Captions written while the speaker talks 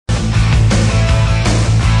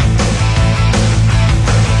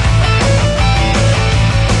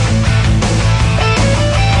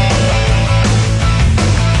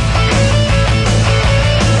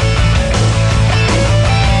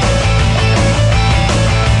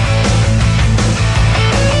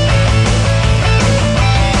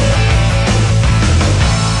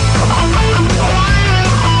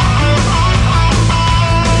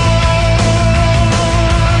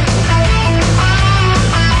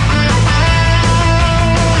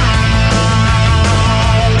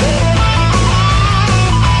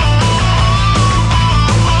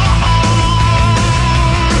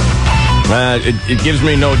it gives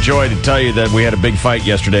me no joy to tell you that we had a big fight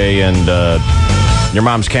yesterday, and your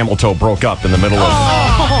mom's camel toe broke up in the middle of...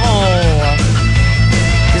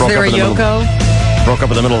 Is there a Yoko? Broke up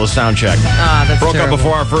in the middle of the sound check. Ah, that's Broke terrible. up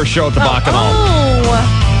before our first show at the Bacchanal.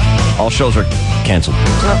 All shows are canceled.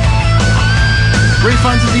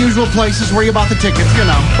 Refunds at the usual places where you bought the tickets, you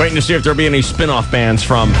know. Waiting to see if there'll be any spin-off bands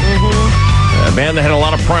from a band that had a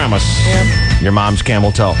lot of promise. Yep. Your mom's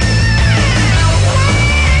camel toe.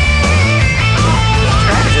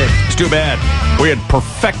 Tragic. It's too bad. We had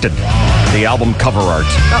perfected the album cover art.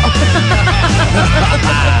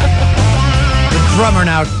 The drummer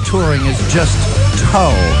now touring is just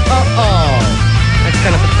Toe. That's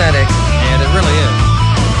kind of pathetic. And it really is.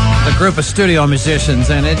 The group of studio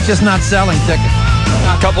musicians, and it's just not selling tickets.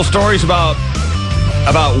 A couple stories about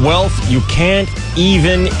wealth you can't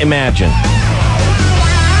even imagine.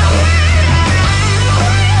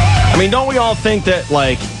 I mean, don't we all think that,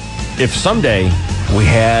 like, if someday we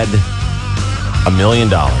had $1 million,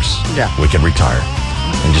 we could retire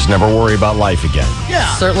and just never worry about life again?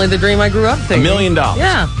 Yeah. Certainly the dream I grew up thinking. $1 million.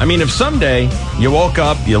 Yeah. I mean, if someday you woke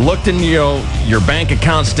up, you looked in your bank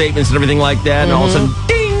account statements and everything like that, and all of a sudden,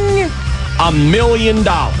 ding, $1 million.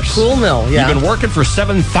 Cool mill, yeah. You've been working for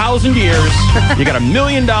 7,000 years. You got $1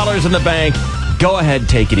 million in the bank. Go ahead,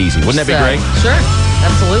 take it easy. Wouldn't that be great? Sure.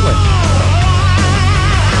 Absolutely.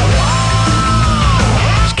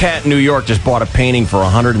 This cat in New York just bought a painting for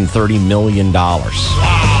 $130 million.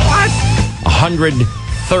 What? $130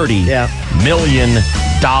 million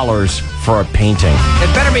for a painting.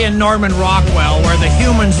 It better be in Norman Rockwell, where the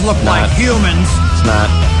humans look like humans. It's not.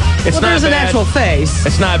 It's not there's bad. an actual face.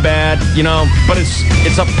 It's not bad, you know, but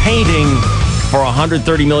it's a painting for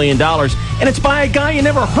 $130 million, and it's by a guy you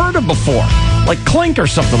never heard of before, like Klink or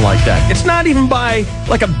something like that. It's not even by,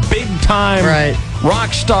 like, a big-time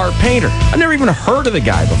rock star painter. I've never even heard of the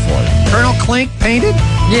guy before. Colonel Klink painted?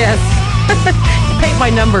 Yes. Paint by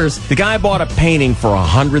numbers. The guy bought a painting for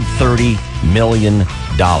 $130 million.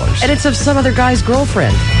 And it's of some other guy's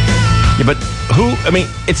girlfriend. Yeah, but who? I mean,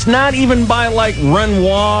 it's not even by, like,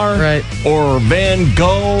 Renoir or Van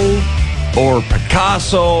Gogh or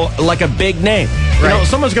Picasso, like a big name. You know,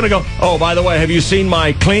 someone's going to go, oh, by the way, have you seen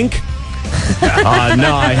my Klink?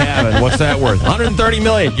 No, I haven't. What's that worth? $130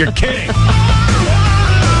 million. You're kidding.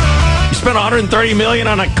 You spent $130 million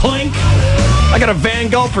on a Klink? I got a Van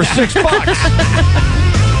Gogh for $6.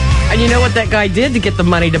 And you know what that guy did to get the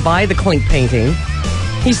money to buy the Klink painting?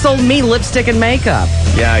 He sold me lipstick and makeup.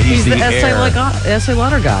 Yeah, he's the Estee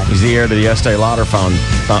Lauder guy. He's the heir to the Estee Lauder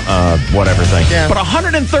whatever thing. Yeah. But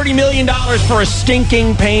 $130 million for a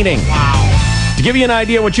stinking painting. Wow. To give you an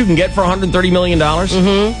idea what you can get for $130 million,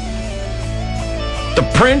 the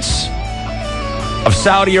Prince of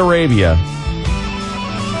Saudi Arabia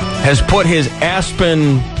has put his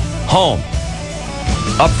Aspen home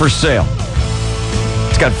up for sale.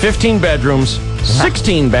 It's got 15 bedrooms,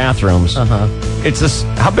 16 bathrooms. It's this.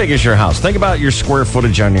 How big is your house? Think about your square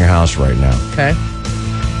footage on your house right now. Okay.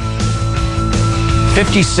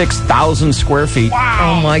 56,000 square feet.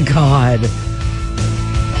 Wow. Oh, my God.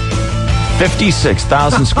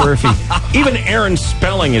 56,000 square feet. Even Aaron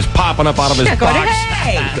Spelling is popping up out of his box.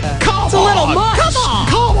 Hey, come it's a little much.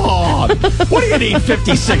 Come on. What do you need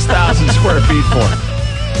 56,000 square feet for?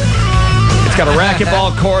 It's got a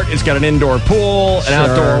racquetball court. It's got an indoor pool, an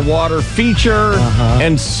outdoor water feature,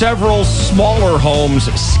 and several smaller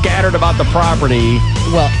homes scattered about the property.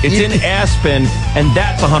 Well, it's in Aspen, and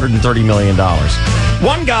that's $130 million.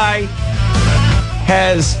 One guy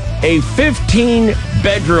has a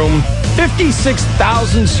 15-bedroom,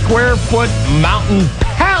 56,000 square foot mountain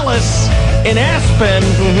palace in Aspen,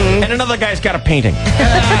 and another guy's got a painting.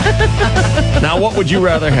 Now, what would you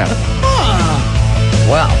rather have?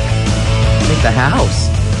 Well, take the house.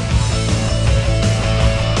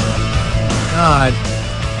 God.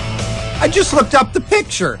 I just looked up the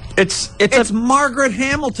picture. It's Margaret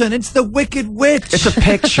Hamilton. It's the Wicked Witch. It's a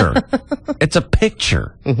picture. It's a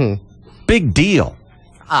picture. Big deal.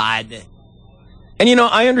 God. And, you know,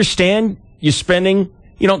 I understand you spending,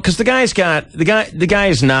 you know, because the guy is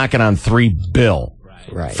knocking on $3 billion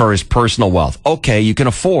for his personal wealth. Okay, you can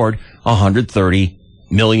afford a $130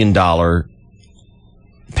 million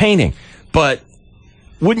painting. But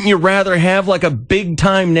wouldn't you rather have, like, a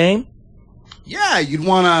big-time name? Yeah, you'd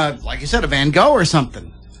want like you said, a Van Gogh or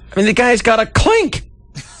something. I mean, the guy's got a Klink.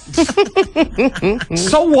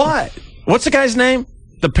 So what? What's the guy's name?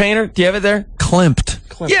 The painter? Do you have it there? Klimt.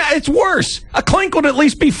 Yeah, it's worse. A Klink would at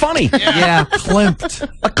least be funny. Yeah, Klimt.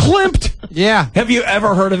 A Klimt. Yeah. Have you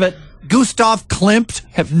ever heard of it? Gustav Klimt?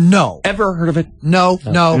 No. Ever heard of it? No.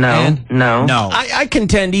 No. I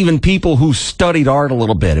contend even people who studied art a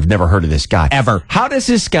little bit have never heard of this guy. Ever. How does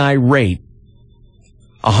this guy rate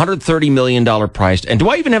 $130 million price? And do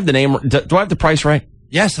I even have the name? Do I have the price right?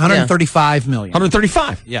 Yes, $135 million.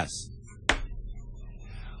 135. Yes.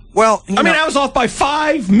 Well, I was off by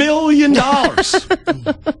 $5 million.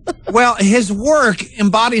 Well, his work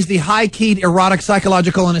embodies the high-keyed erotic,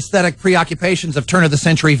 psychological, and aesthetic preoccupations of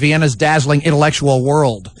turn-of-the-century Vienna's dazzling intellectual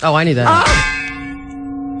world. Oh, I knew that.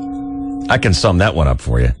 I can sum that one up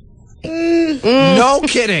for you. No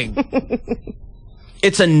kidding.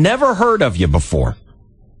 It's a never heard of you before.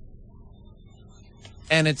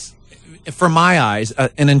 And it's, from my eyes,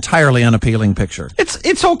 an entirely unappealing picture.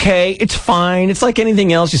 It's okay. It's fine. It's like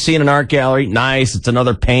anything else you see in an art gallery. Nice. It's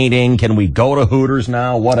another painting. Can we go to Hooters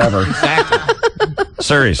now? Whatever. Exactly.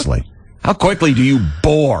 Seriously. How quickly do you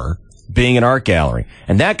bore being an art gallery?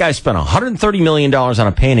 And that guy spent $130 million on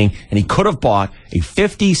a painting, and he could have bought a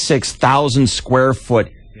 56,000 square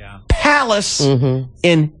foot palace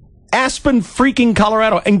in Aspen, freaking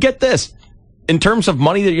Colorado. And get this. In terms of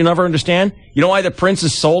money that you never understand, you know why the prince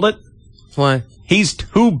has sold it? Why? He's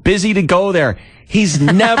too busy to go there. He's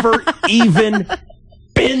never even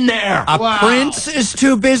been there. A prince is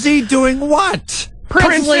too busy doing what?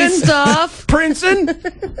 Princely stuff. Princing?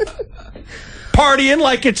 Partying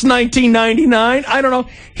like it's 1999? I don't know.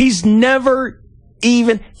 He's never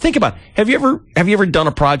even... Think about it. Have you ever done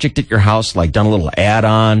a project at your house, like done a little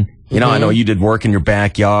add-on? You know, I know you did work in your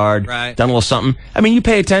backyard, right. Done a little something. I mean, you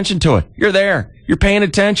pay attention to it. You're there. You're paying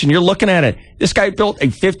attention. You're looking at it. This guy built a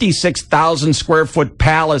 56,000 square foot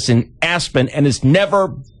palace in Aspen and has never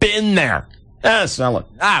been there. Sell it.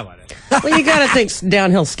 Whatever. Well, you got to think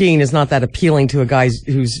downhill skiing is not that appealing to a guy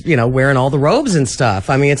who's, wearing all the robes and stuff.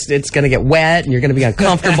 I mean, it's going to get wet and you're going to be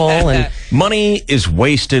uncomfortable. And money is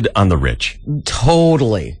wasted on the rich.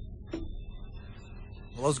 Totally.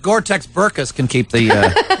 Well, those Gore-Tex burkas can keep the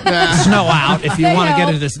snow out if you want to get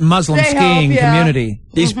into this Muslim skiing community.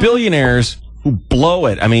 These billionaires who blow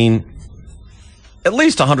it, I mean, at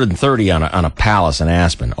least 130 on a palace in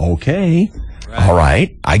Aspen. Okay. Right. All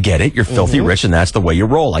right. I get it. You're filthy rich and that's the way you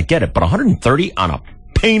roll. I get it. But 130 on a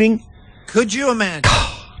painting? Could you imagine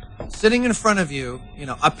sitting in front of you,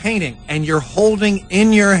 a painting, and you're holding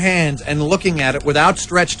in your hands and looking at it with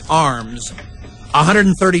outstretched arms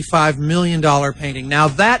 $135 million painting. Now,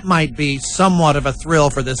 that might be somewhat of a thrill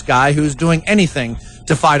for this guy who's doing anything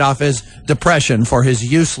to fight off his depression for his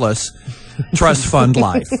useless trust fund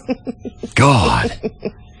life. God.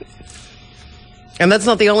 And that's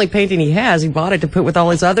not the only painting he has. He bought it to put with all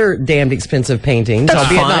his other damned expensive paintings. That's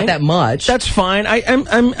albeit fine. Not that much. That's fine.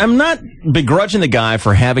 I'm not begrudging the guy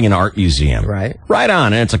for having an art museum. Right. Right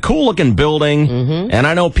on. And it's a cool looking building. And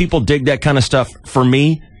I know people dig that kind of stuff. For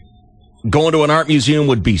me, going to an art museum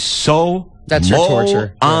would be so That's low your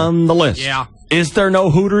torture. on the list. Yeah. Is there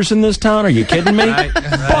no Hooters in this town? Are you kidding me? Right.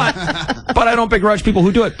 But I don't begrudge people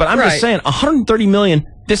who do it. But I'm just saying, 130 million.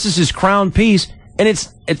 This is his crown piece, and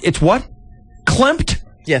it's what? Klimt?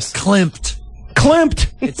 Yes. Klimt.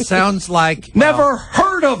 Klimt. It sounds like Never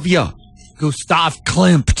heard of you. Gustav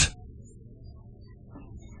Klimt.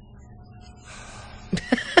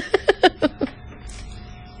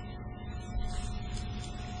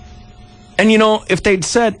 And if they'd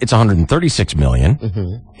said it's 136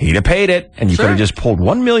 million, he'd have paid it, and you could have just pulled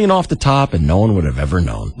 1 million off the top, and no one would have ever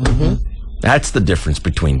known. That's the difference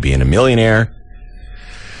between being a millionaire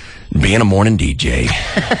and being a morning DJ.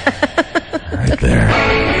 Right there.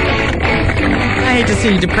 I hate to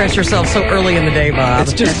see you depress yourself so early in the day, Bob.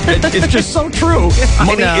 It's just so true.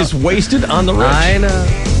 Money is wasted on the rich. I know.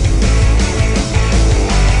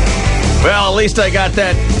 Well, at least I got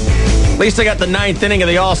that. At least I got the 9th inning of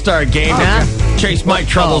the All-Star game to chase my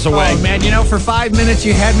troubles away. Oh, man, for 5 minutes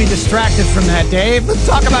you had me distracted from that, Dave. Let's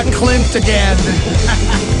talk about Klimt again.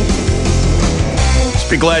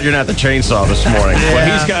 Just be glad you're not the chainsaw this morning. What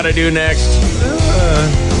he's got to do next,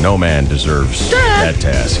 no man deserves that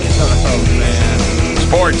task. Oh, man.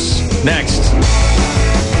 Sports, next.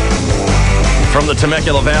 From the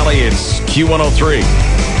Temecula Valley, it's Q103.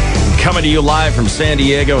 Coming to you live from San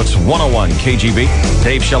Diego, it's 101 KGB.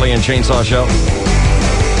 Dave Shelley and Chainsaw Show.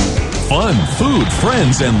 Fun, food,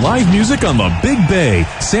 friends, and live music on the Big Bay.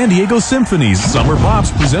 San Diego Symphony's Summer Pops,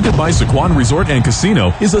 presented by Sequan Resort and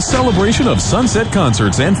Casino, is a celebration of sunset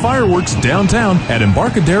concerts and fireworks downtown at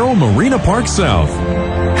Embarcadero Marina Park South.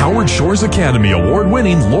 Howard Shores Academy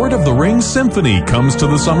award-winning Lord of the Rings Symphony comes to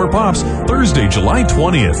the Summer Pops Thursday, July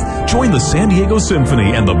 20th. Join the San Diego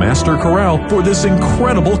Symphony and the Master Chorale for this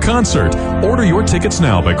incredible concert. Order your tickets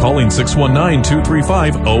now by calling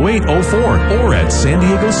 619-235-0804 or at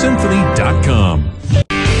sandiegosymphony.com.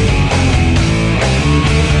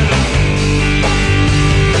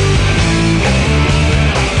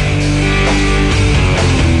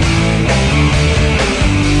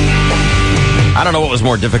 I don't know what was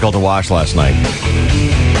more difficult to watch last night.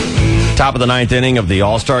 Top of the ninth inning of the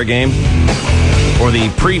All-Star game or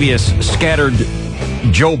the previous scattered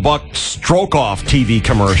Joe Buck stroke-off TV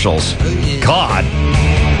commercials. God.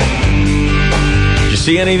 Did you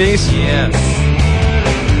see any of these? Yes.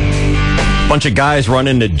 Bunch of guys run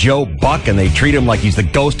into Joe Buck and they treat him like he's the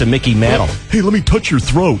ghost of Mickey Mantle. Hey, let me touch your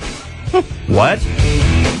throat. What?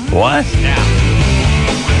 What? Yeah.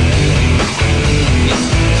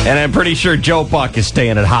 And I'm pretty sure Joe Buck is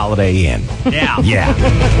staying at Holiday Inn. Yeah. Yeah.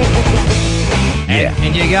 Yeah.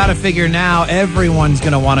 And you got to figure now everyone's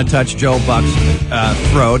going to want to touch Joe Buck's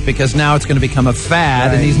throat because now it's going to become a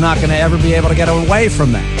fad and he's not going to ever be able to get away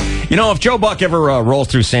from that. You know, if Joe Buck ever rolls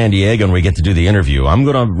through San Diego and we get to do the interview, I'm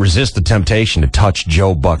going to resist the temptation to touch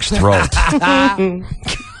Joe Buck's throat.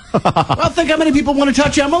 Well, think how many people want to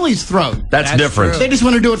touch Emily's throat. That's different. true. They just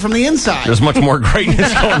want to do it from the inside. There's much more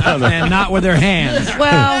greatness going on there. And not with their hands.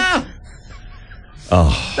 Well,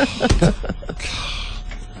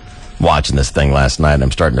 Watching this thing last night, and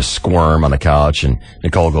I'm starting to squirm on the couch, and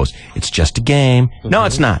Nicole goes, "It's just a game." No,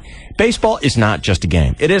 it's not. Baseball is not just a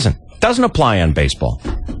game. It isn't. Doesn't apply on baseball.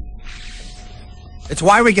 It's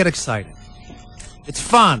why we get excited. It's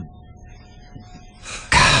fun.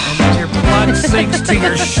 And your blood sinks to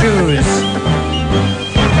your shoes. All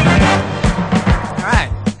right.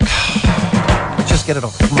 Let's just get it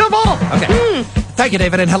over. Come on. Okay. Thank you,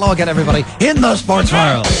 David, and hello again, everybody, in the sports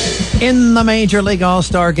world. In the Major League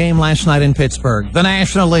All-Star game last night in Pittsburgh, the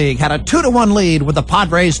National League had a 2-1 lead with the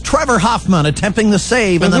Padres' Trevor Hoffman attempting the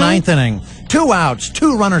save in the ninth inning. 2 outs,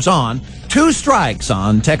 2 runners on, 2 strikes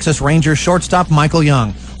on Texas Rangers shortstop Michael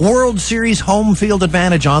Young. World Series home field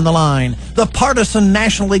advantage on the line. The partisan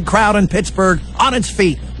National League crowd in Pittsburgh on its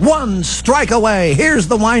feet. 1 strike away. Here's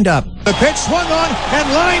the windup. The pitch swung on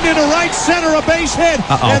and lined into right center, a base hit.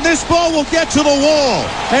 And this ball will get to the wall.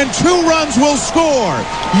 And 2 runs will score.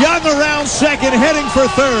 Young around second, heading for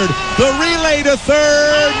third. The relay to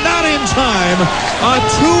third, not in time. A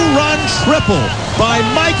 2-run triple by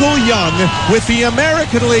Michael Young with the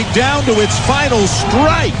American League down to its final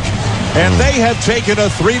strike. And they have taken a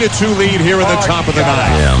 3-2 lead here in the top of the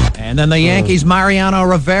ninth. Yeah. And then the Yankees' Mariano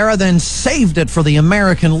Rivera then saved it for the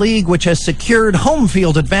American League, which has secured home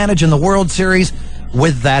field advantage in the World Series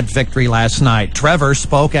with that victory last night. Trevor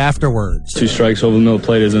spoke afterwards. 2 strikes over the middle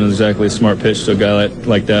plate isn't exactly a smart pitch to a guy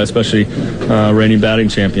like that, especially reigning batting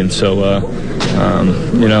champion. So,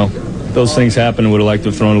 you know, those things happen. Would have liked to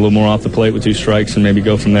have thrown a little more off the plate with 2 strikes and maybe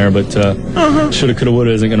go from there, but shoulda, coulda,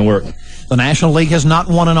 woulda isn't going to work. The National League has not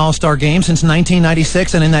won an All-Star game since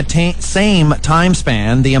 1996, and in that same time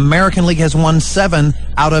span, the American League has won 7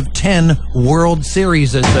 out of 10 World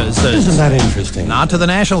Series. isn't that interesting? Not to the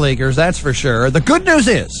National Leaguers, that's for sure. The good news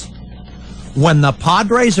is, when the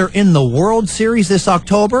Padres are in the World Series this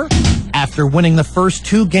October, after winning the first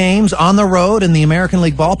 2 games on the road in the American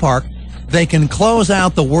League ballpark, they can close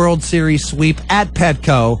out the World Series sweep at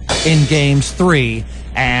Petco in games 3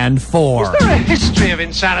 and 4. Is there a history of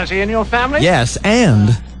insanity in your family? Yes, and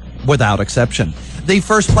without exception. The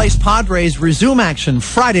first-place Padres resume action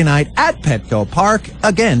Friday night at Petco Park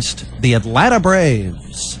against the Atlanta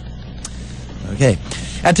Braves. Okay.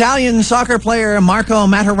 Italian soccer player Marco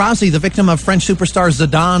Materazzi, the victim of French superstar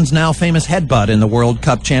Zidane's now famous headbutt in the World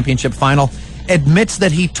Cup Championship final, admits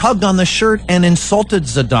that he tugged on the shirt and insulted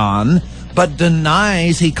Zidane, but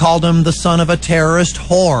denies he called him the son of a terrorist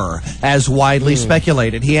whore, as widely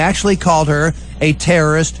speculated. He actually called her a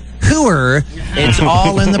terrorist hooer. It's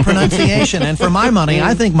all in the pronunciation. And for my money,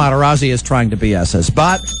 I think Materazzi is trying to BS us,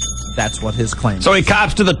 but that's what his claim is. So he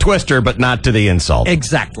cops to the twister, but not to the insult.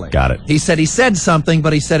 Exactly. Got it. He said something,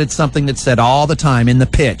 but he said it's something that's said all the time in the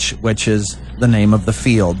pitch, which is the name of the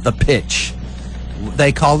field, the pitch.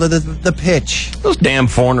 They call it the pitch. Those damn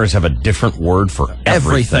foreigners have a different word for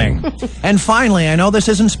everything. And finally, I know this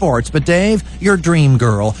isn't sports, but Dave, your dream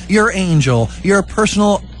girl, your angel, your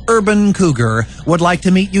personal urban cougar would like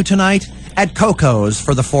to meet you tonight at Coco's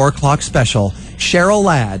for the 4 o'clock special. Cheryl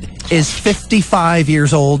Ladd is 55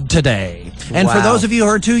 years old today. And for those of you who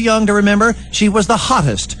are too young to remember, she was the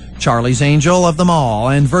hottest Charlie's Angel of them all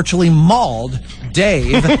and virtually mauled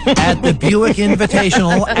Dave at the Buick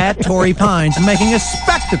Invitational at Torrey Pines, making a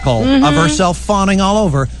spectacle of herself fawning all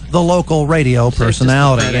over the local radio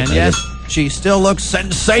personality. And yes, she still looks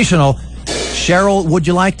sensational. Cheryl, would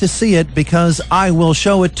you like to see it? Because I will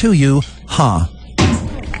show it to you, huh?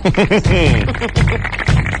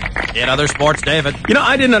 In other sports, David. You know,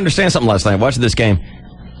 I didn't understand something last night watching this game.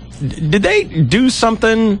 Did they do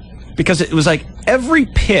something? Because it was like every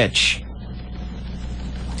pitch.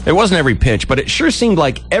 It wasn't every pitch, but it sure seemed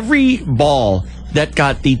like every ball that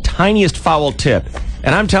got the tiniest foul tip.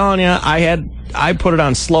 And I'm telling you, I put it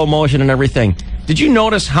on slow motion and everything. Did you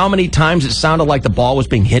notice how many times it sounded like the ball was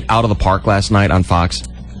being hit out of the park last night on Fox?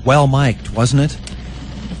 Well mic'd, wasn't it?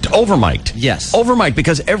 Over-mic'd. Yes. Over-mic'd,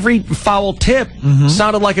 because every foul tip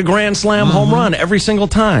sounded like a grand slam home run every single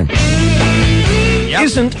time. Yep.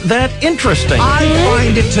 Isn't that interesting? I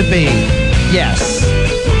find it to be. Yes.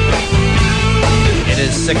 It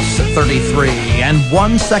is 6:33 and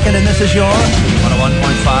 1 second, and this is your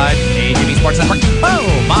 101.5 KGB Sports Network.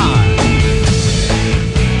 Oh, my.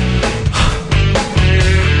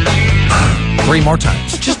 3 more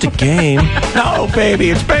times. It's just a game. No, baby,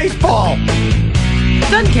 it's baseball.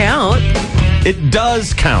 Doesn't count. It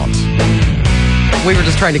does count. We were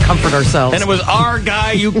just trying to comfort ourselves. And it was our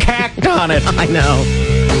guy. You cacked on it. I know.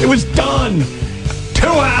 It was done. 2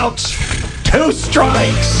 outs. 2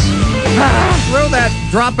 strikes. Throw that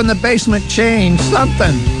drop in the basement change,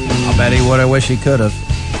 something. I'll bet he would have, wish he could have.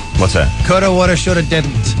 What's that? Coulda, woulda, shoulda,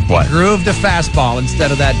 didn't. What? He grooved a fastball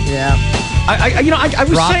instead of that. Yeah. I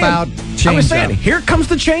was drop saying, out, I was saying, change-up. here comes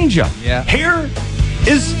the changeup. Yeah. Here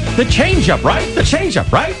is the changeup, right? The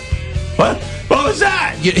changeup, right? What? What was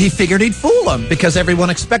that? He figured he'd fool him because everyone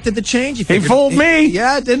expected the change. He fooled me.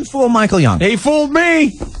 Yeah, it didn't fool Michael Young. He fooled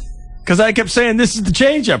me. Because I kept saying, this is the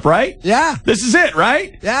changeup, right? Yeah. This is it,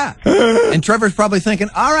 right? Yeah. And Trevor's probably thinking,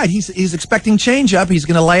 all right, he's expecting changeup. He's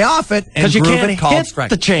going to lay off it. Because you groove can't it, called hit strike.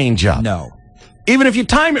 the changeup. No. Even if you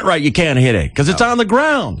time it right, you can't hit it because it's on the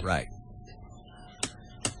ground. Right.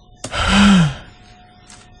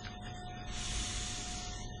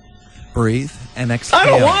 Breathe and exhale. I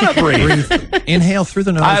don't want to breathe. Inhale through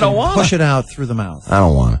the nose. I don't and wanna. push it out through the mouth. I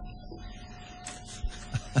don't want to.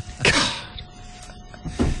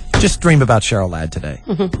 Just dream about Cheryl Ladd today.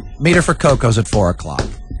 Meet her for Coco's at 4 o'clock.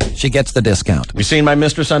 She gets the discount. You seen my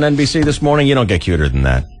mistress on NBC this morning? You don't get cuter than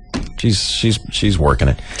that. She's working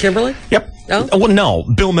it. Kimberly? Yep. Oh? Well, no,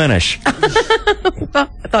 Bill Menish. I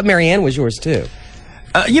thought Marianne was yours, too.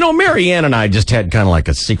 Marianne and I just had kind of like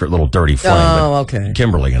a secret little dirty flame. Oh, but okay.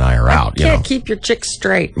 Kimberly and I are out. Can't keep your chicks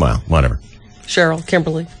straight. Well, whatever. Cheryl,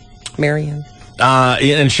 Kimberly, Marianne.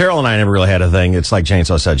 And Cheryl and I never really had a thing. It's like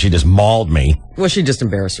Chainsaw said. She just mauled me. Well, she just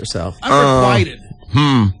embarrassed herself. Unrequited.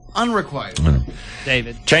 Unrequited.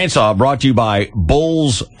 David. Chainsaw brought to you by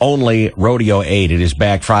Bulls Only Rodeo 8. It is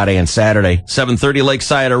back Friday and Saturday, 7:30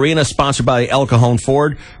 Lakeside Arena, sponsored by El Cajon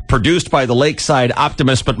Ford, produced by the Lakeside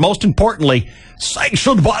Optimist, but most importantly,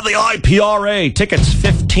 sanctioned by the IPRA. Tickets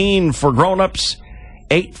 $15 for grown-ups,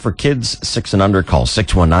 $8 for kids 6 and under. Call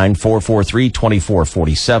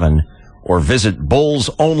 619-443-2447 or visit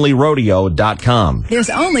bullsonlyrodeo.com.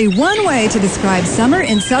 There's only one way to describe summer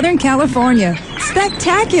in Southern California.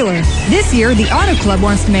 Spectacular. This year, the Auto Club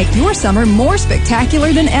wants to make your summer more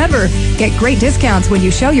spectacular than ever. Get great discounts when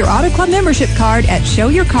you show your Auto Club membership card at Show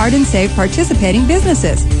Your Card and Save participating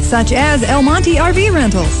businesses, such as El Monte RV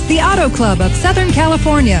Rentals, the Auto Club of Southern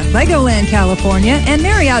California, Legoland, California, and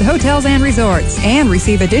Marriott Hotels and Resorts. And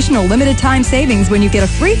receive additional limited time savings when you get a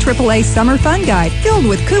free AAA Summer Fun Guide filled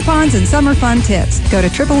with coupons and summer fun tips. Go to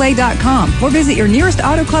AAA.com or visit your nearest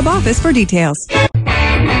Auto Club office for details.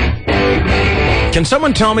 Can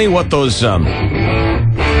someone tell me what those,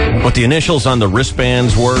 what the initials on the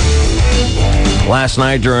wristbands were last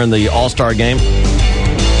night during the All-Star game?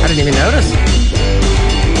 I didn't even notice.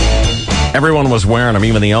 Everyone was wearing them,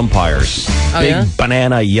 even the umpires. Oh, Big yeah?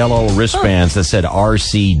 banana yellow wristbands that said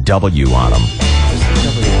RCW on them.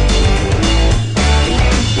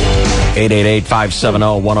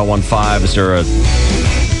 888-570-1015. Is there a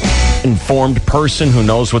informed person who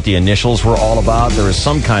knows what the initials were all about? There is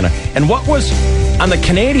some kind of... And what was on the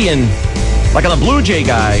Canadian, like on the Blue Jay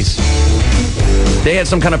guys, they had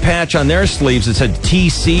some kind of patch on their sleeves that said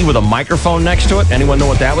TC with a microphone next to it. Anyone know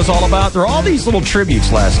what that was all about? There were all these little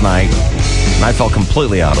tributes last night, and I felt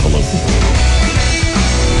completely out of the loop.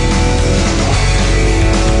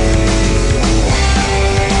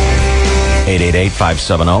 Eight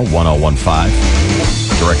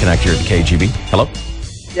 570-1015. Direct connect here at the KGB. Hello?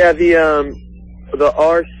 Yeah, the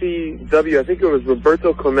RCW, I think it was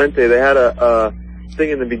Roberto Clemente. They had a thing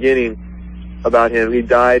in the beginning about him. He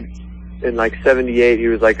died in like 78. He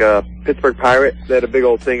was like a Pittsburgh Pirate. They had a big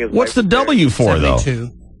old thing. What's the W for, though?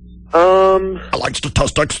 72. I like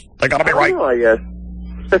statistics. They gotta be right. I guess.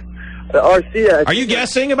 The RC. Are you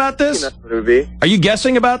guessing about this? That's what it would be. Are you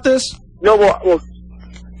guessing about this? No, well,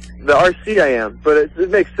 the RC I am, but it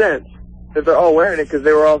makes sense that they're all wearing it because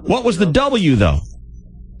they were all. What was the W, though?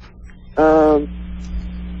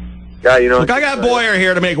 Yeah, you know. Look, I got Boyer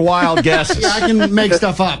here to make wild guesses. Yeah, I can make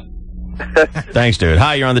stuff up. Thanks, dude.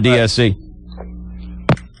 Hi, you're on the DSC.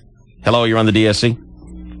 Hello, you're on the DSC.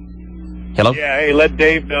 Hello? Yeah, hey, let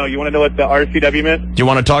Dave know. You want to know what the RCW meant? Do you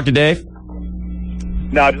want to talk to Dave?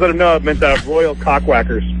 No, just let him know it meant Royal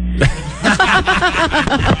Cockwhackers.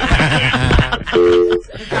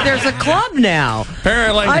 There's a club now.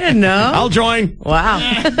 Apparently. I didn't know. I'll join. Wow.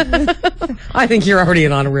 I think you're already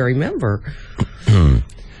an honorary member.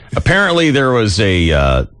 Apparently there was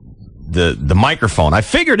the microphone. I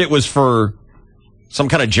figured it was for some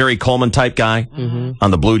kind of Jerry Coleman type guy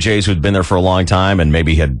on the Blue Jays who'd been there for a long time and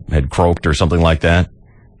maybe had croaked or something like that.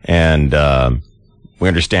 And we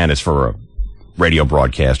understand it's for a radio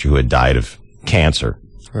broadcaster who had died of cancer.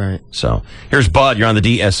 Right. So here's Bud. You're on the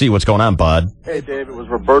DSC. What's going on, Bud? Hey, Dave, it was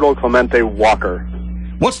Roberto Clemente Walker.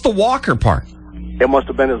 What's the Walker part? It must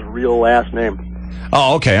have been his real last name.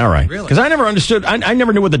 Oh, okay. All right. Really? Because I never understood. I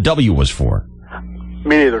never knew what the W was for.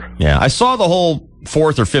 Me neither. Yeah. I saw the whole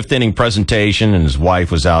 4th or 5th inning presentation and his wife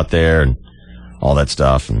was out there and all that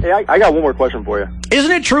stuff. And Hey, I got one more question for you.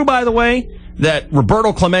 isn't it true, by the way, that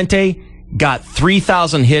Roberto Clemente got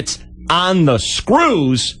 3,000 hits on the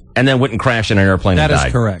screws and then went and crashed in an airplane and died? That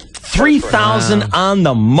is correct. 3,000 on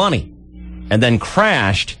the money and then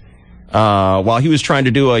crashed while he was trying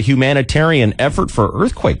to do a humanitarian effort for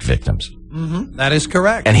earthquake victims. That is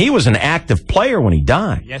correct. And he was an active player when he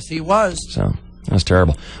died. Yes, he was. So that's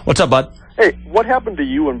terrible. What's up, bud? Hey, what happened to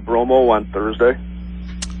you and Bromo on Thursday?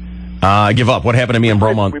 I give up. What happened to me and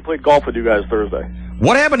Bromo? We played golf with you guys Thursday.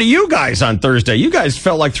 What happened to you guys on Thursday? You guys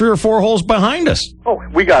felt like 3 or 4 holes behind us. Oh,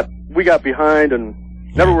 we got behind and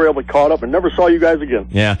never were able to caught up and never saw you guys again.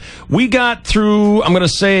 Yeah. We got through, I'm going to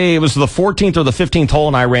say it was the 14th or the 15th hole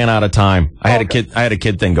and I ran out of time. I had a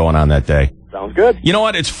kid thing going on that day. Sounds good. You know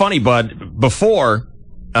what? It's funny, bud. Before,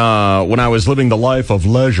 when I was living the life of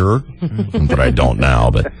leisure, but I don't now,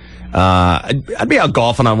 but, I'd be out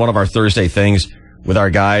golfing on one of our Thursday things with our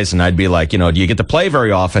guys and I'd be like, do you get to play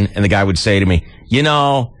very often? And the guy would say to me,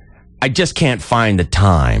 I just can't find the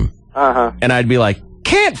time. And I'd be like,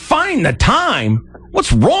 can't find the time?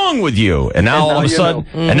 What's wrong with you? And now all of a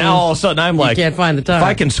sudden, I'm like, can't find the time. If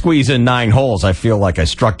I can squeeze in 9 holes, I feel like I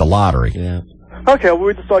struck the lottery. Yeah. Okay, well,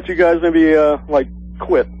 we just thought you guys maybe,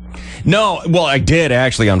 quit. No, well, I did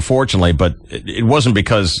actually, unfortunately, but it wasn't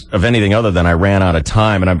because of anything other than I ran out of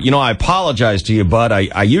time. And I apologize to you, bud.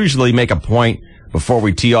 I usually make a point before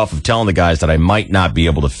we tee off of telling the guys that I might not be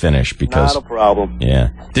able to finish because. Not a problem. Yeah.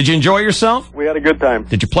 Did you enjoy yourself? We had a good time.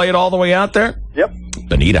 Did you play it all the way out there? Yep.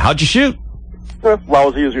 Benita, how'd you shoot?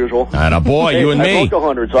 Lousy as usual. And a boy, you and me. I broke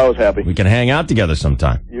 100, so I was happy. We can hang out together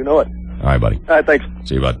sometime. You know it. All right, buddy. All right, thanks.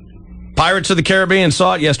 See you, bud. Pirates of the Caribbean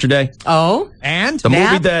saw it yesterday. Oh? And? The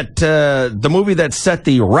movie that set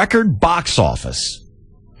the record box office.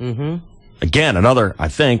 Again, I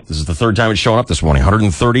think, this is the 3rd time it's showing up this morning.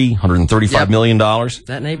 $135 million.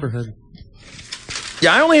 That neighborhood.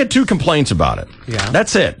 Yeah, I only had 2 complaints about it. Yeah.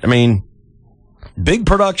 That's it. I mean, big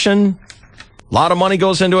production, a lot of money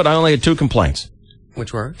goes into it. I only had 2 complaints.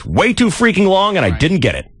 Which were? It's way too freaking long, and I didn't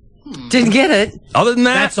get it. Didn't get it. Other than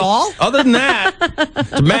that. That's all? Other than that,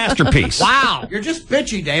 it's a masterpiece. Wow. You're just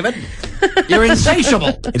bitchy, David. You're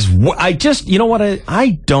insatiable. You know what?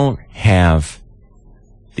 I don't have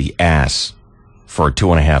the ass for a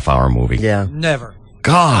 2.5-hour movie. Yeah. Never.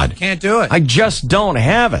 God. Can't do it. I just don't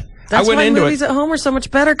have it. That's I went why into movies at home are so much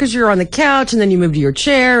better because you're on the couch and then you move to your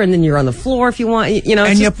chair and then you're on the floor if you want. It's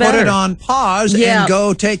and you just put better. it on pause and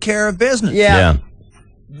go take care of business. Yeah.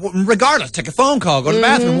 Regardless, take a phone call, go to the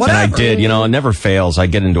bathroom, whatever. And I did. It never fails. I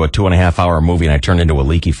get into a 2.5-hour movie and I turn into a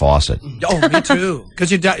leaky faucet. Oh, me too. Because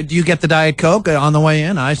do you get the Diet Coke on the way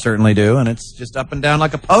in? I certainly do, and it's just up and down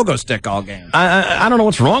like a pogo stick all game. I don't know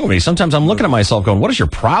what's wrong with me. Sometimes I'm looking at myself going, what is your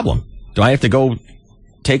problem? Do I have to go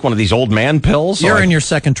take one of these old man pills? You're in your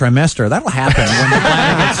 2nd trimester. That'll happen when the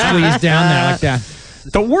bladder gets squeezed down there like that.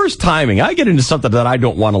 The worst timing, I get into something that I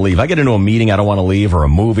don't want to leave. I get into a meeting I don't want to leave or a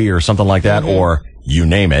movie or something like that or you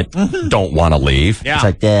name it, don't want to leave. Yeah. It's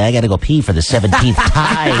like, I got to go pee for the 17th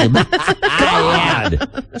time.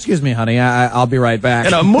 God. Excuse me, honey. I'll be right back.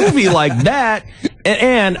 And a movie like that,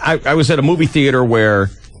 and I was at a movie theater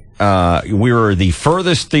where we were the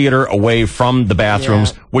furthest theater away from the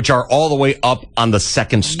bathrooms, which are all the way up on the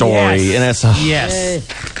 2nd story. Yes. And it's yes.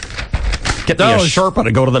 Get me a Sherpa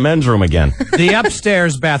to go to the men's room again. The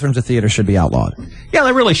upstairs bathrooms at theaters should be outlawed. Yeah,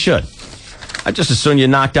 they really should. I just assume you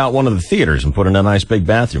knocked out one of the theaters and put in a nice big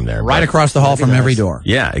bathroom there. Right across the hall from every door.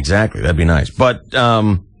 Yeah, exactly. That'd be nice. But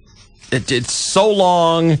it's so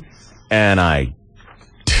long, and I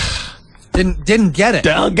didn't get it.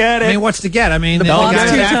 Don't get it. I mean, what's to get? I mean, the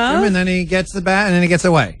guy's bathroom, and then he gets the bat, and then he gets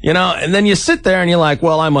away. You know, and then you sit there and you're like,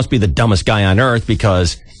 well, I must be the dumbest guy on earth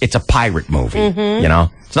because it's a pirate movie. You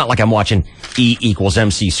know, it's not like I'm watching E =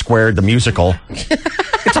 MC squared, the musical.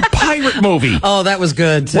 It's a pirate movie. Oh, that was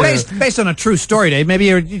good, too. Based on a true story, Dave. Maybe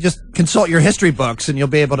you just consult your history books and you'll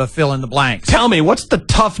be able to fill in the blanks. Tell me, what's the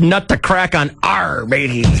tough nut to crack on R,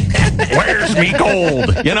 matey? Where's me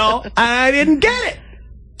gold? You know, I didn't get it.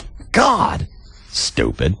 God,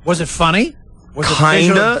 stupid. Was it funny? Was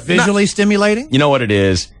Kinda. it visually stimulating? You know what it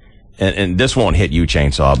is? And this won't hit you,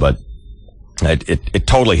 Chainsaw, but it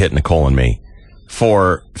totally hit Nicole and me.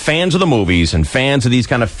 For fans of the movies and fans of these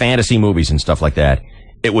kind of fantasy movies and stuff like that,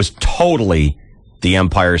 it was totally The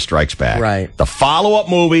Empire Strikes Back. Right. The follow-up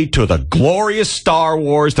movie to the glorious Star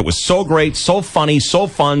Wars that was so great, so funny, so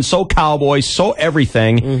fun, so cowboy, so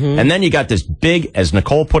everything. And then you got this big, as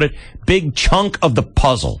Nicole put it, big chunk of the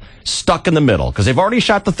puzzle stuck in the middle. Because they've already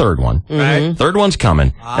shot the third one. Right. Third one's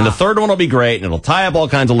coming. And the third one will be great, and it'll tie up all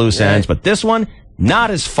kinds of loose ends. But this one,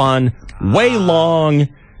 not as fun, way long,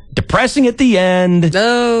 depressing at the end.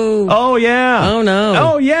 No. Oh, yeah. Oh, no.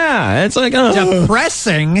 Oh, yeah. It's like,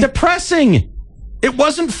 Depressing? Depressing. It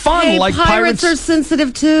wasn't fun Hey, like pirates are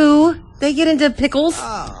sensitive, too. They get into pickles.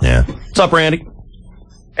 Yeah. What's up, Randy?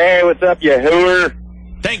 Hey, what's up, you hooer?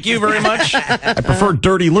 Thank you very much. I prefer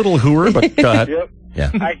dirty little hooer, but go ahead. Yep.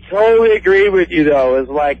 Yeah. I totally agree with you, though. It's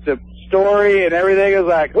like the story and everything is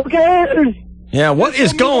like, who cares? Yeah, what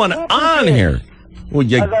is going on here? Well,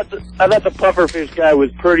 I thought the pufferfish guy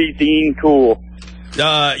was pretty dang cool.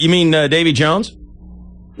 You mean Davy Jones?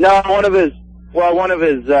 No, one of his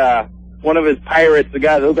pirates, the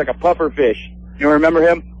guy that looked like a pufferfish. You remember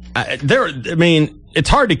him? I mean, it's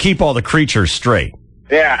hard to keep all the creatures straight.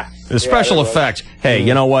 Yeah. The special effects. Hey,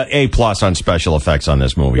 you know what? A+ on special effects on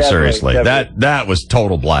this movie. Definitely, Seriously, definitely. that was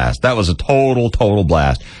total blast. That was a total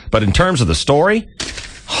blast. But in terms of the story,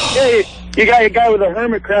 Yeah, you got a guy with a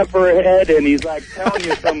hermit crab for a head, and he's like telling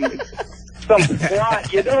you some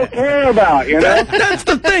plot you don't care about. You know? That's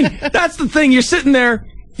the thing. That's the thing. You're sitting there,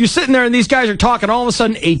 and these guys are talking. All of a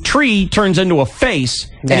sudden, a tree turns into a face,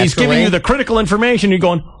 and he's giving you the critical information. You're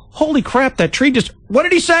going, holy crap, that tree just... What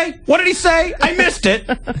did he say? What did he say? I missed it.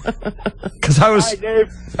 Because I was... Hi,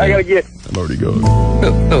 Dave. I gotta get... I'm already going.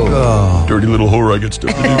 Dirty little whore, I got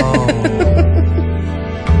stuff to do.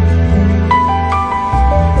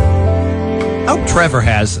 Oh, Trevor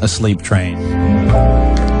has a sleep train.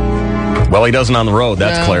 Well, he doesn't on the road,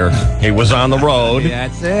 that's clear. He was on the road.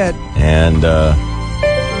 That's it. And,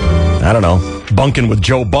 I don't know, bunking with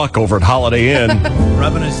Joe Buck over at Holiday Inn.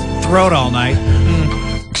 Rubbing his throat all night.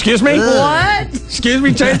 Excuse me? What? Excuse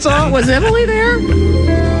me, Chainsaw? Was Emily there?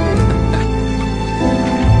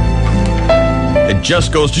 It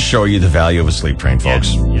just goes to show you the value of a sleep train,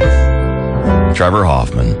 folks. Yes. Trevor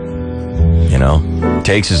Hoffman, you know,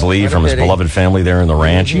 takes his leave from his beloved family there in the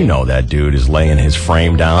ranch. You know that dude is laying his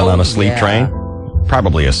frame down on a sleep train.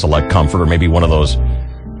 Probably a Select Comfort or maybe one of those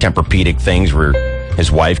Tempur-Pedic things where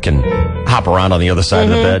his wife can hop around on the other side of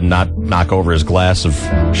the bed and not knock over his glass of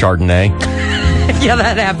Chardonnay. Yeah,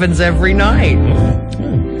 that happens every night.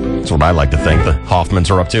 That's what I like to think the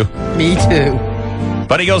Hoffmans are up to. Me too.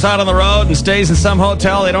 But he goes out on the road and stays in some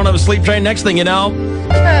hotel. They don't have a sleep train. Next thing you know,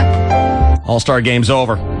 All-Star Game's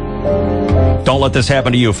over. Don't let this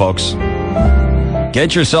happen to you, folks.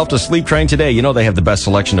 Get yourself to Sleep Train today. You know they have the best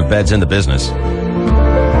selection of beds in the business.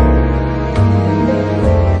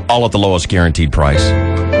 All at the lowest guaranteed price.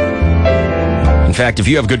 In fact, if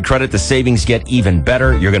you have good credit, the savings get even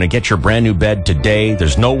better. You're going to get your brand new bed today.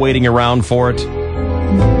 There's no waiting around for it.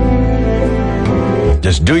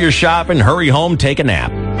 Just do your shopping, hurry home, take a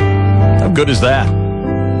nap. How good is that?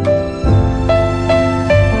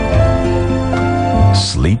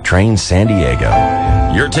 Sleep Train San Diego.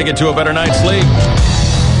 Your ticket to a better night's sleep.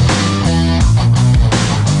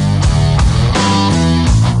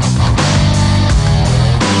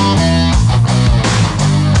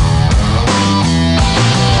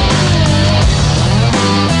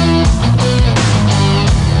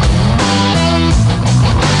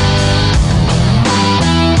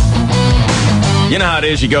 You know how it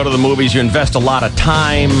is. You go to the movies, you invest a lot of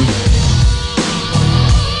time.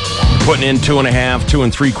 Putting in 2.5, 2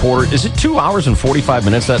 3/4. Is it 2 hours and 45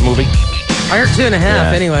 minutes, that movie? I heard 2.5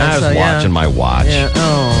 anyway. I was watching my watch. Yeah.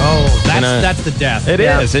 Oh, that's the death. It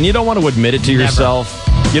is, and you don't want to admit it to yourself.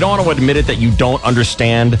 You don't want to admit it that you don't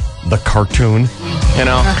understand the cartoon. You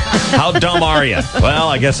know, how dumb are you? Well,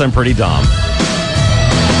 I guess I'm pretty dumb.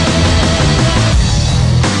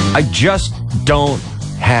 I just don't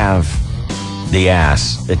have the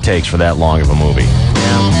ass it takes for that long of a movie.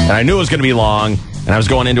 Yeah. And I knew it was going to be long, and I was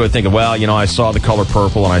going into it thinking, well, you know, I saw The Color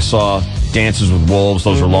Purple, and I saw Dances with Wolves.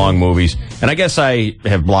 Those were long movies. And I guess I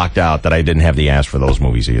have blocked out that I didn't have the ass for those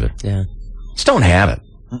movies either. Yeah. Just don't have it.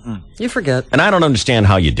 You forget. And I don't understand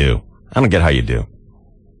how you do. I don't get how you do.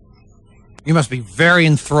 You must be very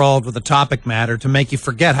enthralled with the topic matter to make you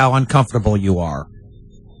forget how uncomfortable you are.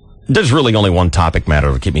 There's really only one topic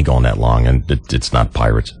matter to keep me going that long, and it's not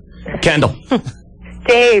pirates. Kendall.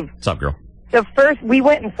 Dave. What's up, girl? We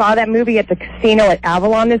went and saw that movie at the casino at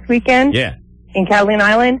Avalon this weekend. Yeah. In Catalina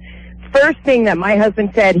Island. First thing that my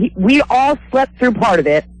husband said, we all slept through part of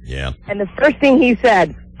it. Yeah. And the first thing he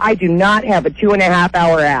said, I do not have a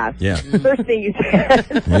 2.5-hour ass. Yeah. First thing he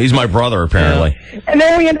said. He's my brother, apparently. And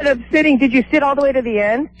then we ended up sitting. Did you sit all the way to the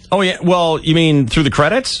end? Oh, yeah. Well, you mean through the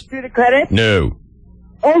credits? Through the credits? No.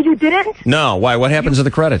 Oh, you didn't? No. Why? What happens at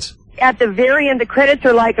the credits? At the very end, the credits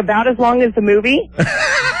are like about as long as the movie.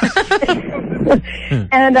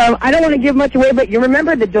 And I don't want to give much away, but you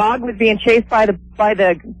remember the dog was being chased by the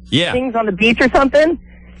things on the beach or something?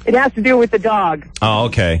 It has to do with the dog. Oh,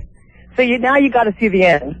 okay. So now you got to see the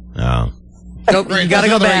end. Oh. Nope, you got to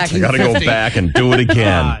go back. I got to go back and do it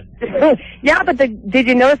again. Yeah, but did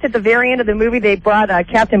you notice at the very end of the movie they brought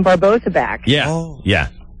Captain Barbossa back? Yeah. Oh. Yeah.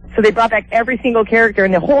 So they brought back every single character,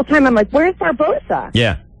 and the whole time I'm like, where's Barbossa?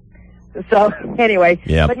 Yeah. So anyway,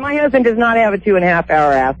 yeah. But my husband does not have a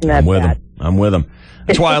 2.5-hour ass, and that's I'm with him.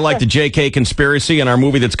 That's why I like the JK Conspiracy and our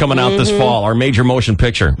movie that's coming out this fall, our major motion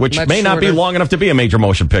picture, which may not be long enough to be a major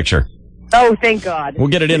motion picture. Oh, thank God. We'll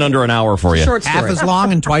get it in under an hour for you. Short story. Half as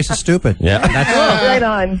long and twice as stupid. Yeah. Right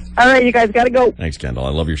on. All right, you guys got to go. Thanks, Kendall. I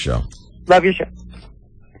love your show. Love your show.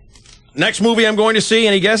 Next movie I'm going to see,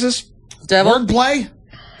 any guesses? Devil? Wordplay?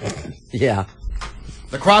 Yeah.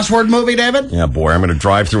 The crossword movie, David? Yeah, boy, I'm going to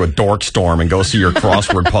drive through a dork storm and go see your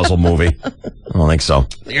crossword puzzle movie. I don't think so.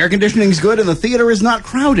 The air conditioning's good and the theater is not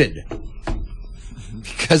crowded.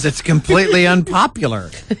 Because it's completely unpopular.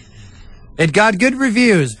 It got good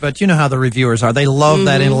reviews, but you know how the reviewers are. They love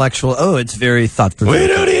that intellectual, it's very thought-provoking. We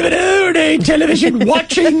don't even own a television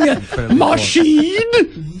watching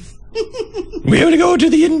machine. We only go to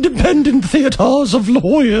the independent theaters of La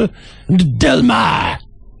Jolla and Del Mar.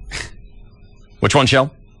 Which one,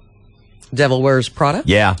 Shell? Devil Wears Prada?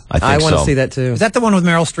 Yeah, I think so. I want to see that too. Is that the one with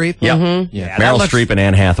Meryl Streep? Yeah. Mm-hmm. Yeah. Meryl Streep and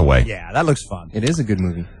Anne Hathaway. Yeah, that looks fun. It is a good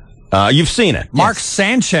movie. You've seen it. Mark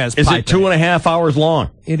Sanchez. Is it 2.5 hours long?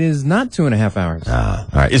 It is not 2.5 hours. All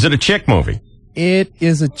right. Is it a chick movie? It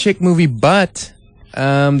is a chick movie, but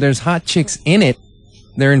there's hot chicks in it.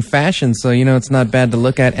 They're in fashion, so, you know, it's not bad to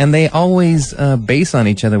look at. And they always base on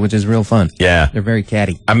each other, which is real fun. Yeah. They're very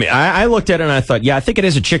catty. I mean, I looked at it and I thought, yeah, I think it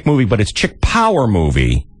is a chick movie, but it's chick power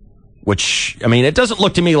movie, which, I mean, it doesn't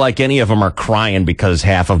look to me like any of them are crying because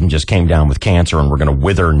half of them just came down with cancer and we're going to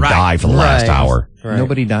wither and die for the last hour. Right.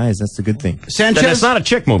 Nobody dies. That's the good thing. Sanchez? Then it's not a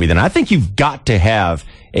chick movie, then. I think you've got to have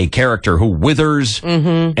a character who withers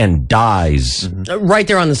and dies right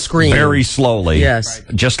there on the screen. very slowly. Yes.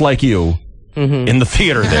 Just like you. In the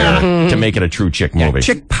theater there to make it a true chick movie. Yeah,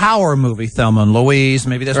 chick power movie, Thelma and Louise.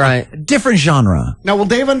 Maybe that's right. Different genre. Now, will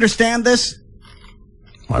Dave understand this?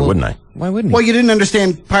 Why wouldn't I? Why wouldn't he? Well, you didn't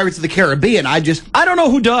understand Pirates of the Caribbean. I don't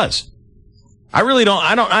know who does. I really don't.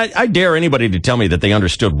 I dare anybody to tell me that they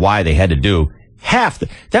understood why they had to do half.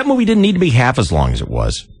 That movie didn't need to be half as long as it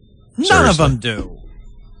was. None of them do.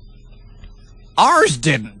 Ours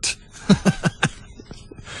didn't.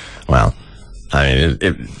 Well, I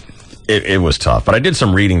mean, it was tough, but I did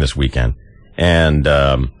some reading this weekend, and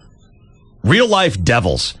Real Life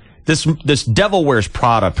Devils. This Devil Wears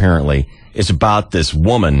Prada apparently is about this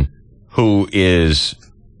woman who is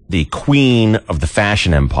the queen of the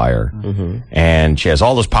fashion empire, and she has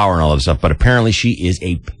all this power and all this stuff, but apparently she is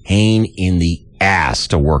a pain in the ass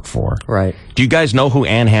to work for. Right. Do you guys know who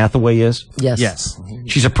Anne Hathaway is? Yes. Yes.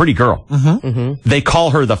 She's a pretty girl. They call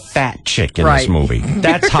her the fat chick in this movie.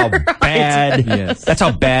 That's how bad. That's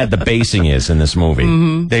how bad the basing is in this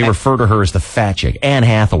movie. They refer to her as the fat chick, Anne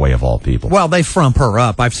Hathaway of all people. Well, they frump her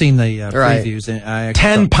up. I've seen the previews.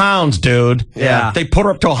 10 pounds, dude. Yeah. They put her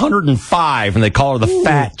up to 105, and they call her the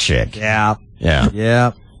fat chick. Yeah. Yeah.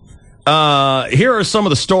 Yeah. Here are some of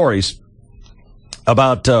the stories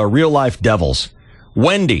about real life devils.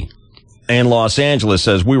 Wendy in Los Angeles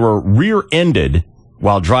says, we were rear-ended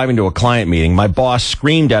while driving to a client meeting. My boss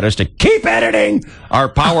screamed at us to keep editing our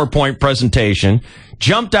PowerPoint presentation,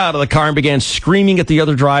 jumped out of the car and began screaming at the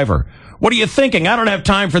other driver. What are you thinking? I don't have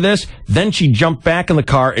time for this. Then she jumped back in the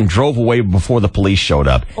car and drove away before the police showed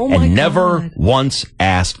up and never once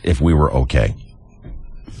asked if we were okay.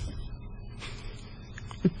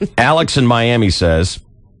 Alex in Miami says,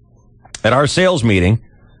 at our sales meeting,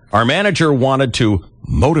 our manager wanted to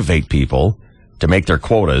motivate people to make their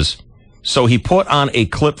quotas, so he put on a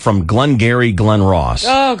clip from Glengarry Glen Ross.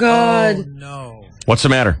 Oh, God. Oh, no. What's the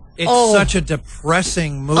matter? It's such a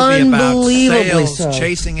depressing movie about sales,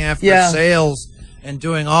 chasing after sales, and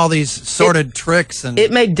doing all these sordid tricks. And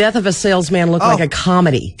it made Death of a Salesman look like a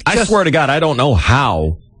comedy. I swear to God, I don't know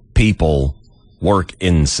how people work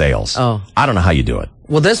in sales. Oh. I don't know how you do it.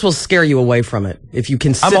 Well, this will scare you away from it if you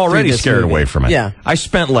can sit I'm already through this scared movie. away from it. Yeah. I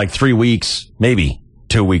spent like 3 weeks, maybe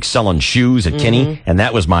 2 weeks, selling shoes at Kinney, and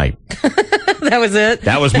that was my that was it.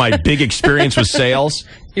 That was my big experience with sales.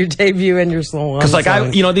 Your debut and your salon. Because like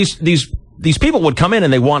these people would come in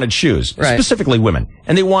and they wanted shoes, specifically women,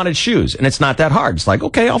 and they wanted shoes, and it's not that hard. It's like,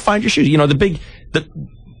 okay, I'll find your shoes. You know,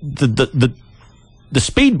 the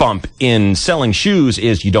speed bump in selling shoes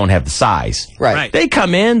is you don't have the size. Right. They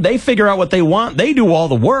come in, they figure out what they want, they do all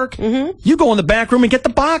the work. You go in the back room and get the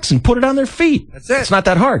box and put it on their feet. That's it. It's not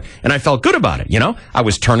that hard. And I felt good about it, you know? I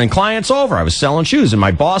was turning clients over. I was selling shoes, and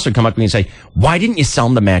my boss would come up to me and say, why didn't you sell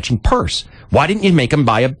them the matching purse? Why didn't you make them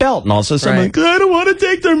buy a belt? And all of a sudden, I'm like, I don't want to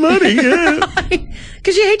take their money.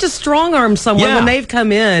 Because you hate to strong arm someone when they've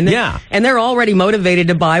come in and they're already motivated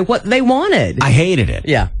to buy what they wanted. I hated it.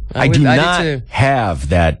 Yeah. I do not have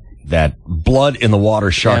that blood in the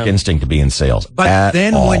water shark instinct to be in sales. But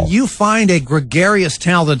then when you find a gregarious,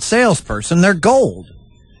 talented salesperson, they're gold.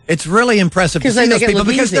 It's really impressive to see those people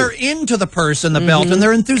because they're into the purse and the belt and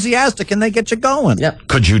they're enthusiastic and they get you going. Yep.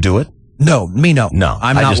 Could you do it? No, me no. No,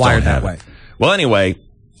 I'm not wired that way. Well, anyway,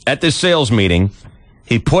 at this sales meeting,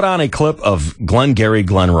 he put on a clip of Glengarry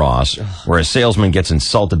Glen Ross where a salesman gets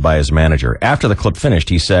insulted by his manager. After the clip finished,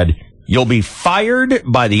 he said, you'll be fired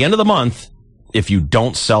by the end of the month if you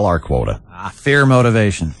don't sell our quota. Fear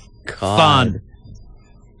motivation. God. Fun.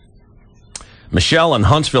 Michelle in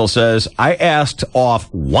Huntsville says, I asked off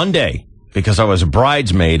one day because I was a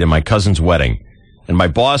bridesmaid in my cousin's wedding. And my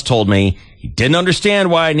boss told me he didn't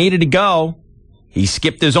understand why I needed to go. He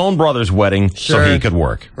skipped his own brother's wedding so he could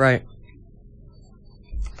work. Right.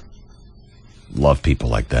 Love people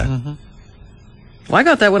like that. Well, I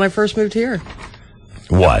got that when I first moved here.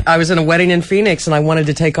 What? I was in a wedding in Phoenix, and I wanted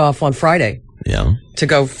to take off on Friday. Yeah. To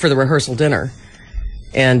go for the rehearsal dinner.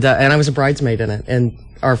 And I was a bridesmaid in it. And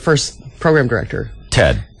our first program director,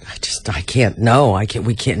 Ted. I can't.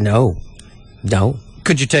 We can't. No.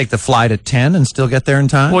 Could you take the flight at 10 and still get there in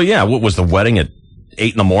time? Well, yeah. What was the wedding at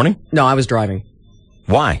 8 in the morning? No, I was driving.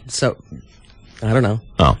 Why? So, I don't know.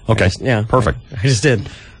 Oh, okay. Perfect. I just did.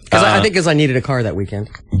 Because I think I needed a car that weekend.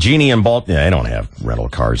 Jeannie in Baltimore. Yeah, I don't have rental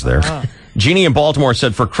cars there. Jeannie in Baltimore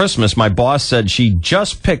said, for Christmas, my boss said she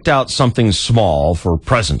just picked out something small for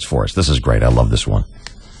presents for us. This is great. I love this one.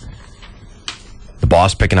 The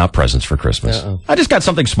boss picking out presents for Christmas. I just got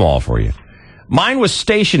something small for you. Mine was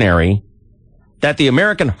stationery that the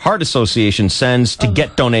American Heart Association sends to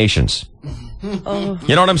get donations. You know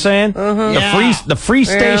what I'm saying? The free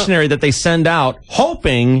stationery that they send out,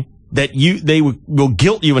 hoping that they will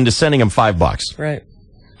guilt you into sending them $5. Right.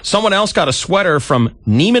 Someone else got a sweater from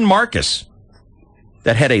Neiman Marcus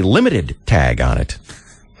that had a limited tag on it.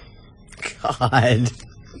 God.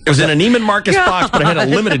 It was in a Neiman Marcus box, but it had a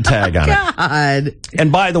limited tag on it. God.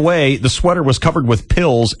 And by the way, the sweater was covered with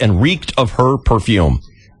pills and reeked of her perfume.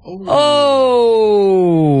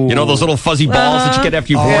 Oh. You know those little fuzzy balls that you get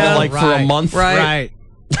after you've worn it for a month? Right.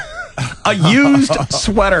 A used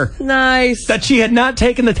sweater. Nice. That she had not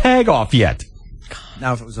taken the tag off yet.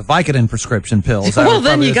 Now, if it was a Vicodin prescription pills, well,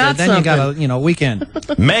 then you got then you got a weekend.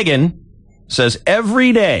 Megan says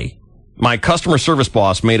every day my customer service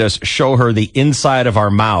boss made us show her the inside of our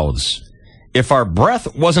mouths. If our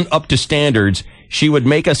breath wasn't up to standards, she would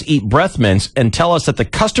make us eat breath mints and tell us that the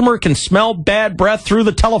customer can smell bad breath through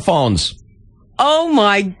the telephones. Oh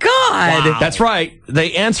my God. Wow. That's right.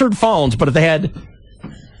 They answered phones, but if they had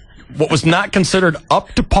what was not considered up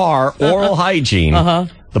to par oral hygiene,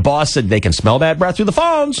 the boss said they can smell bad breath through the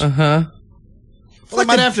phones. Well, I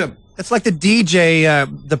might have to. It's like the DJ,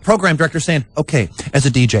 the program director saying, okay, as a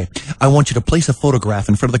DJ, I want you to place a photograph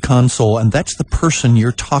in front of the console, and that's the person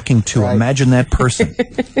you're talking to. Right. Imagine that person.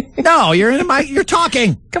 No, you're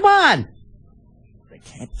talking. Come on. They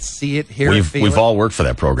can't see it, hear it, feel We've it. all worked for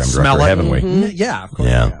that program Smell director, it. haven't we? Mm-hmm. Yeah, of course.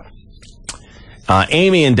 Yeah.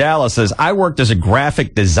 Amy in Dallas says, I worked as a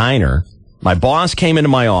graphic designer My boss came into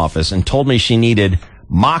my office and told me she needed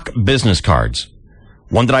mock business cards.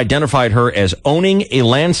 One that identified her as owning a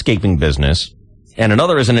landscaping business and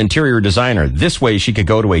another as an interior designer. This way she could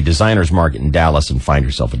go to a designer's market in Dallas and find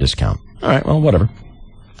herself a discount. All right, well, whatever.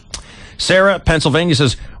 Sarah, Pennsylvania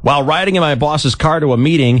says, while riding in my boss's car to a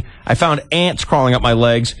meeting, I found ants crawling up my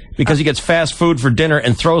legs because he gets fast food for dinner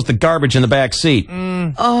and throws the garbage in the back seat.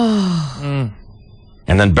 And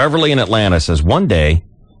then Beverly in Atlanta says, one day,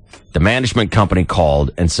 the management company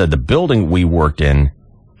called and said the building we worked in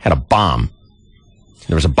had a bomb.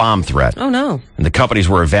 There was a bomb threat. Oh, no. And the companies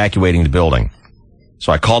were evacuating the building.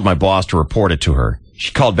 So I called my boss to report it to her.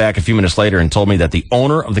 She called back a few minutes later and told me that the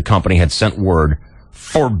owner of the company had sent word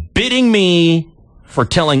forbidding me for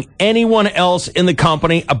telling anyone else in the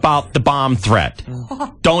company about the bomb threat.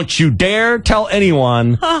 Don't you dare tell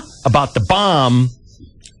anyone about the bomb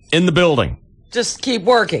in the building. Just keep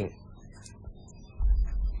working.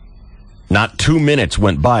 Not 2 minutes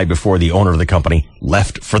went by before the owner of the company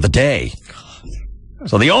left for the day.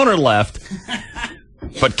 So the owner left,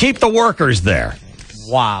 but keep the workers there.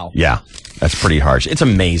 Wow. Yeah, that's pretty harsh. It's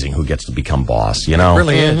amazing who gets to become boss, you know? It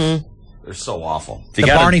really is. They're so awful. The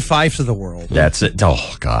Barney Fifes of the world. That's it.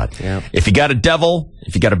 Oh, God. Yeah. If you got a devil,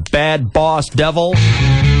 if you got a bad boss devil,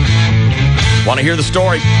 want to hear the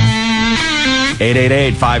story?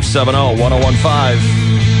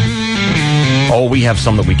 888-570-1015. Oh, we have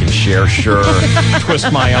some that we can share, sure. Twist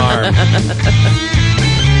my arm.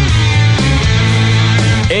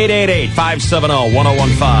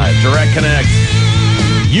 888-570-1015. Direct Connect.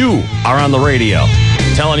 You are on the radio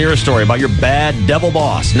telling your story about your bad devil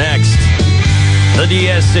boss. Next, the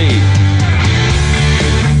DSC.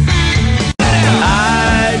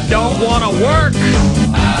 I don't want to work.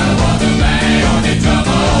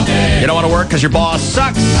 You don't want to work because your boss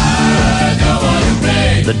sucks.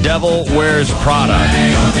 The devil wears Prada.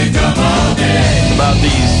 It's about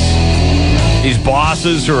these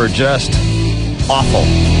bosses who are just awful.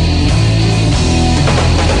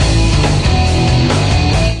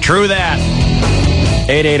 True that.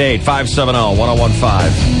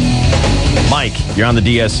 888-570-1015. Mike, you're on the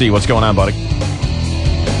DSC. What's going on, buddy?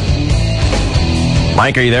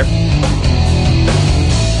 Mike, are you there?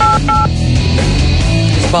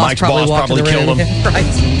 Mike's boss probably killed him. Right.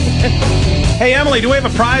 Hey, Emily, do we have a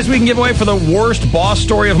prize we can give away for the worst boss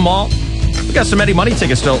story of them all? We got some Eddie Money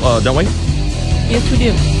tickets still, don't we? Yes, we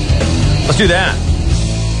do. Let's do that.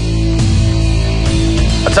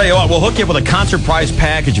 I'll tell you what, we'll hook you up with a concert prize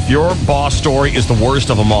package if your boss story is the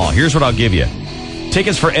worst of them all. Here's what I'll give you.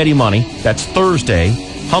 Tickets for Eddie Money. That's Thursday.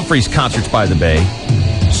 Humphrey's Concerts by the Bay.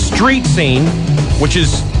 Street Scene, which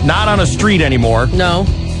is not on a street anymore. No.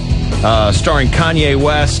 Starring Kanye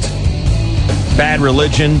West, Bad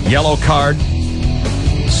Religion, Yellow Card,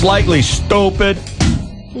 Slightly Stupid,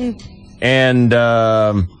 and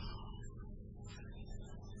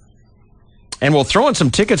we'll throw in some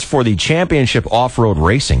tickets for the championship off-road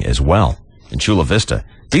racing as well in Chula Vista.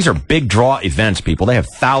 These are big draw events, people. They have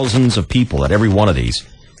thousands of people at every one of these.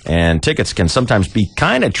 And tickets can sometimes be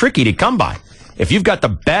kind of tricky to come by. If you've got the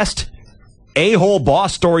best a-hole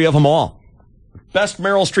boss story of them all, best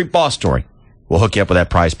Meryl Streep boss story, we'll hook you up with that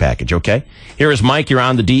prize package, okay? Here is Mike. You're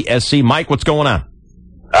on the DSC. Mike, what's going on?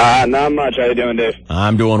 Not much. How you doing, Dave?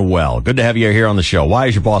 I'm doing well. Good to have you here on the show. Why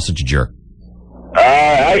is your boss such a jerk?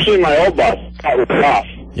 Actually, my old boss was off.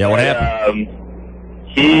 Yeah, what happened?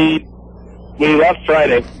 We left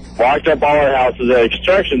Friday, walked up all our houses at a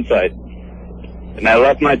construction site, and I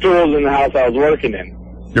left my tools in the house I was working in.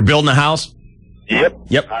 You're building a house? Yep.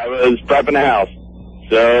 Yep. I was prepping a house.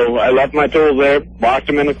 So I left my tools there, locked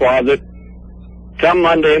them in the closet. Come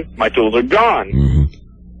Monday, my tools are gone.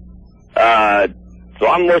 So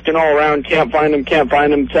I'm looking all around, can't find them,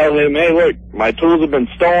 tell him, hey, look, my tools have been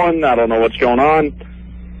stolen, I don't know what's going on.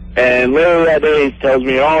 And later that day, he tells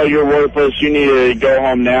me, oh, you're worthless, you need to go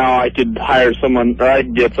home now, I could hire someone, or I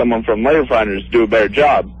could get someone from Labor Finders to do a better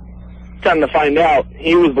job. Come to find out,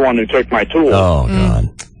 he was the one who took my tools. Oh, God.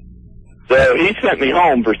 So he sent me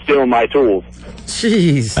home for stealing my tools.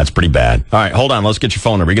 Jeez. That's pretty bad. All right, hold on. Let's get your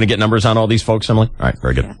phone number. Are you going to get numbers on all these folks, Emily? All right,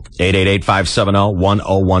 very good.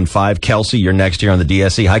 888-570-1015. Kelsey, you're next here on the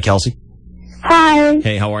DSC. Hi, Kelsey. Hi.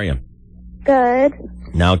 Hey, how are you? Good.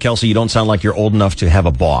 Now, Kelsey, you don't sound like you're old enough to have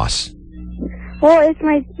a boss. Well, it's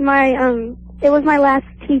it was my last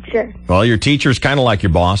teacher. Well, your teacher's kind of like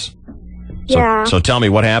your boss. Yeah. So tell me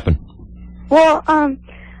what happened. Well,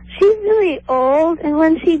 she's really old, and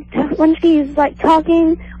when she's like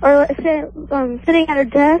talking or sitting at her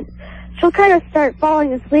desk, she'll kind of start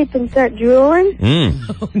falling asleep and start drooling.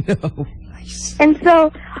 Oh no! And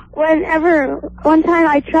so, one time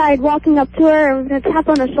I tried walking up to her, I was going to tap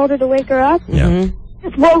on her shoulder to wake her up. Yeah.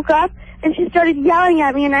 Just woke up, and she started yelling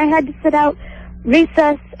at me, and I had to sit out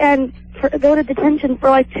recess and go to detention for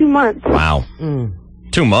like 2 months. Wow.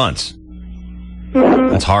 2 months.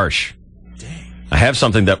 That's harsh. I have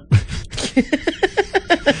something that...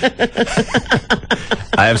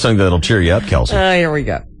 I have something that'll cheer you up, Kelsey. Here we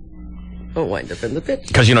go. We'll wind up in the pit.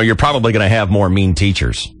 Because, you're probably going to have more mean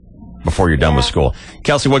teachers before you're done with school.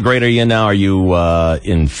 Kelsey, what grade are you in now? Are you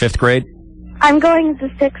in 5th grade? I'm going to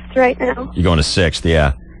 6th right now. You're going to 6th,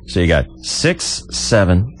 yeah. So you got 6,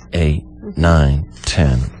 7, 8, 9,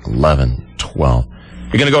 10, 11, 12.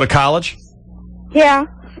 You're going to go to college? Yeah.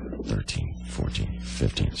 13, 14,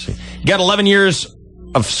 15. See. You got 11 years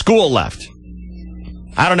of school left.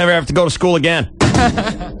 I don't ever have to go to school again.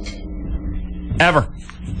 Ever.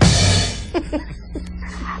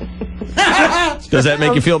 Does that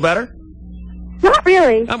make you feel better? Not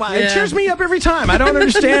really. It cheers me up every time. I don't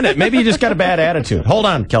understand it. Maybe you just got a bad attitude. Hold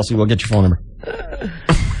on, Kelsey. We'll get your phone number.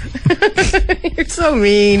 You're so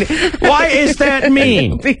mean. Why is that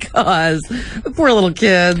mean? Because the poor little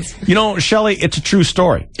kids. Shelley, it's a true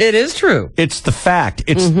story. It is true. It's the fact.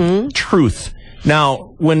 It's truth.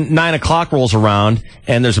 Now, when 9 o'clock rolls around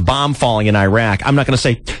and there's a bomb falling in Iraq, I'm not going to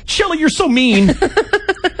say, Shelley, you're so mean.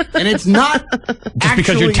 And it's not just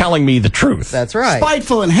because you're telling me the truth. That's right.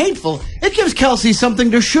 Spiteful and hateful. It gives Kelsey something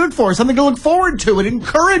to shoot for, something to look forward to. It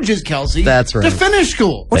encourages Kelsey to finish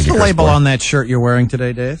school. What's the label on that shirt you're wearing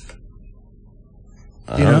today, Dave?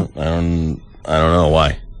 Do you know? I don't know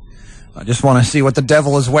why. I just want to see what the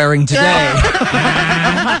devil is wearing today.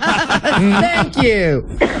 Thank you.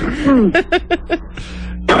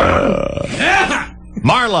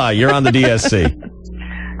 Marla, you're on the DSC.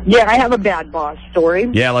 Yeah, I have a bad boss story.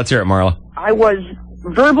 Yeah, let's hear it, Marla. I was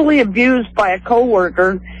verbally abused by a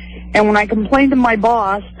coworker, and when I complained to my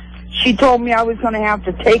boss, she told me I was going to have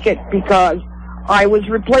to take it because I was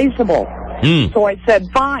replaceable. So I said,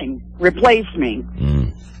 fine, replace me.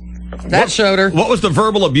 That showed her. What was the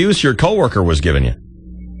verbal abuse your coworker was giving you?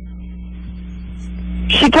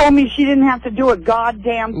 She told me she didn't have to do a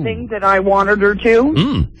goddamn thing that I wanted her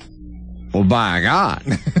to. Well, by God.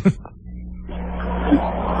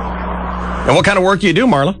 And what kind of work do you do,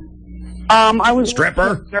 Marla? I was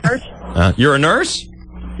stripper. A nurse. You're a nurse?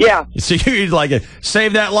 Yeah. You see, you'd like it.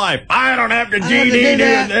 Save that life. I don't have to GD do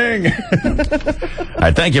a thing. All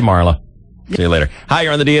right, thank you, Marla. See you later. Hi,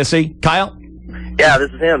 you're on the DSC. Kyle? Yeah,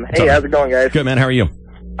 this is him. Hey, how's it going, guys? Good, man. How are you?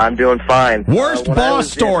 I'm doing fine. Worst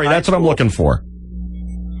boss story. That's what I'm looking for.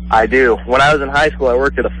 I do. When I was in high school, I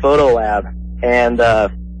worked at a photo lab, and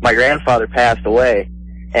my grandfather passed away,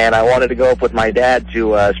 and I wanted to go up with my dad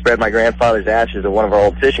to spread my grandfather's ashes at one of our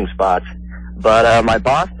old fishing spots. But my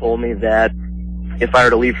boss told me that if I were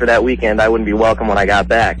to leave for that weekend, I wouldn't be welcome when I got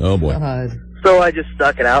back. Oh, boy. So I just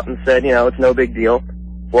stuck it out and said, it's no big deal.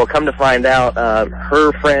 Well, come to find out,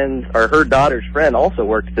 her daughter's friend also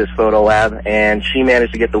worked at this photo lab, and she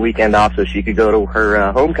managed to get the weekend off so she could go to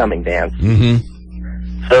her homecoming dance.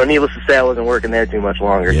 So needless to say, I wasn't working there too much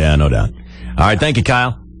longer. Yeah, no doubt. All right, thank you,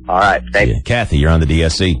 Kyle. All right, thank you. Kathy, you're on the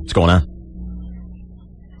DSC. What's going on?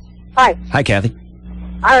 Hi. Hi, Kathy.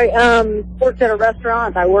 I worked at a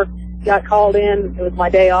restaurant. Got called in. It was my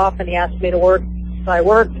day off, and he asked me to work. So I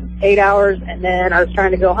worked 8 hours, and then I was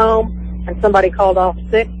trying to go home, and somebody called off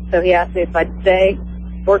sick, so he asked me if I'd stay.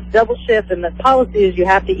 Worked double shift, and the policy is you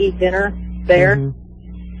have to eat dinner there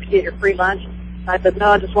to get your free lunch. I said,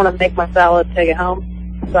 no, I just want to make my salad, take it home.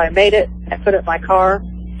 So I made it, I put it in my car,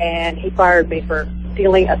 and he fired me for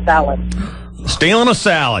stealing a salad. Stealing a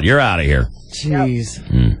salad. You're out of here. Jeez.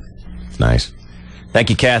 Nice. Thank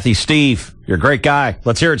you, Kathy. Steve, you're a great guy.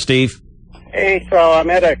 Let's hear it, Steve. Hey, so I'm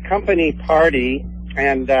at a company party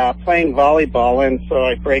and playing volleyball, and so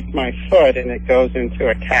I break my foot, and it goes into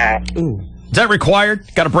a cast. Is that required?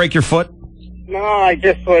 Got to break your foot? No, I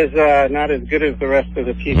just was not as good as the rest of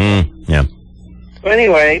the people. Yeah. So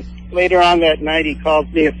anyway, later on that night, he calls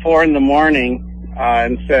me at 4 in the morning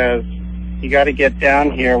and says, you got to get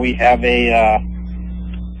down here. We have a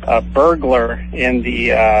burglar in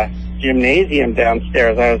the gymnasium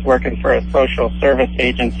downstairs. I was working for a social service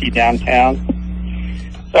agency downtown.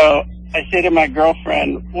 So I say to my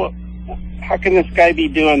girlfriend, well, how can this guy be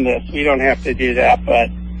doing this? We don't have to do that, but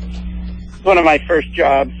it's one of my first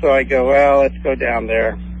jobs, so I go, well, let's go down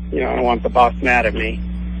there. I don't want the boss mad at me.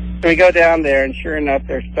 So we go down there, and sure enough,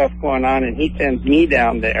 there's stuff going on, and he sends me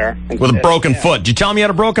down there. With a broken foot. Did you tell him you had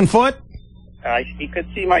a broken foot? He could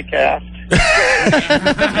see my cast.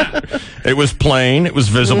 It was plain. It was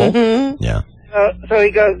visible. Yeah. So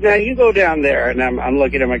he goes, now you go down there, and I'm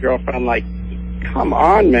looking at my girlfriend, I'm like, come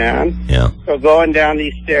on, man. Yeah. So going down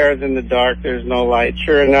these stairs in the dark, there's no light.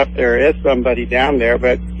 Sure enough, there is somebody down there,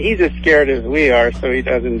 but he's as scared as we are, so he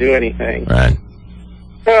doesn't do anything. Right.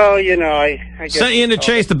 So, you know, I guess... Sent you in to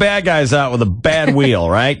chase the bad guys out with a bad wheel,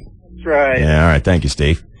 right? That's right. Yeah, all right. Thank you,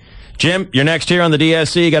 Steve. Jim, you're next here on the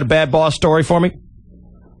DSC. You got a bad boss story for me?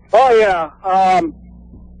 Oh, yeah.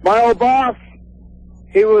 My old boss,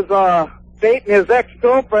 he was dating his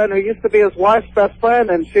ex-girlfriend who used to be his wife's best friend,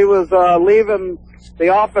 and she was leaving the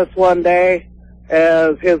office one day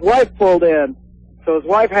as his wife pulled in. So his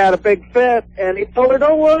wife had a big fit, and he told her,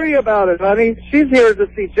 don't worry about it, honey. She's here to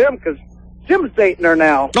see Jim because Jim's dating her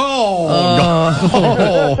now. Oh.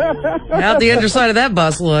 How'd the underside of that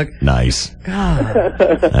bus look? Nice.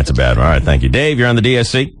 God. That's a bad one. All right, thank you. Dave, you're on the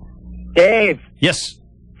DSC? Dave. Yes.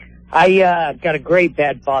 I got a great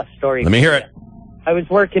bad boss story. Let me hear it. I was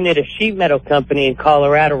working at a sheet metal company in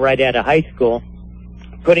Colorado right out of high school,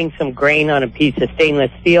 putting some grain on a piece of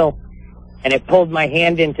stainless steel, and it pulled my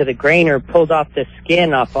hand into the grainer, pulled off the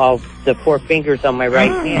skin off all the 4 fingers on my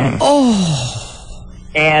right hand. Oh.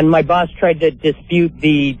 And my boss tried to dispute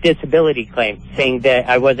the disability claim, saying that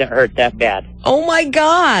I wasn't hurt that bad. Oh, my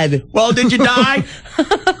God. Well, did you die?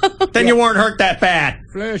 Then you weren't hurt that bad.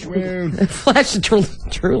 Flesh wound. Flesh,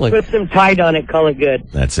 truly. Put some Tide on it, call it good.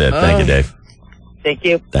 That's it. Thank you, Dave. Thank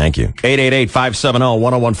you. Thank you.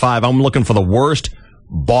 888-570-1015. I'm looking for the worst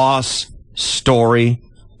boss story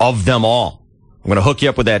of them all. I'm going to hook you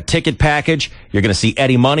up with that ticket package. You're going to see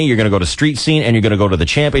Eddie Money. You're going to go to Street Scene, and you're going to go to the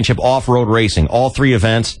Championship Off-Road Racing. All 3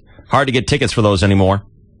 events. Hard to get tickets for those anymore.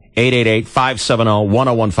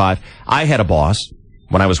 888-570-1015. I had a boss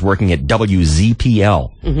when I was working at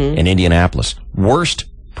WZPL in Indianapolis. Worst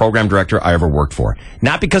program director I ever worked for.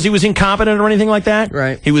 Not because he was incompetent or anything like that.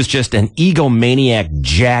 Right. He was just an egomaniac,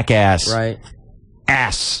 jackass, Right.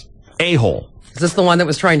 ass, a-hole. Is this the one that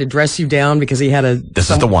was trying to dress you down because he had a... This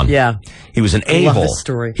is the one. Yeah. He was an I love a-hole. this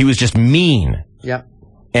story. He was just mean. Yep.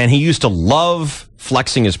 And he used to love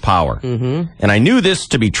flexing his power. Mm-hmm. And I knew this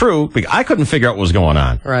to be true because I couldn't figure out what was going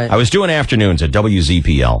on. Right. I was doing afternoons at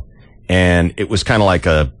WZPL, and it was kind of like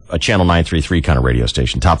a Channel 933 kind of radio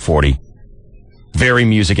station, top 40, very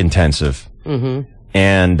music intensive. Mm-hmm.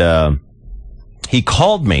 And he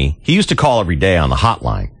called me. He used to call every day on the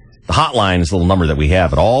hotline. The hotline is the little number that we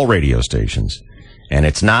have at all radio stations. And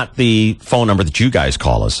it's not the phone number that you guys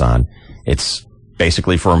call us on. It's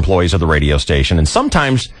basically for employees of the radio station. And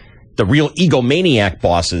sometimes the real egomaniac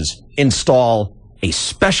bosses install a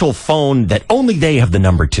special phone that only they have the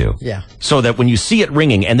number to. Yeah. So that when you see it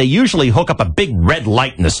ringing, and they usually hook up a big red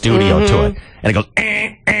light in the studio to it, and it goes,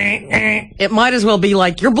 It might as well be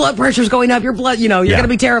like, your blood pressure's going up, you're going to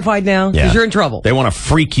be terrified now because you're in trouble. They want to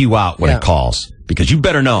freak you out when it calls, because you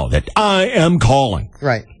better know that I am calling.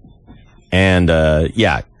 Right. And,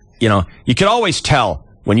 you could always tell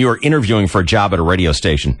when you were interviewing for a job at a radio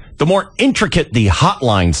station, the more intricate the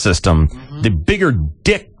hotline system, the bigger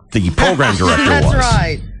dick the program director That's was.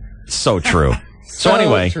 right. So true. So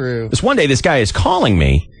anyway, true. this one day, this guy is calling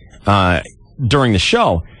me during the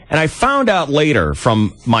show, and I found out later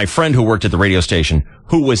from my friend who worked at the radio station,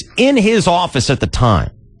 who was in his office at the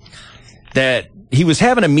time, that he was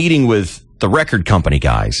having a meeting with the record company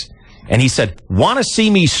guys. And he said, want to see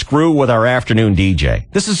me screw with our afternoon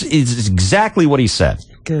DJ? This is exactly what he said.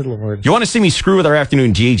 Good Lord. You want to see me screw with our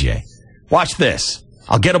afternoon DJ? Watch this.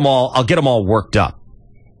 I'll get them all worked up.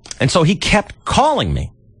 And so he kept calling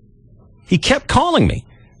me. He kept calling me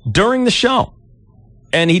during the show.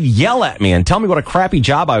 And he'd yell at me and tell me what a crappy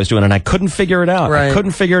job I was doing, and I couldn't figure it out. Right. I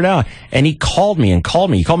couldn't figure it out. And he called me and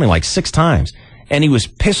called me. He called me like 6 times. And he was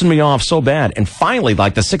pissing me off so bad. And finally,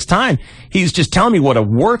 like the 6th time, he's just telling me what a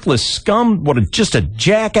worthless scum, just a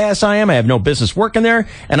jackass I am. I have no business working there.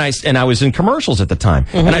 And I was in commercials at the time.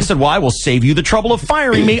 Mm-hmm. And I said, well, I will save you the trouble of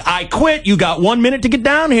firing me. I quit. You got 1 minute to get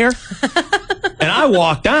down here. And I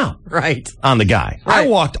walked out. Right. On the guy. Right. I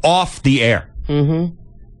walked off the air. Mm-hmm.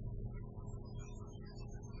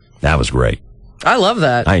 That was great. I love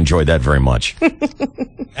that. I enjoyed that very much.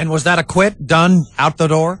 And was that a quit? Done? Out the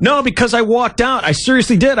door? No, because I walked out. I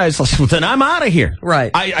seriously did. I was like, well, then I'm out of here. Right.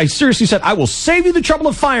 I seriously said, I will save you the trouble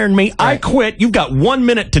of firing me. Right. I quit. You've got 1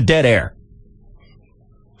 minute to dead air.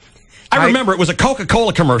 I remember it was a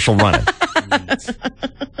Coca-Cola commercial running.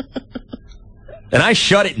 And I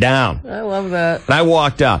shut it down. I love that. And I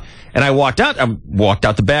walked out. And I walked out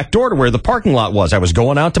the back door to where the parking lot was. I was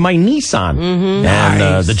going out to my Nissan. Mm-hmm.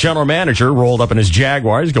 And the general manager rolled up in his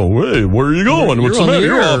Jaguar. He's going, hey, where are you going? What's the matter?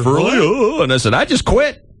 You're off early. And I said, I just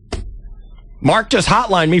quit. Mark just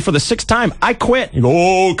hotlined me for the 6th time. I quit. You go,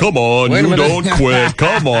 oh, come on. Wait a You minute. don't quit.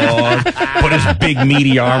 Come on. Put his big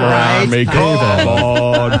meaty arm around me. Come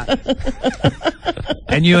on.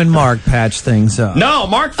 And you and Mark patched things up. No,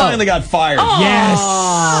 Mark finally got fired. Yes.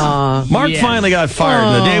 Mark finally got fired.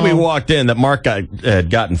 And the day we walked in that Mark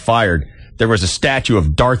had gotten fired, there was a statue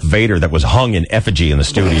of Darth Vader that was hung in effigy in the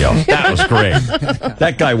studio. That was great.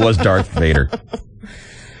 That guy was Darth Vader.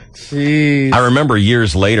 Jeez. I remember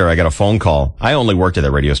years later, I got a phone call. I only worked at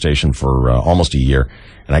that radio station for almost a year.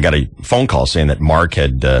 And I got a phone call saying that Mark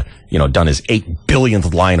had, done his 8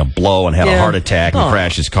 billionth line of blow and had a heart attack and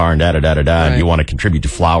crashed his car and da-da-da-da-da. And you want to contribute to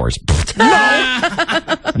flowers.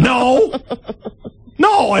 No,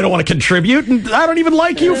 I don't want to contribute. And I don't even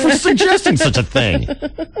like you for suggesting such a thing.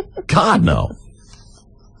 God, no.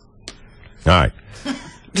 All right.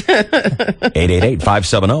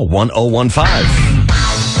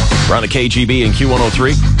 888-570-1015. We're on the KGB and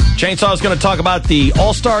Q103. Chainsaw's going to talk about the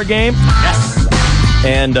All-Star Game. Yes.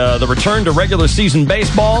 And the return to regular season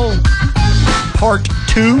baseball, part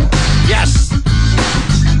 2. Yes.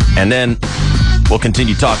 And then we'll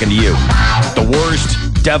continue talking to you. The worst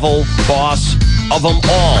devil boss of them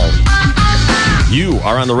all. You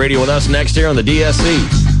are on the radio with us next here on the DSC.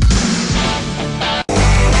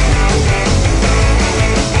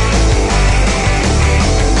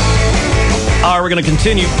 All right, we're going to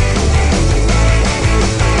continue.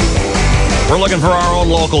 We're looking for our own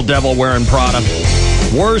local devil wearing Prada.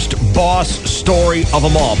 Worst boss story of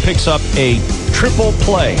them all. Picks up a triple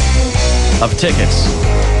play of tickets.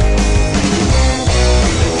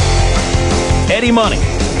 Eddie Money.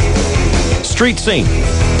 Street Scene.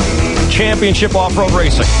 Championship Off-Road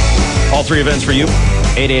Racing. All 3 events for you.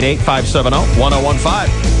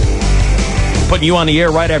 888-570-1015. Putting you on the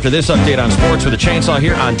air right after this update on sports with a chainsaw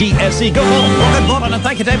here on DSC. Go home. Well, good morning, and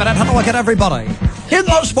thank you, David, and hello again, everybody. In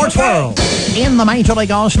the sports world, in the Major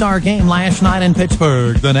League All-Star Game last night in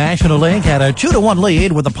Pittsburgh, the National League had a 2-1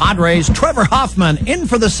 lead with the Padres' Trevor Hoffman in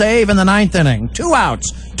for the save in the 9th inning. 2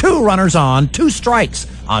 outs, 2 runners on, 2 strikes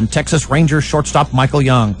on Texas Rangers shortstop Michael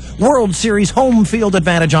Young. World Series home field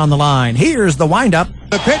advantage on the line. Here's the windup.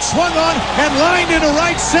 The pitch swung on and lined into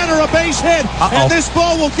right center, a base hit. And this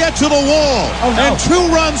ball will get to the wall. Oh, no. And 2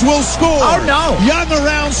 runs will score. Oh, no. Young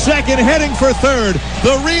around second, heading for third.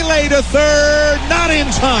 The relay to third, not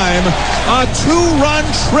in time. A 2-run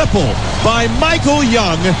triple by Michael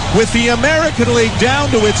Young with the American League down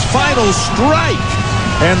to its final strike.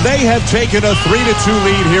 And they have taken a 3-2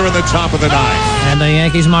 lead here in the top of the 9th. And the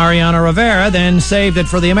Yankees' Mariano Rivera then saved it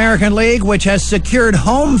for the American League, which has secured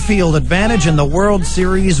home field advantage in the World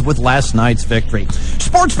Series with last night's victory.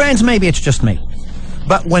 Sports fans, maybe it's just me,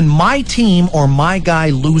 but when my team or my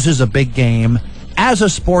guy loses a big game, as a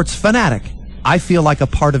sports fanatic, I feel like a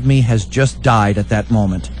part of me has just died at that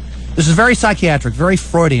moment. This is very psychiatric, very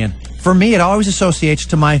Freudian. For me, it always associates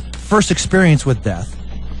to my first experience with death.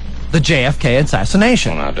 The JFK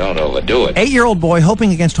assassination. Well, now, don't overdo it. 8-year-old boy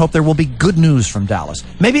hoping against hope there will be good news from Dallas.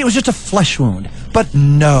 Maybe it was just a flesh wound, but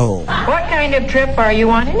no. What kind of trip are you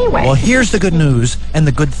on anyway? Well, here's the good news and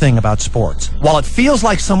the good thing about sports. While it feels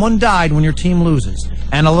like someone died when your team loses,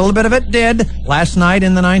 and a little bit of it did last night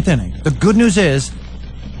in the 9th inning, the good news is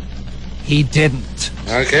he didn't.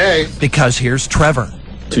 Okay. Because here's Trevor.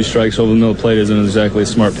 2 strikes over the middle plate isn't exactly a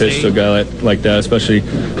smart pitch to a guy like that, especially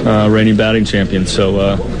reigning batting champion.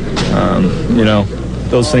 So,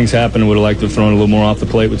 those things happen. Would have liked to have thrown a little more off the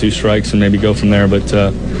plate with 2 strikes and maybe go from there, but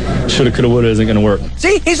shoulda, coulda, woulda isn't going to work.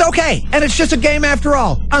 See, he's okay, and it's just a game after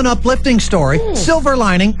all. An uplifting story, silver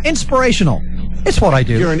lining, inspirational. It's what I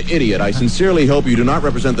do. You're an idiot. I sincerely hope you do not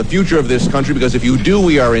represent the future of this country, because if you do,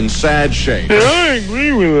 we are in sad shape. Yeah, I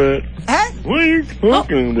agree with that. Huh? What are you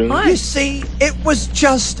talking about? You see, it was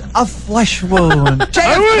just a flesh wound.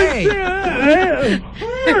 JFK!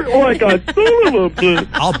 Like a son of a bitch.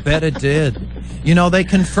 I'll bet it did. You know, they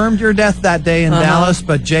confirmed your death that day in Dallas,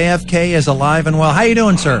 but JFK is alive and well. How you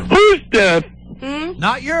doing, sir? Whose death?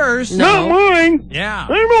 Not yours. Not mine. Yeah.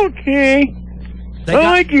 I'm okay. I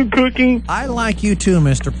like you, Cookie. I like you too,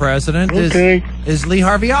 Mr. President. Okay. Is Lee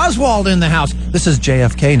Harvey Oswald in the house? This is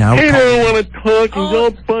JFK now. He didn't want to talk. He's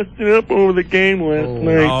all busted up over the game last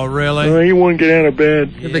night. Oh, really? He wouldn't get out of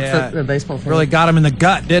bed. Big baseball fan. Really got him in the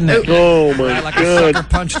gut, didn't it? Oh, my like God. a sucker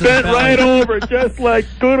punch to the Bent belly. right over, just like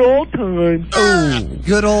good old times. Oh,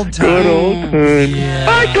 good old time. Good old times.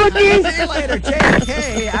 Bye, Cookie. See you later.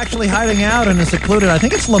 JFK actually hiding out in a secluded, I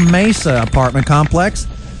think it's La Mesa apartment complex.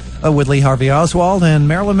 with Lee Harvey Oswald and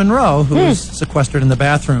Marilyn Monroe, who's sequestered in the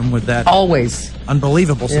bathroom with that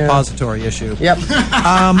unbelievable suppository issue. Yep.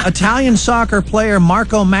 Italian soccer player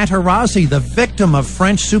Marco Materazzi, the victim of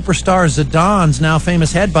French superstar Zidane's now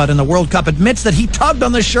famous headbutt in the World Cup, admits that he tugged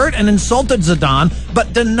on the shirt and insulted Zidane,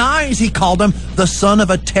 but denies he called him the son of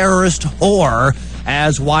a terrorist whore,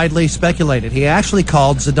 as widely speculated. He actually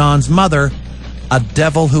called Zidane's mother a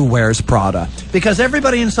devil who wears Prada. Because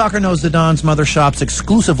everybody in soccer knows Zidane's mother shops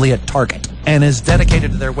exclusively at Target and is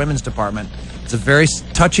dedicated to their women's department. It's a very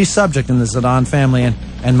touchy subject in the Zidane family, and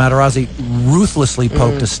Materazzi ruthlessly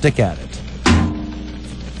poked a stick at it.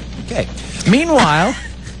 Okay. Meanwhile,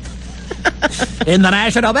 in the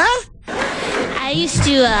National Bell, I used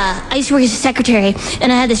to work as a secretary,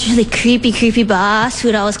 and I had this really creepy boss who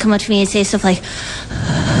would always come up to me and say stuff like,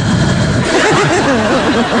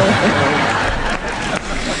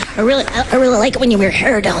 I really like it when you wear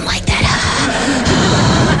hair down like that.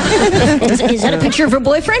 Is that a picture of her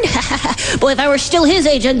boyfriend? Boy, if I were still his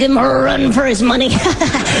age, I'd give him a run for his money.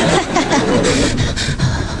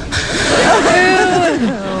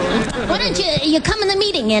 Why don't you come in the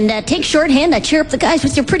meeting and take shorthand? cheer up the guys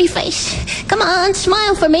with your pretty face. Come on,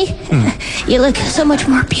 smile for me. You look so much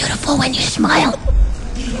more beautiful when you smile.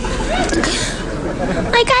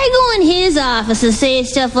 Like, I go in his office and say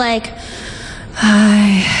stuff like,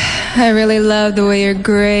 I really love the way your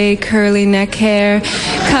gray curly neck hair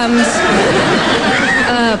comes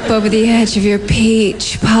up over the edge of your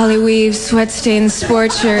peach polyweave sweat-stained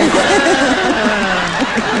sport shirt.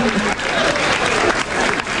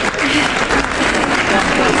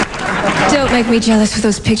 Don't make me jealous with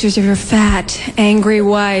those pictures of your fat, angry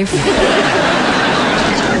wife.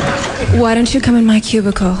 Why don't you come in my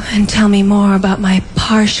cubicle and tell me more about my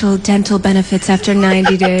partial dental benefits after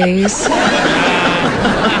 90 days?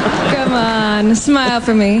 Come on, smile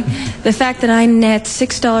for me. The fact that I net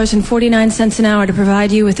 $6.49 an hour to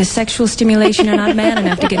provide you with the sexual stimulation you're not man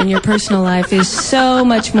enough to get in your personal life is so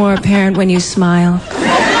much more apparent when you smile.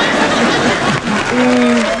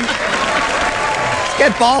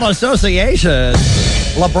 Basketball Association.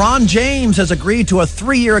 LeBron James has agreed to a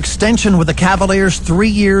 3-year extension with the Cavaliers, 3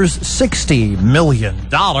 years, $60 million.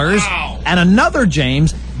 Wow. And another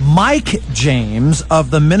James, Mike James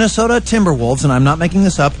of the Minnesota Timberwolves, and I'm not making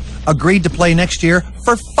this up, agreed to play next year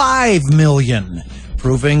for $5 million,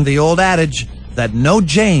 proving the old adage that no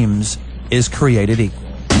James is created equal.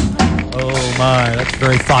 Oh my, that's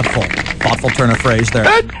very thoughtful. Thoughtful turn of phrase there.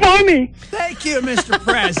 That's funny. Thank you, Mr.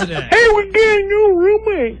 President. Hey, we're getting a new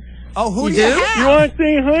roommate. Oh, who do you have? You want to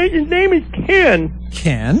say hi? His name is Ken.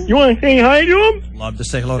 Ken? You want to say hi to him? Love to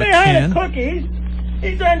say hello to Ken. Ken. Say hi to Cookies.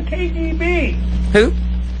 He's on KGB. Who?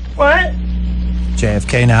 What?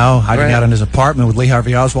 JFK now, hiding out in his apartment with Lee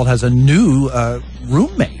Harvey Oswald, has a new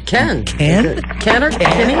roommate. Ken. Ken? Ken or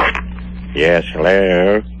Kenny? Yes,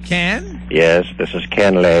 hello. Ken? Yes, this is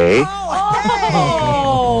Ken Lay.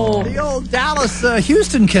 Oh, the old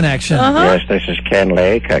Dallas-Houston connection. Yes, this is Ken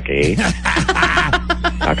Lay, Cookie.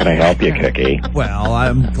 How can I help you, Cookie? Well,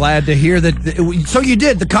 I'm glad to hear that. So you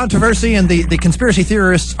did. The controversy and the conspiracy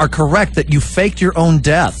theorists are correct that you faked your own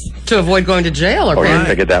death. To avoid going to jail or you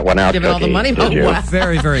figured that one out, giving all the money did you?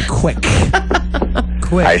 Very, very quick.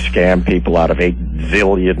 I scammed people out of $8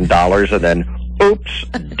 zillion and then, oops,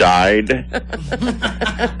 died.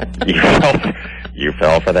 You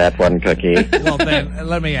fell for that one, Cookie? Well, Ben,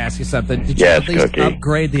 let me ask you something. Did you Yes, at least Cookie.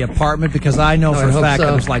 upgrade the apartment? Because I know for a hope fact so.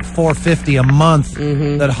 it was like $450 a month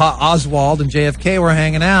that Oswald and JFK were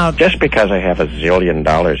hanging out. Just because I have $1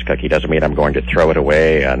 zillion, Cookie, doesn't mean I'm going to throw it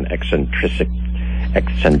away on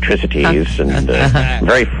eccentricities and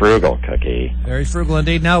very frugal, Cookie. Very frugal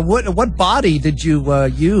indeed. Now, what body did you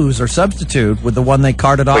use or substitute with the one they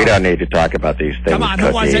carted off? We don't need to talk about these things, Come on, Cookie.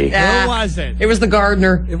 who was it? Who was it? It was the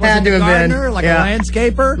gardener. It Had to a have gardener, been. like a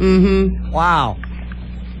landscaper? Mm-hmm. Wow.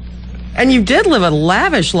 And you did live a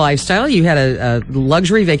lavish lifestyle. You had a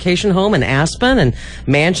luxury vacation home in Aspen and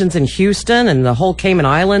mansions in Houston and the whole Cayman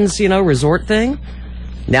Islands, resort thing.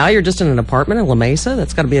 Now you're just in an apartment in La Mesa?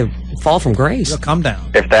 That's got to be a fall from grace. You'll come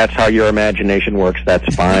down. If that's how your imagination works,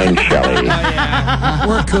 that's fine, Shelley.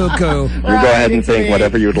 We're cuckoo. You go ahead and think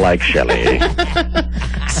whatever you'd like, Shelley.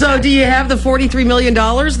 So do you have the $43 million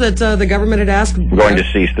that the government had asked? I'm going to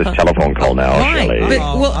cease this telephone call now, Shelley. But,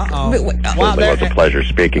 It was a pleasure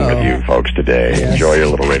speaking with you folks today. Yes. Enjoy your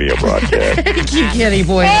little radio broadcast. You Kenny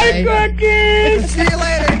boy. Hey, Cookie. See you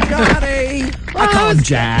later, Johnny. I call him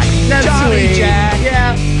Jack. That's Johnny sweet. Jack.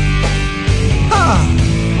 Yeah.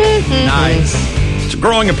 Nice.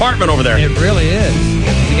 fast-growing apartment over there. It really is.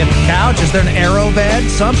 You get the couch. Is there an arrow bed?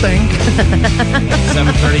 Something.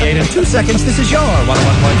 7:38 in 2 seconds. This is your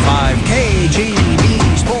 101.5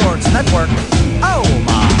 KGB Sports Network. Oh,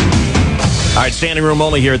 my. All right, standing room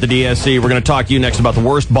only here at the DSC. We're going to talk to you next about the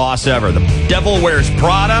worst boss ever. The devil wears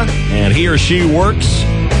Prada, and he or she works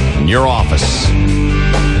in your office.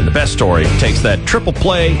 And the best story takes that triple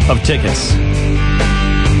play of tickets.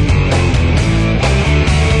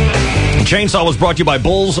 Chainsaw was brought to you by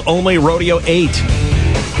Bulls Only Rodeo 8.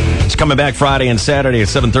 It's coming back Friday and Saturday at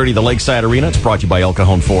 7:30 the Lakeside Arena. It's brought to you by El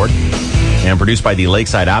Cajon Ford and produced by the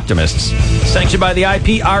Lakeside Optimists. Sanctioned by the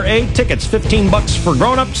IPRA. Tickets $15 for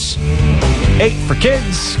grown-ups, $8 for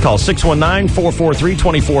kids. Call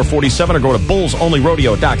 619-443-2447 or go to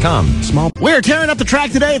bullsonlyrodeo.com. We're tearing up the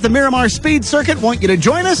track today at the Miramar Speed Circuit. Want you to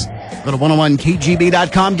join us? Go to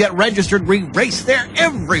 101kgb.com. Get registered. We race there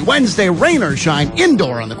every Wednesday, rain or shine,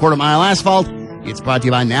 indoor on the quarter-mile asphalt. It's brought to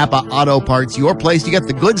you by Napa Auto Parts, your place to get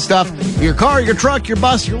the good stuff. Your car, your truck, your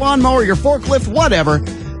bus, your lawnmower, your forklift, whatever.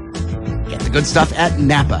 Get the good stuff at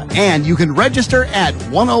Napa. And you can register at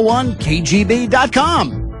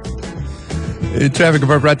 101kgb.com. Traffic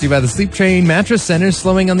report brought to you by the Sleep Train Mattress Center,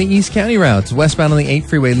 slowing on the East County routes. Westbound on the 8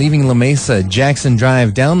 freeway, leaving La Mesa, Jackson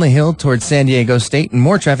Drive, down the hill towards San Diego State, and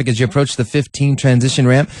more traffic as you approach the 15 transition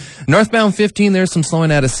ramp. Northbound 15, there's some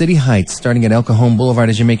slowing out of City Heights, starting at El Cajon Boulevard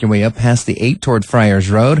as you make your way up past the 8 toward Friars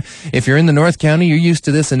Road. If you're in the North County, you're used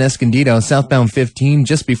to this in Escondido. Southbound 15,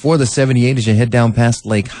 just before the 78 as you head down past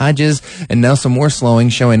Lake Hodges, and now some more slowing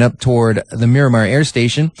showing up toward the Miramar Air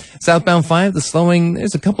Station. Southbound 5, the slowing,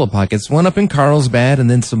 there's a couple of pockets. One up in Carlsbad,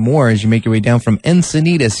 and then some more as you make your way down from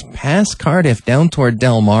Encinitas past Cardiff down toward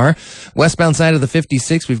Del Mar. Westbound side of the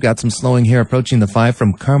 56, we've got some slowing here approaching the 5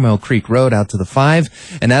 from Carmel Creek Road out to the 5.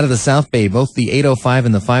 And out of the South Bay, both the 805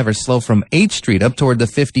 and the 5 are slow from H Street up toward the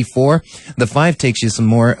 54. The 5 takes you some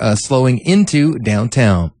more slowing into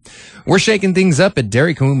downtown. We're shaking things up at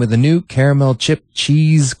Dairy Queen with a new caramel chip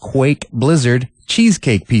cheese quake blizzard.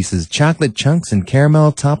 Cheesecake pieces, chocolate chunks, and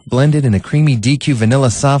caramel top blended in a creamy DQ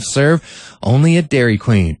vanilla soft serve, only at Dairy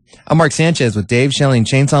Queen. I'm Mark Sanchez with Dave, Shelley, and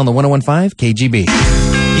Chainsaw on the 101.5 KGB.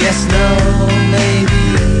 Yes, no, maybe.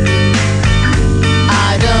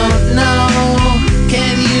 I don't know.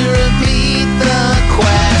 Can you repeat the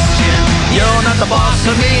question? You're not the boss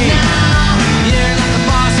of me now. You're not the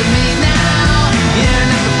boss of me now. You're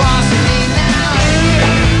not the boss of me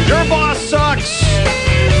now. Your boss sucks.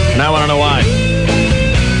 Now I want to know why.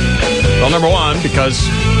 Well, number one, because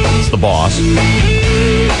it's the boss.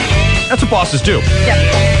 That's what bosses do. Yep.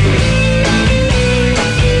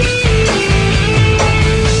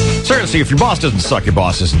 Seriously, if your boss doesn't suck, your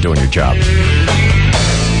boss isn't doing your job.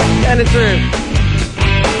 And it's true.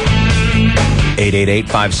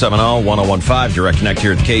 888-570-1015. Direct Connect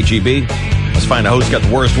here at the KGB. Let's find out who's got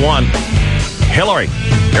the worst one. Hillary,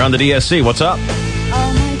 you're on the DSC. What's up?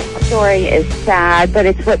 Oh, my story is sad, but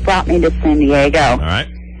it's what brought me to San Diego. All right.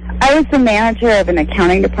 I was the manager of an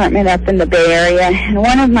accounting department up in the Bay Area, and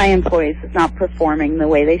one of my employees was not performing the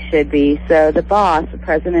way they should be. So the boss, the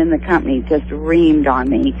president of the company, just reamed on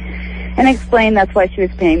me and explained that's why she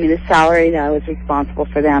was paying me the salary, that I was responsible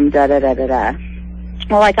for them, da-da-da-da-da.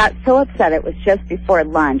 Well, I got so upset it was just before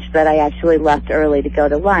lunch that I actually left early to go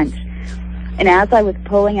to lunch. And as I was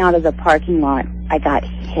pulling out of the parking lot, I got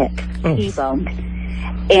hit, T-boned.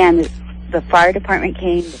 And the fire department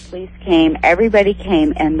came, the police came, everybody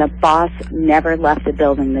came, and the boss never left the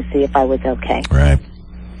building to see if I was okay. Right.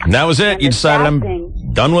 And that was it. And you decided I'm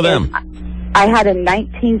done with them. I had a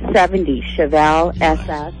 1970 Chevelle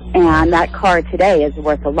SS, and that car today is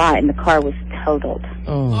worth a lot, and the car was totaled.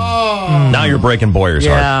 Now you're breaking Boyer's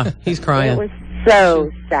heart. Yeah, he's crying. It was so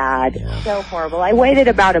sad, so horrible. I waited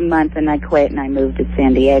about a month, and I quit, and I moved to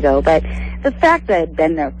San Diego. But the fact that I'd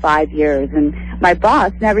been there 5 years, and my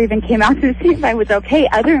boss never even came out to see if I was okay.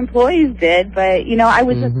 Other employees did, but, you know, I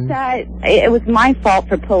was upset. It was my fault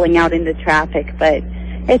for pulling out into traffic, but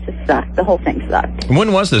it just sucked. The whole thing sucked.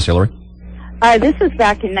 When was this, Hillary? This was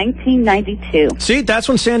back in 1992. See, that's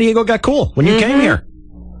when San Diego got cool, when you came here.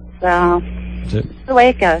 So, That's it. the way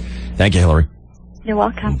it goes. Thank you, Hillary. You're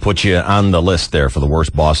welcome. Put you on the list there for the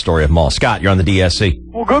worst boss story of them all. Scott, you're on the DSC.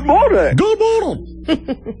 Well, good morning. Good morning.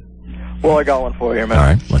 Well, I got one for you, man. All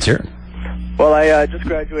right, let's hear it. Well, I just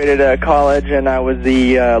graduated college, and I was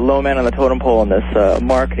the low man on the totem pole in this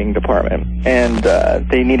marketing department. And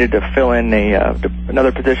they needed to fill in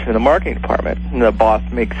another position in the marketing department. And the boss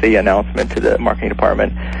makes the announcement to the marketing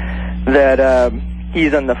department that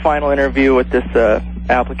he's on the final interview with this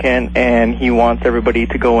applicant, and he wants everybody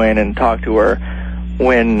to go in and talk to her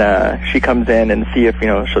when she comes in and see if, you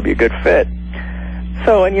know, she'll be a good fit.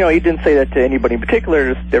 So, and he didn't say that to anybody in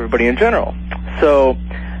particular, just everybody in general. So,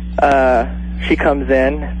 she comes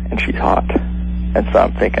in and she's hot. And so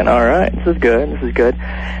I'm thinking, all right, this is good.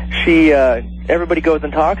 Everybody goes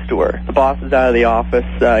and talks to her. The boss is out of the office.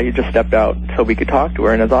 He just stepped out so we could talk to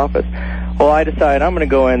her in his office. Well, I decided I'm going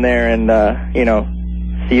to go in there and,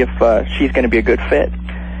 see if she's going to be a good fit.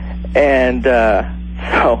 And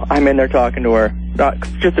so I'm in there talking to her,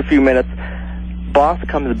 just a few minutes. Boss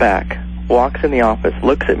comes back, walks in the office,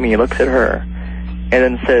 looks at me, looks at her, and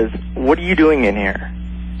then says, "What are you doing in here?"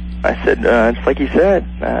 I said, "Just like you said,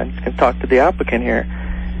 I'm just going to talk to the applicant here."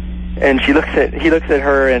 And he looks at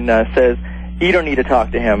her and says, "You don't need to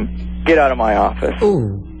talk to him. Get out of my office."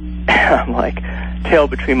 Ooh. I'm like, tail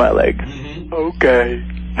between my legs. Okay.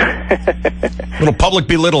 Little public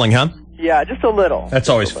belittling, huh? Yeah, just a little. That's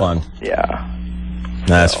always fun. Yeah.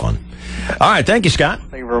 That's fun. All right, thank you, Scott.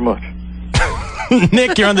 Thank you very much.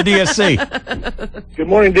 Nick, you're on the DSC. Good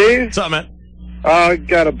morning, Dave. What's up, man? I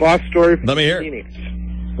got a boss story from Let me hear. Phoenix.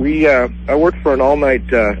 I worked for an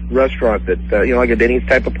all-night restaurant that, like a Denny's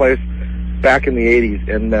type of place back in the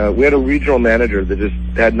 80s, and we had a regional manager that just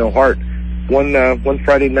had no heart. One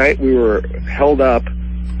Friday night, we were held up.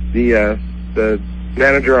 The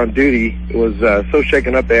manager on duty was so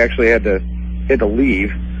shaken up they actually had to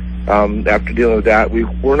leave after dealing with that. We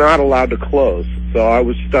were not allowed to close, so I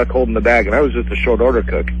was stuck holding the bag, and I was just a short order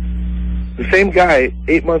cook. The same guy,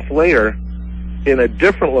 8 months later, in a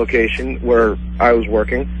different location where I was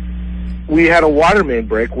working, we had a water main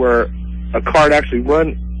break where a car had actually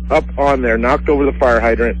run up on there, knocked over the fire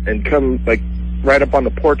hydrant, and come right up on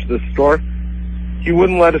the porch of the store. He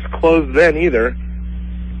wouldn't let us close then either.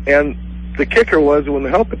 And the kicker was when the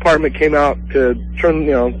health department came out to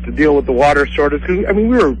to deal with the water shortage, because, we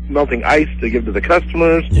were melting ice to give to the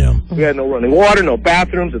customers. Yeah. We had no running water, no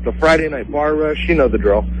bathrooms. It's a Friday night bar rush. You know the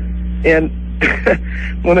drill. And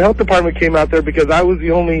when the health department came out there, because I was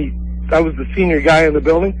the senior guy in the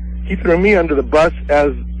building, he threw me under the bus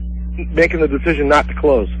as making the decision not to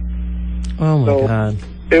close. Oh, my God.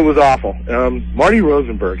 It was awful. Marty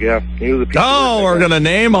Rosenberg, yeah. He was a piece of We're going to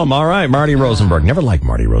name him. All right, Marty Rosenberg. Never liked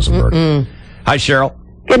Marty Rosenberg. Hi, Cheryl.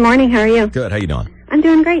 Good morning. How are you? Good. How you doing? I'm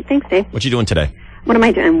doing great. Thanks, Dave. What you doing today? What am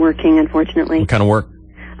I doing? I'm working, unfortunately. What kind of work?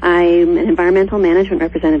 I'm an environmental management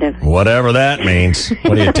representative. Whatever that means.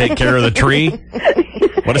 What do you take care of the tree?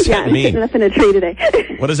 What does that I'm mean? sitting up in a tree today.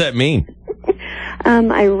 What does that mean?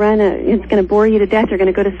 I run it's going to bore you to death. You're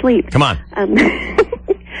going to go to sleep. Come on.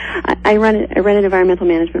 I run an environmental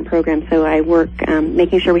management program, so I work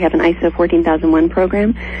making sure we have an ISO 14001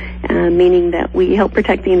 program, meaning that we help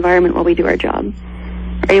protect the environment while we do our job.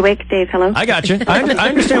 Are you awake, Dave? Hello? I got you. I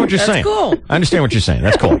understand what you're saying. That's cool. I understand what you're saying.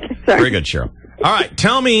 That's cool. Okay, sorry. Very good, Cheryl. All right,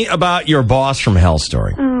 tell me about your boss from hell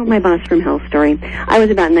story. Oh, my boss from hell story. I was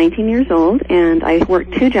about 19 years old, and I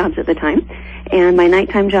worked 2 jobs at the time. And my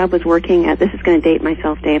nighttime job was working at, this is going to date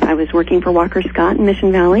myself, Dave, I was working for Walker Scott in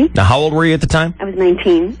Mission Valley. Now, how old were you at the time? I was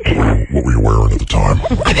 19. What were you wearing at the time?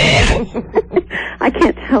 I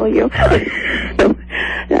can't tell you. So,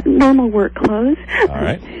 normal work clothes. All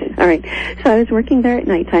right. All right. So I was working there at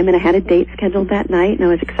nighttime, and I had a date scheduled that night, and I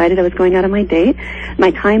was excited I was going out on my date.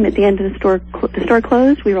 My time at the end of the store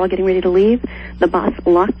closed. We were all getting ready to leave. The boss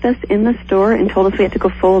locked us in the store and told us we had to go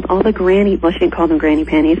fold all the she didn't call them granny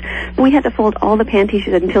panties, but we had to fold all the panties,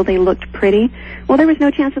 she said, until they looked pretty. Well, there was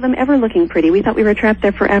no chance of them ever looking pretty. We thought we were trapped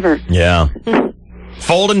there forever. Yeah.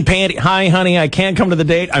 Folding panties. Hi, honey, I can't come to the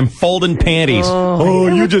date. I'm folding panties. Oh,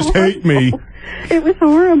 you just hate me. It was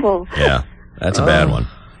horrible. Yeah, that's a bad one.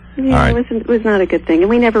 Yeah, All right. it was not a good thing. And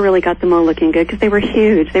we never really got them all looking good because they were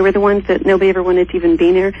huge. They were the ones that nobody ever wanted to even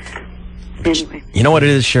be near. Anyway. You know what it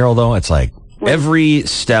is, Cheryl, though? It's like every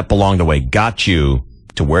step along the way got you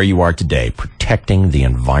to where you are today, protecting the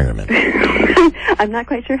environment. I'm not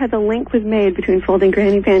quite sure how the link was made between folding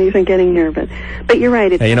granny panties and getting here, but you're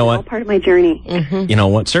right. It's Hey, you know all what? part of my journey. You know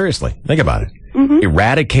what? Seriously, think about it.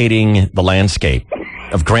 Eradicating the landscape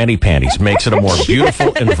of granny panties makes it a more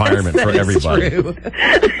beautiful environment for everybody.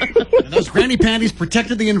 And those granny panties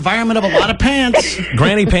protected the environment of a lot of pants.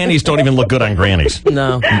 Granny panties don't even look good on grannies.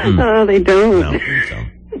 No. Oh, they don't. No.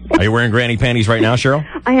 Are you wearing granny panties right now, Cheryl?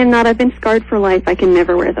 I am not. I've been scarred for life. I can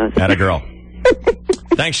never wear those. Atta girl.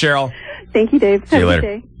 Thanks, Cheryl. Thank you, Dave. See you Have a later.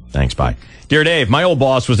 good day. Thanks, bye. Dear Dave, my old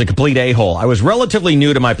boss was a complete a-hole. I was relatively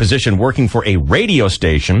new to my position working for a radio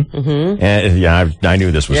station. And I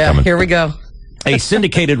knew this was coming. Here we go. A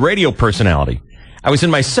syndicated radio personality. I was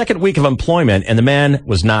in my second week of employment, and the man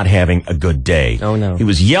was not having a good day. Oh, no. He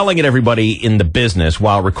was yelling at everybody in the business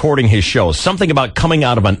while recording his show. Something about coming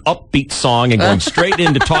out of an upbeat song and going straight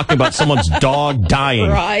into talking about someone's dog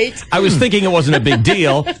dying. Right. I was thinking it wasn't a big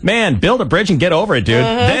deal. Man, build a bridge and get over it, dude.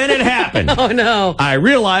 Then it happened. Oh, no. I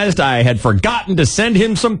realized I had forgotten to send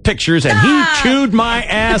him some pictures, and he chewed my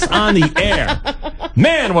ass on the air.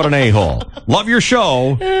 Man, what an a-hole. Love your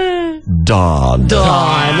show. Dawn.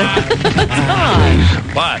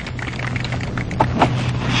 What?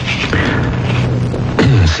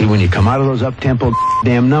 See, when you come out of those up-tempo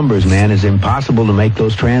damn numbers, man, it's impossible to make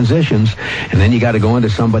those transitions. And then you got to go into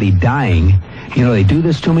somebody dying. You know, they do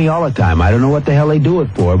this to me all the time. I don't know what the hell they do it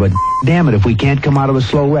for, but damn it, if we can't come out of a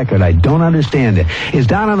slow record, I don't understand it. Is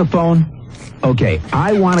Don on the phone? Okay,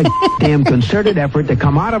 I want a damn concerted effort to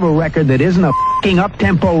come out of a record that isn't a fucking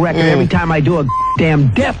up-tempo record every time I do a damn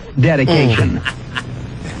death dedication.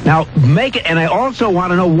 Now, make it, and I also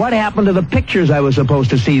want to know what happened to the pictures I was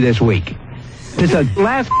supposed to see this week. This is the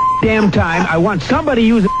last damn time I want somebody to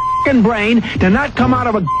use a fucking brain to not come out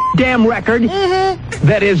of a damn record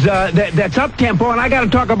that is, that's up-tempo, and I got to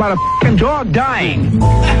talk about a fucking dog dying.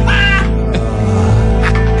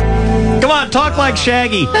 Come on, talk like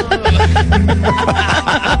Shaggy.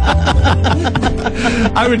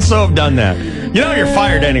 I would so have done that. You know you're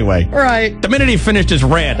fired anyway. Right. The minute he finished his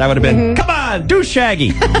rant, I would have been, come on, do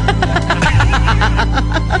Shaggy.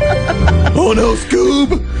 Oh no,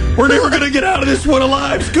 Scoob. We're never going to get out of this one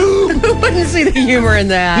alive, Scoob. Who wouldn't see the humor in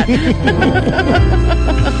that?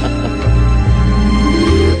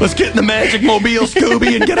 Let's get in the Magic Mobile,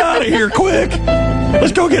 Scooby, and get out of here quick.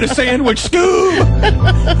 Let's go get a sandwich, Scoob.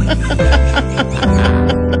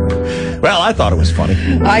 Well, I thought it was funny.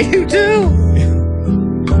 I do too.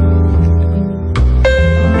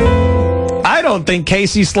 I don't think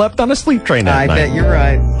Casey slept on a sleep train that night. I bet you're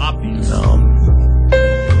right. No.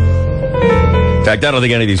 In fact, I don't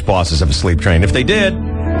think any of these bosses have a sleep train. If they did,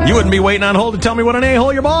 you wouldn't be waiting on hold to tell me what an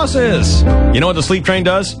a-hole your boss is. You know what the sleep train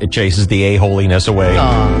does? It chases the a-holiness away.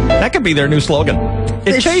 That could be their new slogan.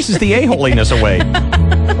 It chases the a-holiness away.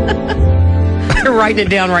 They're writing it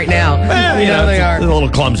down right now. Well, you know, they are. It's a little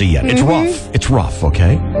clumsy yet. It's rough. It's rough,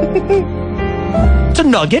 okay? It's a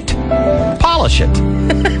nugget. Polish it.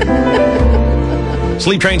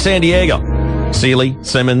 Sleep Train San Diego. Sealy,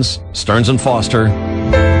 Simmons, Stearns & Foster.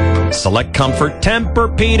 Select Comfort,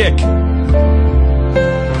 Tempur-Pedic.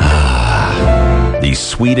 The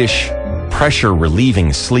Swedish pressure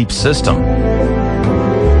relieving sleep system.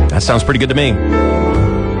 That sounds pretty good to me.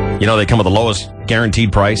 You know, they come with the lowest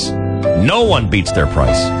guaranteed price. No one beats their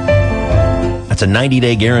price. That's a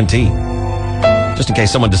 90-day guarantee. Just in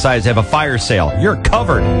case someone decides to have a fire sale, you're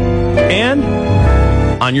covered. And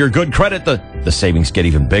on your good credit, the savings get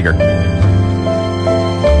even bigger.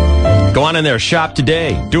 Go on in there, shop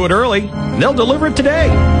today. Do it early. They'll deliver it today.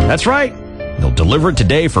 That's right. They'll deliver it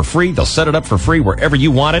today for free. They'll set it up for free wherever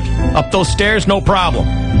you want it. Up those stairs, no problem.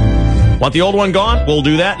 Want the old one gone? We'll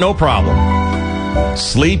do that, no problem.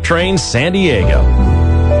 Sleep Train San Diego.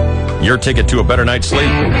 Your ticket to a better night's sleep.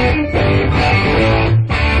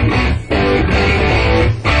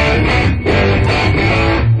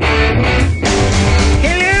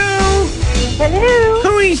 Hello? Hello?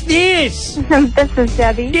 Who is this? This is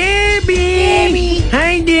Debbie. Debbie!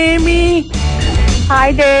 Hi, Debbie!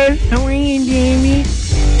 Hi, Dave. How are you, Debbie?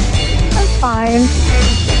 I'm fine.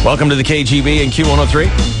 Welcome to the KGB and Q103.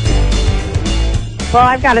 Well,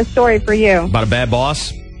 I've got a story for you About a bad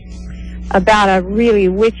boss? about a really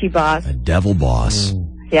witchy boss. Devil boss.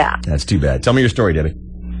 Yeah. That's too bad. Tell me your story, Debbie.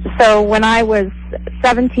 So when I was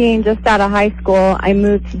 17, just out of high school, I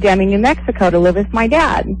moved to Deming, New Mexico to live with my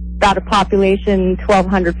dad. About a population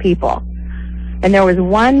 1,200 people. And there was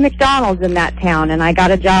one McDonald's in that town, and I got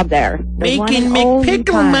a job there. Bacon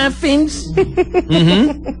McPickle muffins.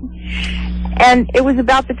 And it was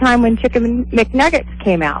about the time when Chicken McNuggets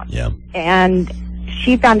came out. Yeah. And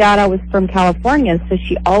she found out I was from California, so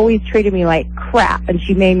she always treated me like crap, and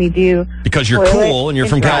she made me do... Because you're toilet cool and you're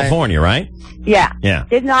from California, right? Yeah. Yeah.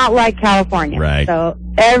 Did not like California. Right. So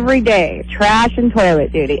every day, trash and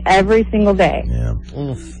toilet duty, every single day. Yeah.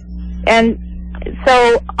 And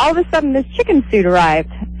so all of a sudden this chicken suit arrived,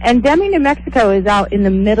 and Deming, New Mexico is out in the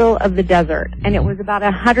middle of the desert, and it was about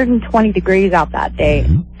 120 degrees out that day.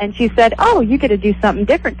 And she said, "Oh, you get to do something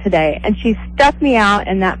different today." And she stuffed me out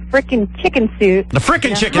in that frickin' chicken suit. The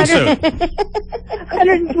frickin' chicken suit.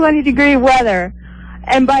 120 degree weather.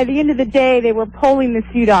 And by the end of the day, they were pulling the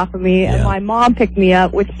suit off of me, and my mom picked me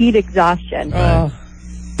up with heat exhaustion.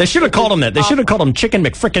 They should have called him that. They should have called him Chicken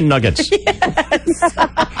McFrickin' Nuggets.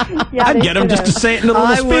 Yeah, I'd they get him just to should've. say it in the little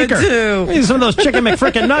I would speaker. too. Hey, some of those Chicken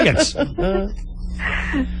McFrickin' Nuggets.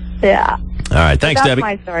 Yeah. All right. Thanks, That's Debbie.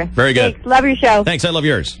 my story. Very good. Thanks. Love your show. Thanks. I love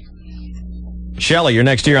yours. Shelley, you're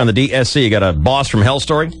next year on the DSC. You got a boss from hell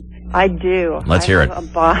story? I do. Let's hear it. I have a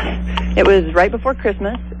boss. It was right before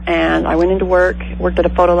Christmas, and I went into work, worked at a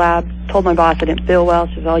photo lab, told my boss I didn't feel well.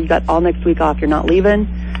 She said, "Oh, you got all next week off. You're not leaving."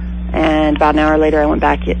 And about an hour later, I went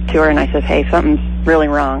back to her, and I said, "Hey, something's really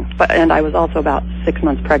wrong." And I was also about 6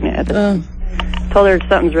 months pregnant at the time. Told her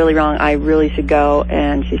something's really wrong. I really should go.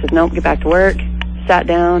 And she said, "Nope, get back to work." Sat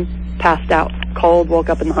down, passed out cold, woke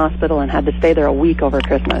up in the hospital, and had to stay there a week over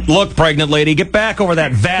Christmas. Look, pregnant lady, get back over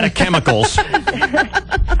that vat of chemicals.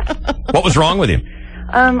 What was wrong with you?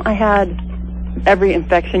 I had every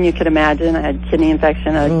infection you could imagine. I had kidney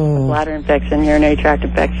infection, a bladder infection, urinary tract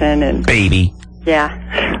infection, and baby. Yeah.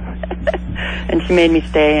 And she made me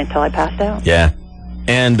stay until I passed out. Yeah.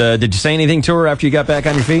 And did you say anything to her after you got back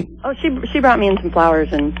on your feet? Oh, she brought me in some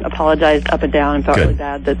flowers and apologized up and down and felt Good. really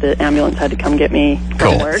bad that the ambulance had to come get me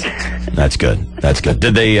from work. That's good. That's good.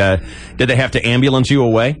 Did they have to ambulance you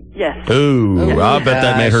away? Yes. Ooh, Yes. I bet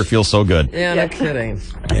that made her feel so good. Yeah, no kidding.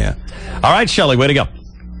 Yeah. All right, Shelley, way to go.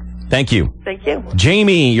 Thank you. Thank you.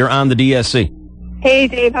 Jamie, you're on the DSC. Hey,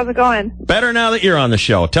 Dave, how's it going? Better now that you're on the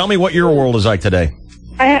show. Tell me what your world is like today.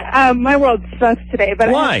 My world sucks today, but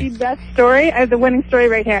Why? I have the best story. I have the winning story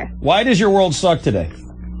right here. Why does your world suck today?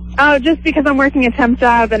 Oh, just because I'm working a temp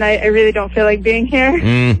job and I really don't feel like being here.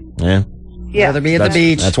 Yeah. Yeah. Rather be at the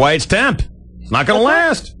beach. That's why it's temp. It's not going to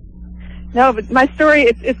last. No, but my story,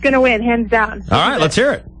 it's going to win, hands down. All right, let's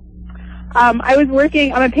hear it. I was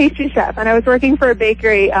working, I'm a pastry chef, and I was working for a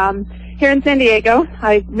bakery here in San Diego.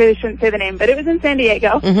 I really shouldn't say the name, but it was in San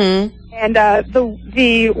Diego. Mm-hmm. And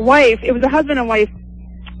the wife, it was a husband and wife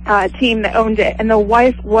team that owned it, and the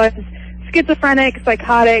wife was schizophrenic,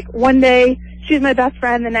 psychotic. One day, she was my best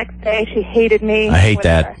friend. The next day, she hated me. I hate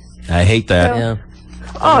that. I hate that. So-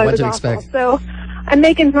 Oh, it was awful. So I'm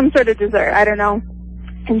making some sort of dessert. I don't know.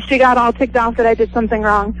 And she got all ticked off that I did something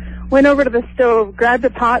wrong. Went over to the stove, grabbed a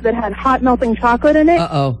pot that had hot melting chocolate in it.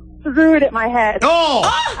 Uh-oh. Threw it at my head. Oh!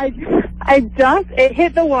 I ducked. It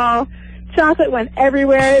hit the wall. Chocolate went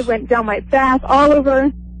everywhere. It went down my back, all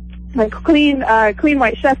over my clean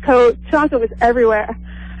white chef coat. Chocolate was everywhere.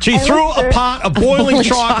 She threw a pot of boiling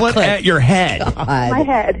chocolate at your head. My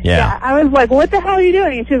head. Yeah. I was like, what the hell are you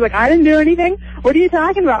doing? And she was like, I didn't do anything. What are you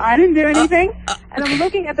talking about? I didn't do anything. And I'm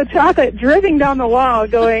looking at the chocolate dripping down the wall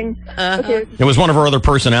going, okay. It was one of her other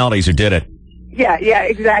personalities who did it. Yeah,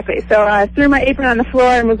 exactly. So I threw my apron on the floor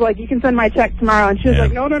and was like, you can send my check tomorrow. And she was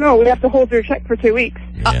like, no, we have to hold your check for 2 weeks.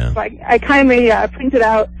 Yeah. So I kindly printed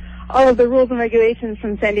out all of the rules and regulations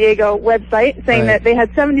from San Diego website saying that they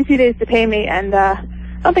had 72 days to pay me, and I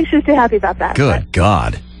don't think she was too happy about that. Good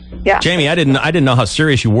God. Yeah. Jamie, I didn't know how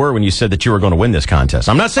serious you were when you said that you were going to win this contest.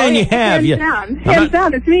 I'm not saying you have. Hands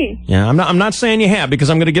down, it's me. Yeah, I'm not saying you have, because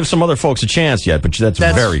I'm going to give some other folks a chance yet, but that's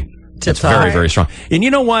very strong. And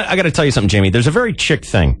you know what? I got to tell you something, Jamie. There's a very chick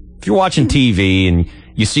thing. If you're watching TV and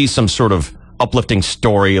you see some sort of uplifting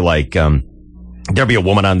story, like there'll be a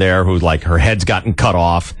woman on there who, like, her head's gotten cut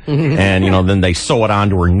off, and then they sew it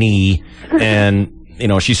onto her knee, and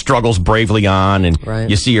she struggles bravely on,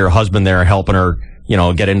 and you see her husband there helping her,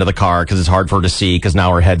 get into the car because it's hard for her to see because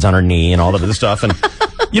now her head's on her knee and all that other stuff. And,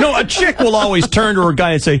 a chick will always turn to her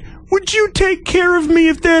guy and say, would you take care of me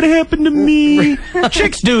if that happened to me?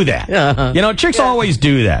 Chicks do that. Chicks always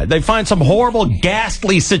do that. They find some horrible,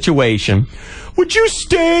 ghastly situation. Would you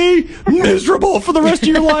stay miserable for the rest of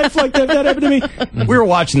your life like that happened to me? We were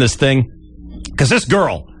watching this thing because this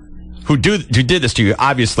girl who did this to you,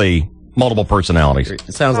 obviously multiple personalities.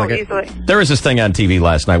 It sounds like it. Easily. There was this thing on TV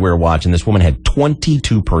last night we were watching. This woman had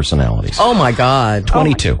 22 personalities. Oh, my God.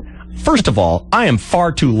 22. First of all, I am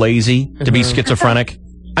far too lazy to be schizophrenic.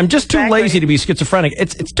 I'm just too lazy to be schizophrenic.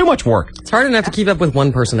 It's too much work. It's hard enough to keep up with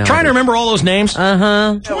one personality. Trying to remember all those names.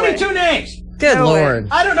 22 names. Good Lord.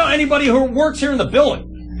 I don't know anybody who works here in the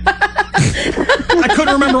building. I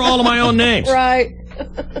couldn't remember all of my own names. Right.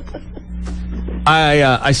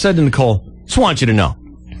 I said to Nicole, just want you to know,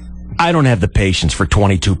 I don't have the patience for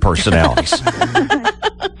 22 personalities.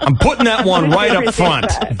 I'm putting that one right up front.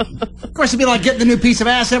 Of course, it'd be like getting a new piece of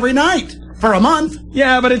ass every night for a month.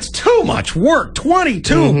 Yeah, but it's too much work.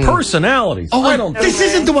 22 personalities. Oh, this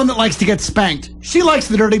isn't the one that likes to get spanked. She likes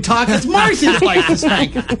the dirty talk. It's Marcy that likes to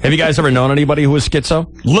spank. Have you guys ever known anybody who was schizo?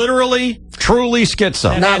 Literally, truly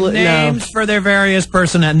schizo. And had names for their various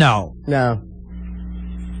No.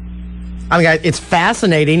 I mean, it's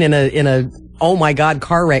fascinating in a oh my God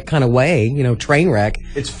car wreck kind of way, train wreck.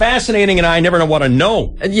 It's fascinating, and I never know what to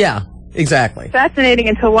know. Yeah, exactly. Fascinating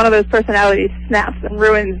until one of those personalities snaps and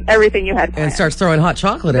ruins everything you had planned. And starts throwing hot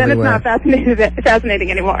chocolate then everywhere. it's not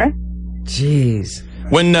fascinating anymore. Jeez.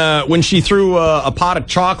 When she threw a pot of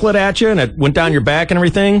chocolate at you and it went down your back and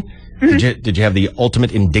everything, did you have the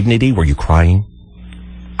ultimate indignity? Were you crying?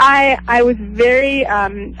 I was very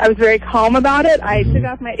calm about it. I took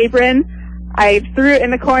off my apron, I threw it in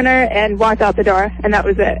the corner, and walked out the door, and that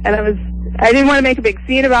was it. And I didn't want to make a big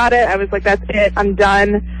scene about it. I was like, that's it. I'm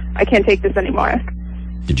done. I can't take this anymore.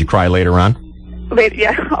 Did you cry later on?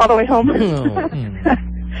 Yeah, all the way home. All the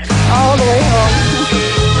way home.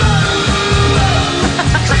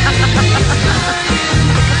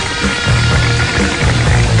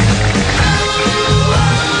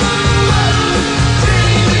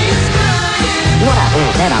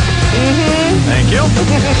 Thank you.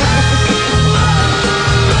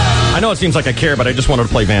 I know it seems like I care, but I just wanted to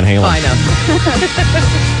play Van Halen. Oh, I know.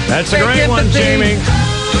 That's a great one, Jamie.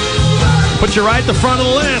 Put you right at the front of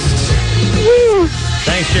the list.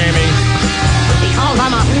 Thanks, Jamie. Because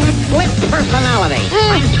I'm a split personality.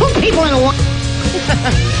 I'm two people in one.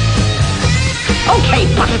 Okay,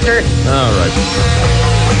 Buster. All right.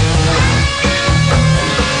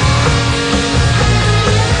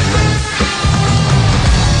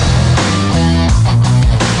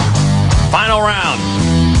 Final round.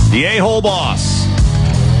 The a-hole boss.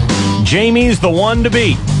 Jamie's the one to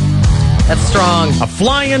beat. That's strong. A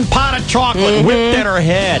flying pot of chocolate whipped at her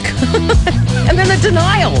head. And then the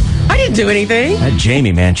denial. I didn't do anything. That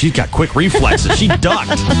Jamie, man, she's got quick reflexes. She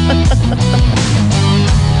ducked.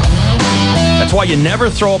 That's why you never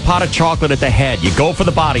throw a pot of chocolate at the head. You go for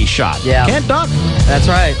the body shot. Yeah. Can't duck. That's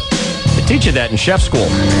right. They teach you that in chef school.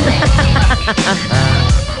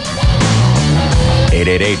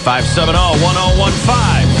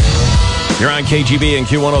 888-570-1015. You're on KGB and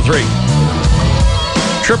Q103.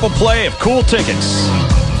 Triple play of cool tickets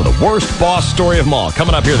for the worst boss story of them all.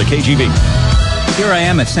 Coming up here, the KGB. Here I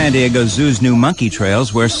am at San Diego Zoo's new monkey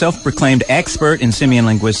trails, where self-proclaimed expert in simian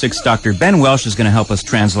linguistics, Dr. Ben Welsh, is going to help us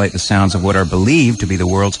translate the sounds of what are believed to be the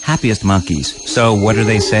world's happiest monkeys. So, what are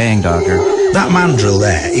they saying, Doctor? That mandrill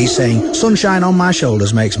there, he's saying, sunshine on my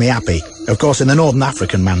shoulders makes me happy. Of course, in the Northern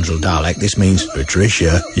African mandrill dialect, this means,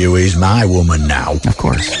 Patricia, you is my woman now. Of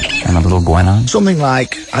course. And a little Gwenon? Something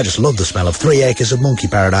like, I just love the smell of 3 acres of monkey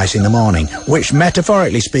paradise in the morning, which,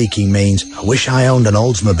 metaphorically speaking, means, I wish I owned an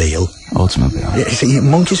Oldsmobile. Oldsmobile? Yeah, see,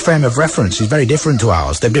 monkeys' frame of reference is very different to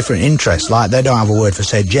ours. They have different interests, like they don't have a word for,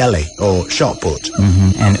 say, jelly or shot put.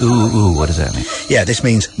 And ooh, what does that mean? Yeah, this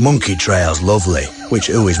means monkey trails lovely. Which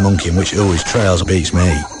ooh is monkey and which ooh is trails beats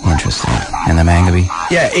me. Interesting. And the Mangabe?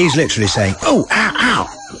 Yeah, he's literally saying, oh, ow, ow.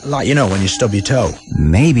 Like, you know, when you stub your toe.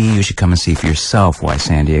 Maybe you should come and see for yourself why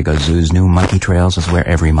San Diego Zoo's new monkey trails is where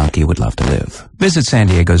every monkey would love to live. Visit San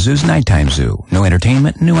Diego Zoo's Nighttime Zoo. New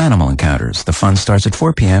entertainment, new animal encounters. The fun starts at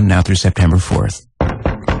 4 p.m. now through September 4th.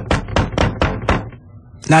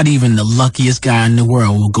 Not even the luckiest guy in the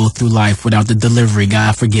world will go through life without the delivery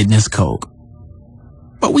guy forgetting his Coke.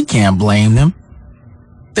 But we can't blame them.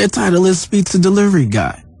 Their title is Pizza Delivery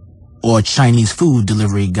Guy, or Chinese Food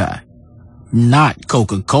Delivery Guy, not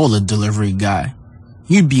Coca-Cola Delivery Guy.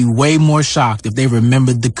 You'd be way more shocked if they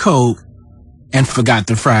remembered the Coke and forgot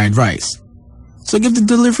the fried rice. So give the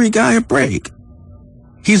delivery guy a break.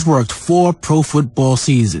 He's worked 4 pro football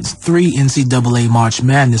seasons, 3 NCAA March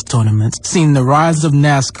Madness tournaments, seen the rise of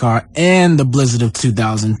NASCAR and the blizzard of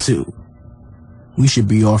 2002. We should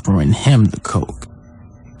be offering him the Coke.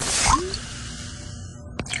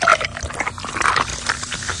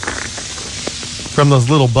 From those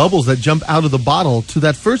little bubbles that jump out of the bottle to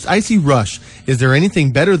that first icy rush, is there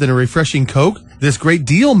anything better than a refreshing Coke? This great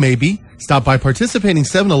deal, maybe. Stop by participating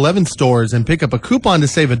 7-Eleven stores and pick up a coupon to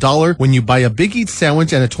save $1 when you buy a Big Eats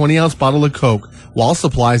sandwich and a 20-ounce bottle of Coke, while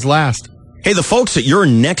supplies last. Hey, the folks at your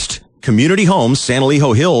next community home, San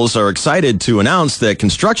Elijo Hills, are excited to announce that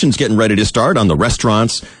construction's getting ready to start on the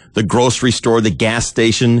restaurants, the grocery store, the gas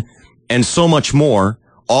station, and so much more.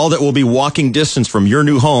 All that will be walking distance from your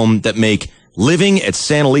new home that make living at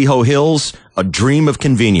San Elijo Hills a dream of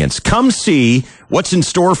convenience. Come see what's in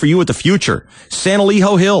store for you at the future. San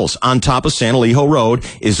Elijo Hills, on top of San Elijo Road,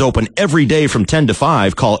 is open every day from 10 to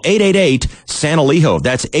 5. Call 888-SAN ELIJO.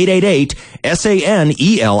 That's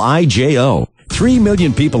 888-SANELIJO. 3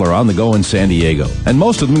 million people are on the go in San Diego, and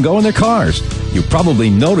most of them go in their cars. You probably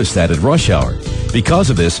noticed that at rush hour. Because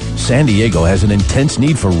of this, San Diego has an intense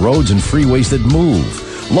need for roads and freeways that move.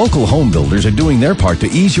 Local home builders are doing their part to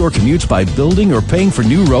ease your commutes by building or paying for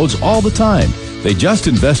new roads all the time. They just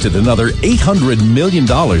invested another $800 million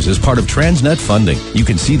as part of Transnet funding. You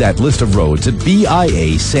can see that list of roads at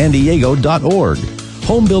BIASandiego.org.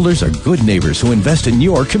 Home builders are good neighbors who invest in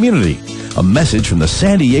your community. A message from the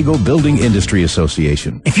San Diego Building Industry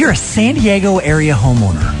Association. If you're a San Diego area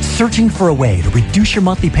homeowner searching for a way to reduce your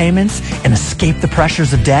monthly payments and escape the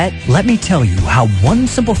pressures of debt, let me tell you how one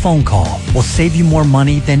simple phone call will save you more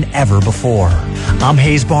money than ever before. I'm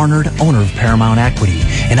Hayes Barnard, owner of Paramount Equity,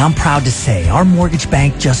 and I'm proud to say our mortgage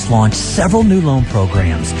bank just launched several new loan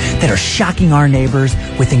programs that are shocking our neighbors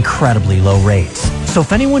with incredibly low rates. So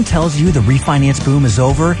if anyone tells you the refinance boom is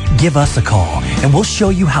over, give us a call, and we'll show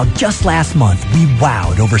you how just last month we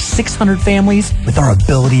wowed over 600 families with our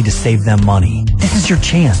ability to save them money. This is your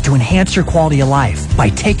chance to enhance your quality of life by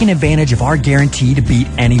taking advantage of our guarantee to beat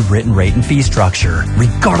any written rate and fee structure.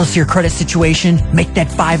 Regardless of your credit situation, make that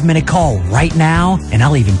 5-minute call right now, and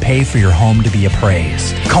I'll even pay for your home to be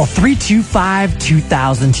appraised. Call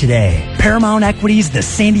 325-2000 today. Paramount Equities, the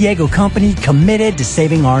San Diego company committed to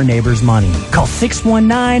saving our neighbors money. Call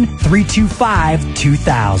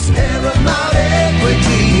 619-325-2000.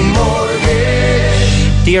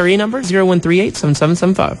 DRE number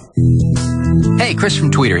 0138-7775. Hey, Chris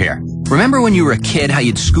from Tweeter here. Remember when you were a kid how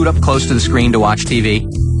you'd scoot up close to the screen to watch TV?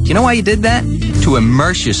 You know why you did that? To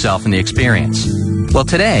immerse yourself in the experience. Well,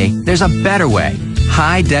 today, there's a better way.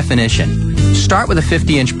 High definition. Start with a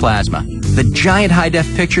 50-inch plasma. The giant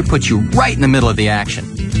high-def picture puts you right in the middle of the action.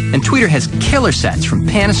 And Tweeter has killer sets from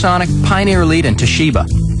Panasonic, Pioneer Elite, and Toshiba.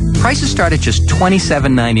 Prices start at just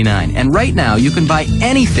 $27.99, and right now you can buy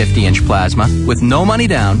any 50-inch plasma with no money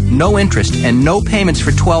down, no interest, and no payments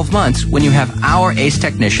for 12 months when you have our ACE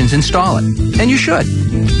technicians install it. And you should.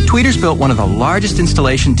 Tweeter's built one of the largest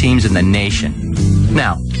installation teams in the nation.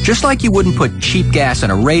 Now, just like you wouldn't put cheap gas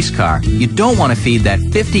in a race car, you don't want to feed that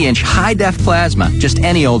 50-inch high-def plasma just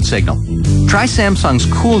any old signal. Try Samsung's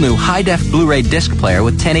cool new high-def Blu-ray disc player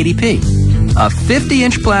with 1080p. A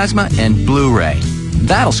 50-inch plasma and Blu-ray.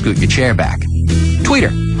 That'll scoot your chair back. Tweeter,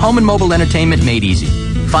 home and mobile entertainment made easy.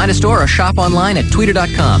 Find a store or shop online at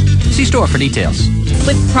tweeter.com. See store for details.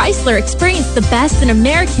 With Chrysler, experience the best in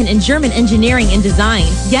American and German engineering and design.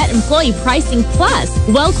 Get employee pricing plus.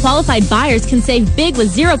 Well-qualified buyers can save big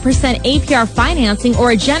with 0% APR financing or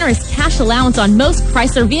a generous cash allowance on most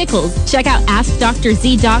Chrysler vehicles. Check out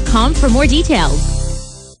AskDrZ.com for more details.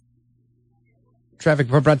 Traffic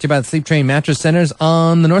report brought to you by the Sleep Train Mattress Centers.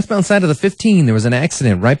 On the northbound side of the 15, there was an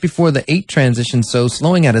accident right before the 8 transition, so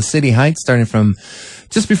slowing out of City Heights, starting from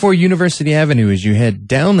just before University Avenue as you head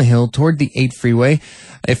down the hill toward the 8 freeway.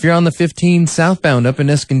 If you're on the 15 southbound up in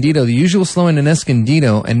Escondido, the usual slowing in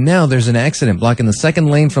Escondido, and now there's an accident blocking the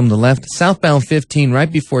second lane from the left, southbound 15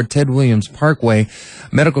 right before Ted Williams Parkway.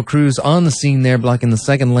 Medical crews on the scene there blocking the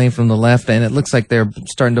second lane from the left, and it looks like they're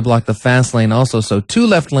starting to block the fast lane also. So 2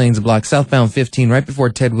 left lanes block southbound 15 right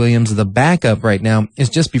before Ted Williams. The backup right now is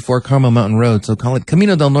just before Carmel Mountain Road, so call it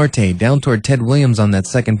Camino del Norte down toward Ted Williams on that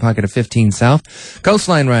second pocket of 15 south.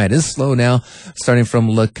 Coastline ride is slow now, starting from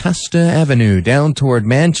La Costa Avenue down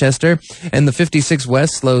toward Manchester, and the 56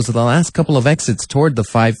 West slows the last couple of exits toward the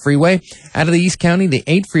 5 freeway. Out of the East County, the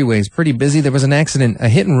 8 freeway is pretty busy. There was an accident, a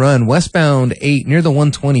hit and run, westbound 8 near the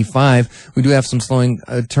 125. We do have some slowing,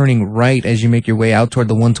 turning right as you make your way out toward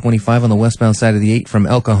the 125 on the westbound side of the 8 from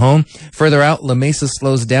El Cajon. Further out, La Mesa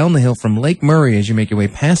slows down the hill from Lake Murray as you make your way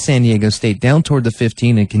past San Diego State down toward the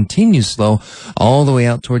 15 and continues slow all the way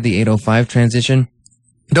out toward the 805 transition.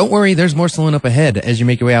 Don't worry, there's more slowing up ahead as you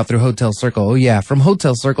make your way out through Hotel Circle. Oh yeah, from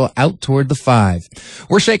Hotel Circle out toward the 5.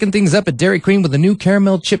 We're shaking things up at Dairy Queen with a new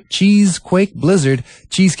caramel chip cheese Quake Blizzard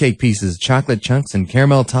cheesecake pieces, chocolate chunks and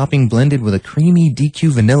caramel topping blended with a creamy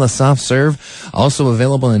DQ vanilla soft serve. Also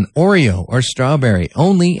available in Oreo or strawberry,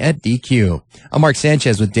 only at DQ. I'm Mark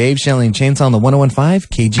Sanchez with Dave Shelley and Chainsaw on the 101.5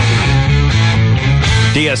 KGB.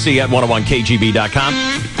 DSC at 101KGB.com.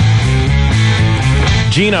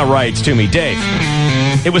 Gina writes to me, Dave,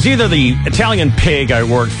 it was either the Italian pig I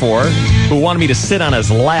worked for who wanted me to sit on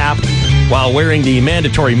his lap while wearing the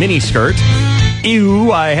mandatory miniskirt.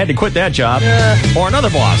 Ew, I had to quit that job. Or another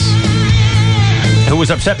boss who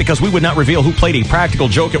was upset because we would not reveal who played a practical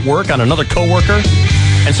joke at work on another coworker.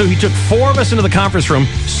 And so he took 4 of us into the conference room,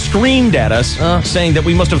 screamed at us, saying that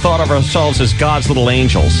we must have thought of ourselves as God's little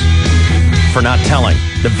angels for not telling.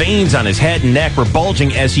 The veins on his head and neck were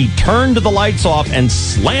bulging as he turned the lights off and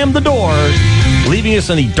slammed the door, leaving us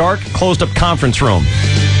in the dark, closed-up conference room.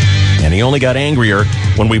 And he only got angrier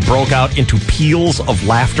when we broke out into peals of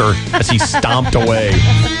laughter as he stomped away.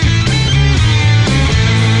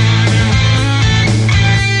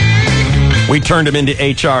 We turned him into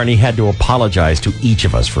HR, and he had to apologize to each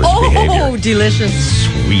of us for his behavior. Oh, delicious.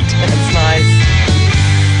 Sweet. That's nice.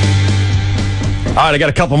 All right, I got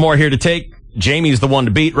a couple more here to take. Jamie's the one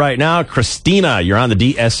to beat right now. Christina, you're on the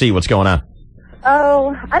DSC. What's going on?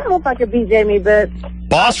 Oh, I don't know if I could beat Jamie, but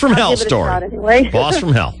Boss from I'll Hell give it a story. shot anyway. Boss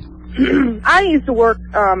from Hell. I used to work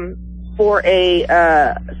for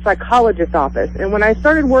a psychologist's office, and when I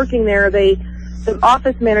started working there, the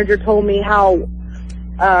office manager told me how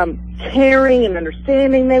caring and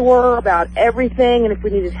understanding they were about everything, and if we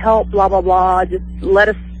needed help, blah blah blah, just let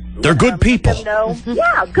us. They're good people. Know.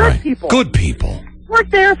 Yeah, good people. Good people.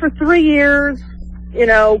 Worked there for 3 years. You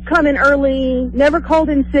know, come in early, never called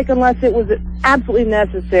in sick unless it was absolutely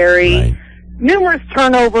necessary. Right. Numerous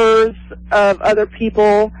turnovers of other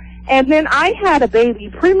people. And then I had a baby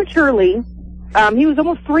prematurely. He was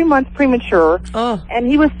almost 3 months premature. Oh. And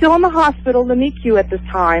he was still in the hospital, the NICU at this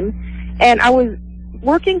time. And I was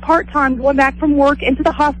working part-time, going back from work into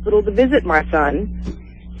the hospital to visit my son.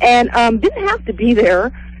 And didn't have to be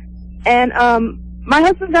there. And my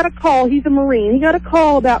husband got a call. He's a Marine. He got a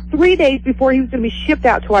call about 3 days before he was going to be shipped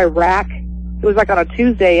out to Iraq. It was like on a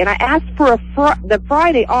Tuesday. And I asked for the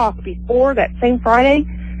Friday off before that same Friday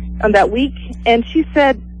on that week. And she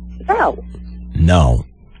said, no. No.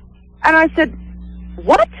 And I said,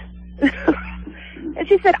 what? And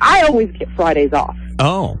she said, I always get Fridays off.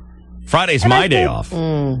 Oh. Friday's And my I day said, off.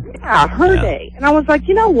 Yeah, her Yeah. day. And I was like,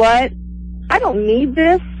 you know what? I don't need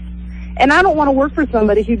this. And I don't want to work for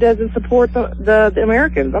somebody who doesn't support the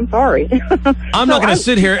Americans. I'm sorry. I'm not going to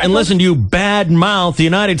sit here and listen to you badmouth the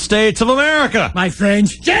United States of America. My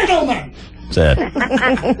friends, gentlemen. Said.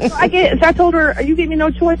 So I told her, you gave me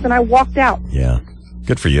no choice, and I walked out. Yeah.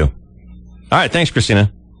 Good for you. All right. Thanks,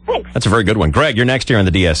 Christina. Thanks. That's a very good one. Greg, you're next here on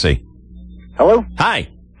the DSC. Hello? Hi.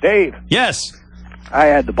 Dave. Yes. I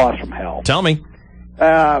had the boss from hell. Tell me.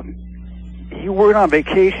 He went on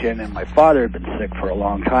vacation, and my father had been sick for a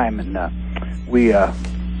long time, and we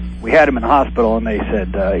had him in the hospital, and they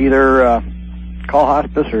said either call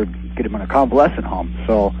hospice or get him in a convalescent home.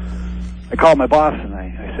 So I called my boss, and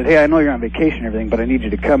I said, hey, I know you're on vacation and everything, but I need you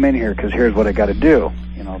to come in here because here's what I got to do.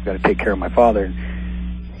 You know, I've got to take care of my father. And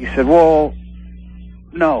he said, well,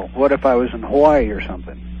 no, what if I was in Hawaii or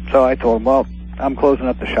something? So I told him, well, I'm closing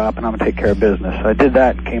up the shop, and I'm going to take care of business. I did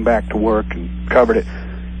that and came back to work and covered it.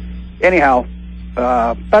 Anyhow,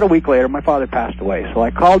 about a week later, my father passed away. So I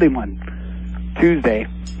called him on Tuesday,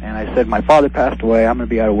 and I said, my father passed away. I'm going to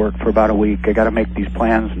be out of work for about a week. I got to make these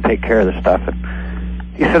plans and take care of this stuff.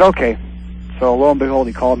 And he said, okay. So lo and behold,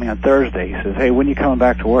 he called me on Thursday. He says, hey, when are you coming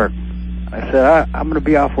back to work? I said, I'm going to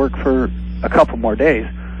be off work for a couple more days.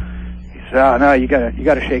 He said, oh, no, you got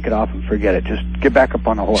to shake it off and forget it. Just get back up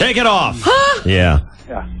on the horse. Shake it off. Huh? Yeah.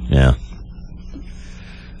 Yeah. Yeah.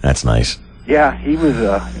 That's nice. Yeah, he was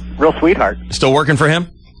a real sweetheart. Still working for him?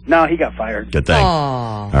 No, he got fired. Good thing.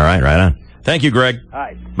 All right, right on. Thank you, Greg.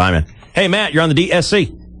 Hi. Bye, man. Hey, Matt, you're on the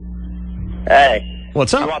DSC. Hey.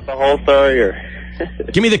 What's up? You want the whole story, or?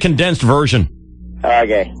 Give me the condensed version.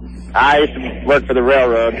 Okay. I used to work for the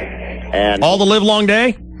railroad, and... All the live long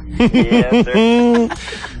day? Yes, sir.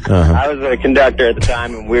 I was a conductor at the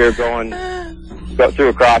time, and we were going through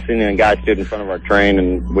a crossing, and a guy stood in front of our train,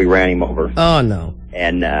 and we ran him over. Oh, no.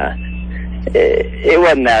 And it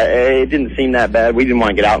wasn't that... It didn't seem that bad. We didn't want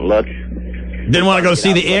to get out and look. Didn't want to go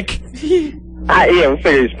see the ick? We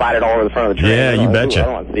figured he'd spot it all over the front of the train. Yeah, you betcha. I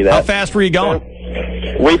don't want to see that. How fast were you going? So,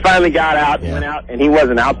 we finally got out, went out, and he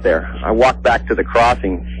wasn't out there. I walked back to the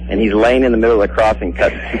crossing, and he's laying in the middle of the crossing, cut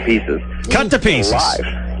to 2 pieces. Cut to pieces.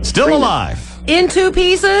 Alive. Still alive. In 2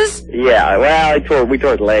 pieces? Yeah, well, we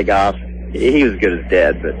tore his leg off. He was as good as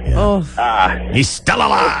dead, but... Oh. He's still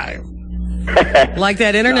alive. Like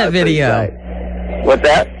that internet video. What's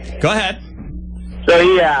that? Go ahead.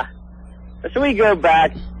 So we go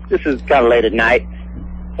back. This is kind of late at night,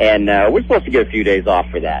 and we're supposed to get a few days off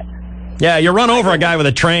for that. Yeah, you run over a guy with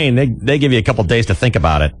a train. They give you a couple days to think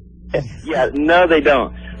about it. Yeah, no, they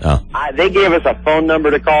don't. Oh. They gave us a phone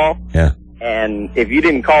number to call. Yeah. And if you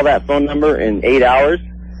didn't call that phone number in 8 hours,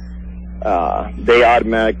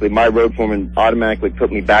 my road foreman automatically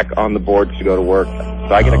put me back on the boards to go to work.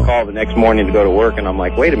 So I get a call the next morning to go to work, and I'm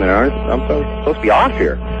like, wait a minute, I'm supposed to be off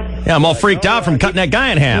here. Yeah, I'm all freaked out from cutting that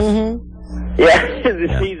guy in half. Yeah,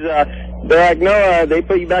 they're like, no, they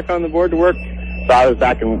put you back on the board to work. So I was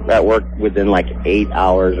back at work within like 8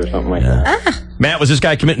 hours or something like that. Matt, was this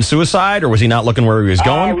guy committing suicide, or was he not looking where he was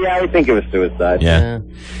going? Yeah, I think it was suicide. Yeah.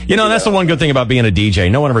 You know, that's the one good thing about being a DJ.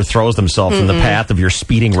 No one ever throws themselves in the path of your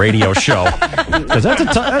speeding radio show. Because that's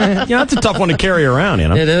a tough one to carry around, you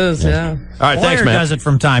know? It is, yeah. All right, thanks, Lawyer man. does it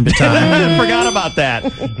from time to time. Forgot about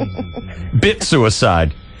that. Bit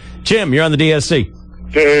suicide. Jim, you're on the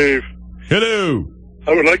DSC. Dave. Hello.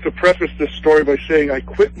 I would like to preface this story by saying I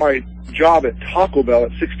quit my job at Taco Bell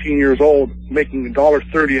at 16 years old, making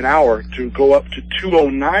 $1.30 an hour, to go up to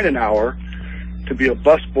 $2.09 an hour to be a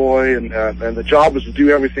busboy, and the job was to do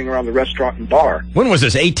everything around the restaurant and bar. When was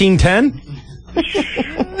this? 1810?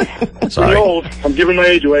 Pretty old. I'm giving my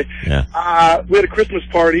age away. Yeah. We had a Christmas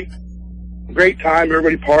party. Great time.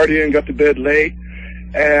 Everybody partying. Got to bed late,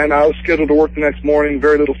 and I was scheduled to work the next morning.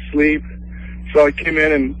 Very little sleep. So I came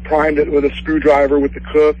in and primed it with a screwdriver with the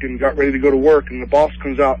cook and got ready to go to work. And the boss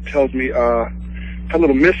comes out and tells me, had a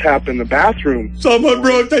little mishap in the bathroom. Someone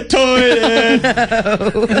broke the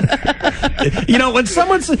toilet. You know, when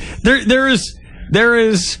someone's there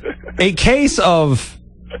is a case of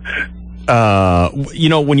you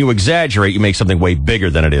know, when you exaggerate, you make something way bigger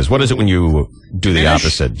than it is. What is it when you do the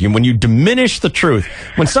opposite? When you diminish the truth.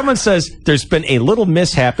 When someone says there's been a little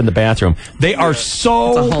mishap in the bathroom, they are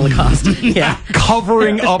so It's a Holocaust. Yeah.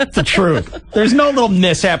 covering up the truth. There's no little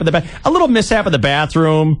mishap in the bathroom. A little mishap in the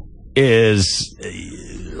bathroom is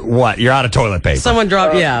what? You're out of toilet paper. Someone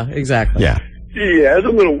dropped. Yeah, exactly. Yeah. Yeah, it's a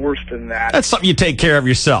little worse than that. That's something you take care of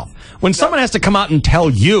yourself. When someone has to come out and tell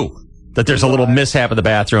you that there's a little mishap in the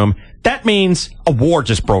bathroom, that means a war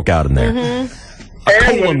just broke out in there. A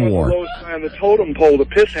colon war. The lowest guy on the totem pole, the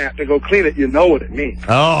piss ant, to go clean it, you know what it means.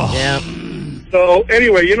 Oh. Yeah. So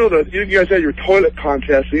anyway, you know you guys had your toilet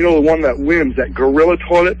contest. You know the one that wins, that gorilla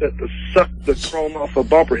toilet that sucked the chrome off the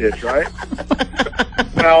bumper hitch, right?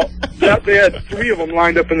 Well, they had 3 of them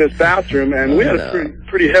lined up in this bathroom, and we had a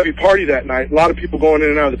pretty heavy party that night. A lot of people going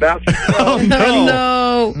in and out of the bathroom. Oh no!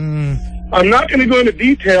 No. I'm not going to go into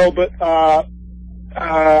detail, but I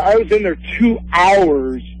was in there 2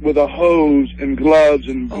 hours with a hose and gloves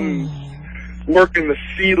and boots, working the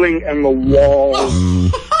ceiling and the walls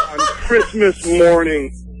on Christmas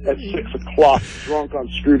morning at 6 o'clock, drunk on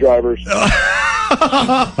screwdrivers. That's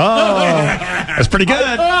pretty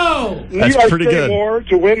good. That's pretty good. More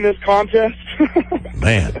to win this contest.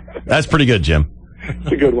 Man, that's pretty good, Jim.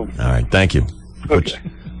 It's a good one. All right, thank you.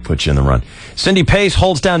 Put you in the run. Cindy Pace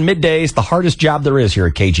holds down middays, the hardest job there is here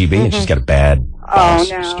at KGB, and she's got a bad boss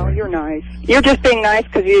story. You're nice. You're just being nice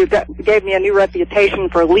because you gave me a new reputation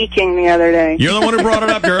for leaking the other day. You're the one who brought it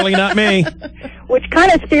up, girlie, not me. Which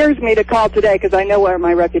kind of scares me to call today because I know where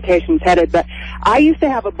my reputation's headed. But I used to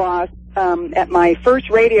have a boss at my first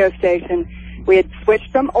radio station. We had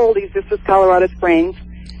switched from oldies. This was Colorado Springs.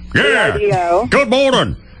 Yeah. KRDO. Good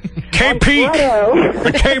morning. K Peak.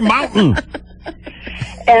 The K Mountain.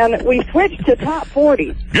 And we switched to Top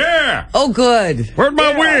 40. Yeah. Oh, good. Where's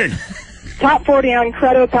my wig? Top 40 on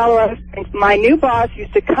Credo, Colorado Springs. My new boss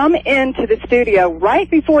used to come into the studio right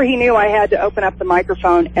before he knew I had to open up the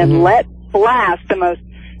microphone and let blast the most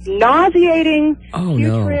nauseating,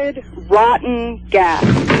 putrid, rotten gas.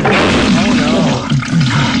 Oh, no.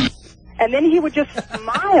 And then he would just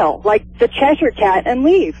smile like the Cheshire Cat and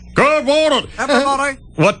leave. Good morning. Everybody.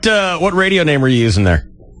 What radio name were you using there?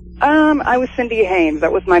 I was Cindy Haynes.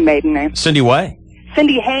 That was my maiden name. Cindy what?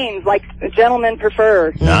 Cindy Haynes, like gentlemen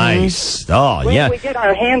prefer. Nice. Oh, yeah. We get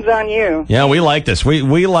our hands on you. Yeah, we like this.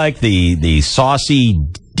 We like the saucy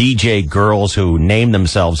DJ girls who name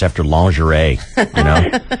themselves after lingerie. You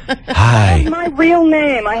know? Hi. That's my real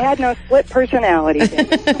name. I had no split personality.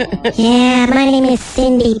 Yeah, my name is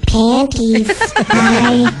Cindy Panties.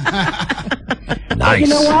 Hi. Nice. You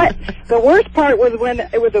know what? The worst part was when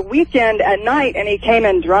it was a weekend at night and he came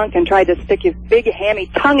in drunk and tried to stick his big hammy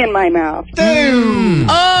tongue in my mouth.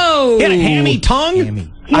 Oh! He had a hammy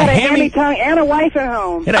tongue? He had a hammy tongue and a wife at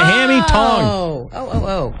home. He had a hammy tongue.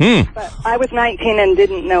 Oh. But I was 19 and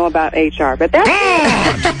didn't know about HR. But that's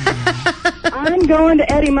I'm going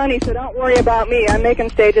to Eddie Money, so don't worry about me. I'm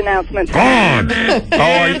making stage announcements.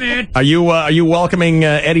 Are you welcoming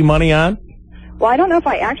Eddie Money on? Well, I don't know if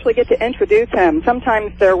I actually get to introduce him.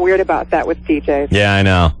 Sometimes they're weird about that with DJs. Yeah, I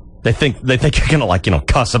know. They think you're gonna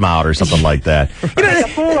cuss him out or something like that. You know, make a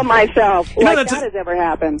fool of myself. That has ever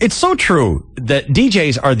happened. It's so true that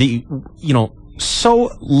DJs are the so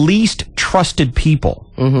least trusted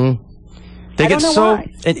people. Mm-hmm. They get so.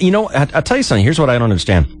 And, I'll tell you something. Here's what I don't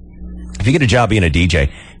understand. If you get a job being a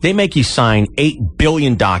DJ, they make you sign 8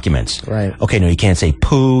 billion documents. Right. Okay, no, you can't say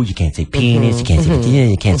poo, you can't say penis, you can't say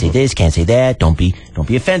you can't say this, can't say that. Don't be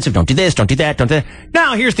offensive. Don't do this. Don't do that. Don't do that.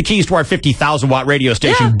 Now here's the keys to our 50,000 watt radio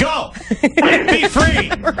station. Go, be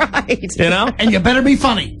free. Right. You know, and you better be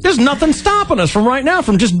funny. There's nothing stopping us from right now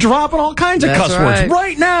from just dropping all kinds of cuss words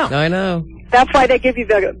right now. I know. That's why they give you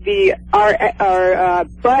our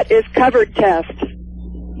butt is covered test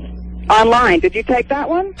online. Did you take that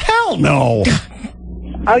one? Hell no.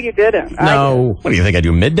 Oh, you didn't? No. What do you think? I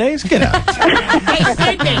do middays? Get out.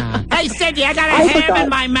 Hey, Cindy, I got a ham in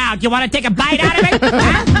my mouth. You want to take a bite out of it?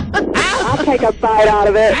 I'll take a bite out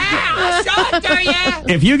of it.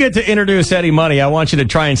 If you get to introduce Eddie Money, I want you to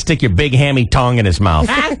try and stick your big hammy tongue in his mouth.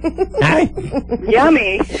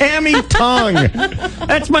 Yummy. Hammy tongue.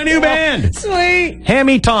 That's my new band. Sweet.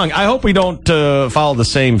 Hammy tongue. I hope we don't follow the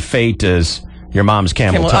same fate as your mom's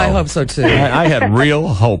camel toe. I hope so, too. I had real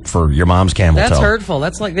hope for your mom's camel toe. That's hurtful.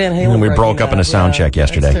 That's like Van Halen. And we broke up in a sound check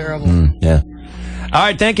yesterday. That's terrible. Yeah. All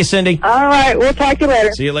right. Thank you, Cindy. All right. We'll talk to you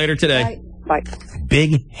later. See you later today. Bye.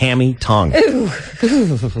 Big hammy tongue. What's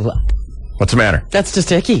the matter? That's just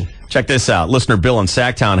icky. Check this out. Listener Bill in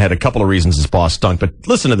Sacktown had a couple of reasons his boss stunk, but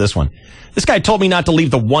listen to this one. This guy told me not to leave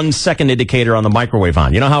the 1 second indicator on the microwave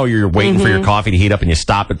on. You know how you're waiting for your coffee to heat up and you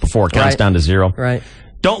stop it before it counts down to 0? Right.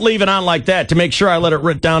 Don't leave it on like that to make sure I let it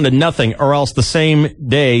rip down to nothing, or else the same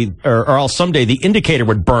day, or else someday the indicator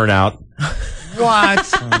would burn out. What?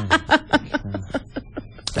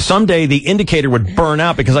 Someday the indicator would burn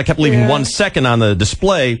out because I kept leaving 1 second on the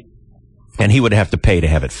display, and he would have to pay to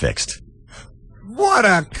have it fixed. What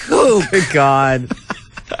a kook. Good God.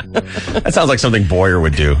 That sounds like something Boyer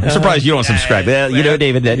would do. I'm surprised you don't subscribe. You know,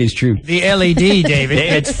 David, that is true. The LED, David,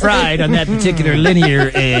 it's fried on that particular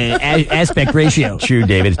linear aspect ratio. True,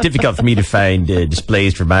 David. It's difficult for me to find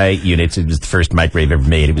displays for my units. It was the first microwave ever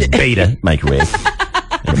made. It was a beta microwave.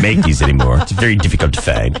 They don't make these anymore. It's very difficult to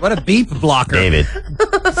find. What a beep blocker. David.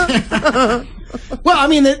 Well, I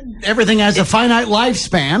mean, everything has a finite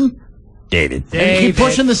lifespan. David. And you keep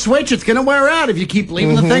pushing the switch, it's going to wear out. If you keep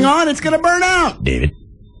leaving the thing on, it's going to burn out. David.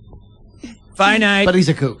 Finite. But he's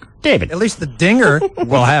a kook. David. At least the dinger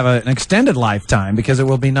will have an extended lifetime because it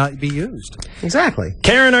will not be used. Exactly.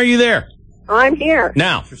 Karen, are you there? I'm here.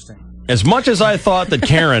 Now, as much as I thought that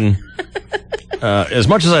Karen, as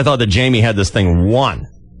much as I thought that Jamie had this thing won.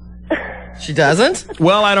 She doesn't?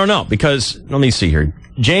 Well, I don't know, because, let me see here.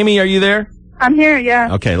 Jamie, are you there? I'm here,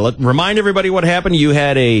 yeah. Okay, remind everybody what happened. You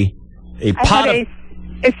had a pot of...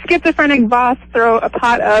 a schizophrenic boss throw a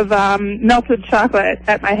pot of melted chocolate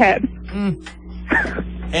at my head.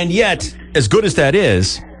 And yet, as good as that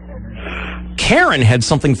is, Karen had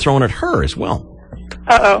something thrown at her as well.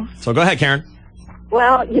 Uh-oh. So go ahead, Karen.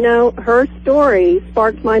 Well, you know, her story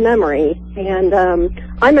sparked my memory. And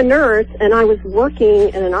I'm a nurse, and I was working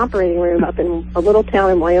in an operating room up in a little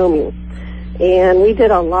town in Wyoming. And we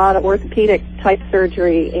did a lot of orthopedic-type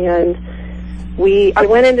surgery. And I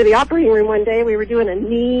went into the operating room one day. We were doing a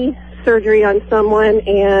knee surgery on someone,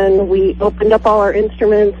 and we opened up all our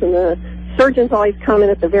instruments, and the surgeons always come in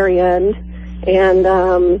at the very end. And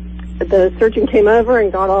the surgeon came over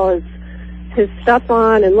and got all his stuff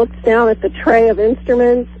on and looks down at the tray of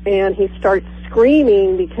instruments, and he starts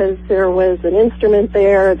screaming because there was an instrument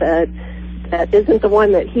there that isn't the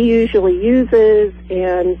one that he usually uses,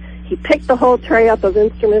 and he picked the whole tray up of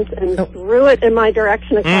instruments and threw it in my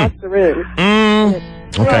direction across the room.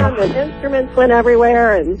 Okay. And instruments went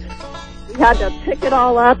everywhere, and we had to pick it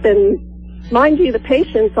all up, and mind you, the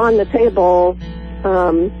patient's on the table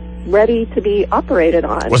ready to be operated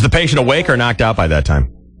on. Was the patient awake or knocked out by that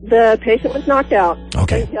time? The patient was knocked out.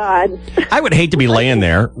 Okay. Thank God. I would hate to be laying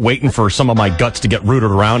there waiting for some of my guts to get rooted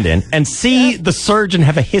around in and see the surgeon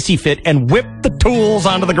have a hissy fit and whip the tools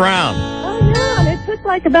onto the ground. Oh, yeah, and it took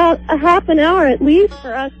like about a half an hour at least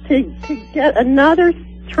for us to get another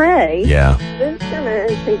tray of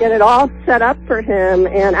instruments and get it all set up for him.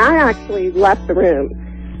 And I actually left the room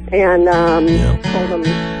and told him,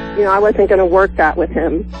 you know, I wasn't going to work that with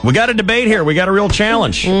him. We got a debate here. We got a real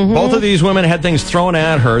challenge. Both of these women had things thrown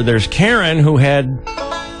at her. There's Karen, who had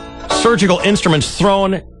surgical instruments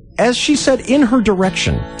thrown, as she said, in her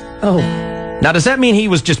direction. Oh. Now, does that mean he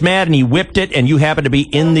was just mad and he whipped it and you happened to be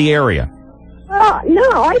in the area?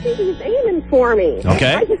 No, I think he was aiming for me.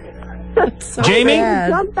 Okay. So Jamie? I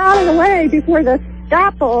jumped out of the way before the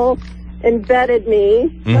scalpel embedded me.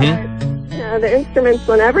 But, the instruments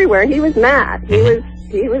went everywhere. He was mad.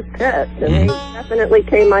 He was pissed, and they definitely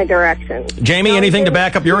came my direction. Jamie, anything to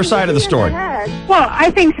back up your side of the story? Well,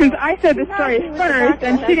 I think since I said the story first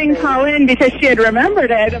and she didn't call in because she had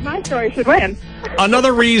remembered it, my story should win.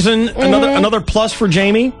 Another reason, another plus for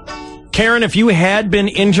Jamie. Karen, if you had been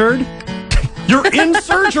injured, you're in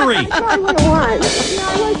surgery. I would have won.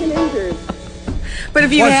 I wasn't injured. But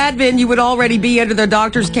if you had been, you would already be under the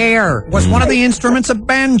doctor's care. Was one of the instruments a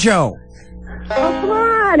banjo? Oh, come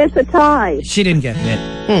on, it's a tie. She didn't get hit.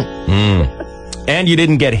 And you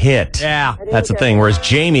didn't get hit. Yeah. That's the thing, whereas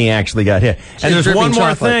Jamie actually got hit. And there's one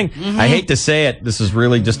more thing. Mm-hmm. I hate to say it. This is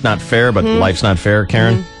really just not fair, but life's not fair,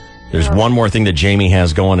 Karen. There's one more thing that Jamie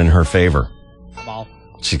has going in her favor.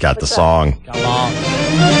 She got the song.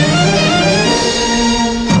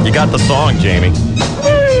 You got the song, Jamie.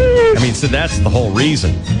 And mean, so that's the whole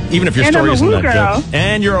reason. Even if your And I'm story a isn't woo that girl. good.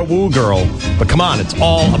 And you're a woo girl. But come on, it's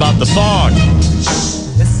all about the song.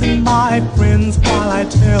 Listen, my friends, while I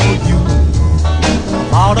tell you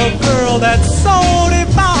about a girl that's so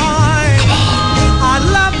divine. I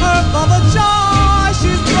love her for the joy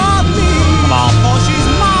she's brought me. Come on. For she's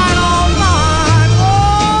mine, all mine. Oh,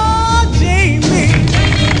 Jamie.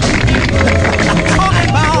 Talking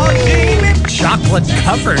about Jamie. Chocolate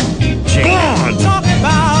covered. Jamie. Talking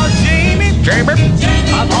about Jamie. Jamie.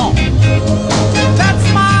 Come on. That's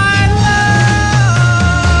my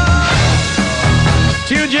love.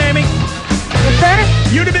 To you, Jamie. Yes, sir?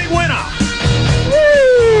 You the big winner.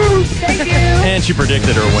 Woo! Thank you. And she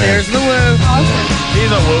predicted her win. There's the woo. Awesome.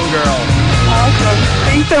 She's a woo girl. Awesome.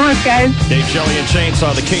 Thanks so much, guys. Dave Shelley and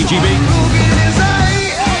Chainsaw, the KGB.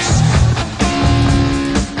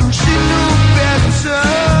 She knew better.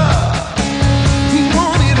 He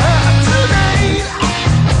wanted her tonight.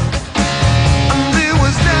 And there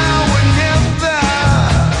was now or never.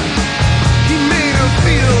 He made her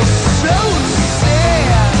feel so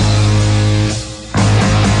sad.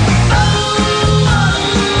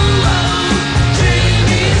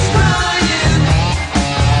 Jamie's crying.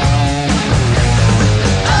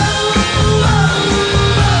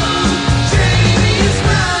 Jamie's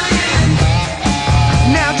crying.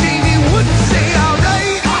 Now Jamie wouldn't say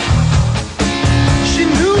alright. She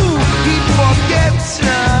knew he'd forget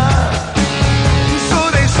her. So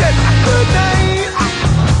they said goodnight.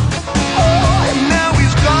 Oh, and now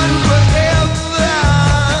he's gone forever.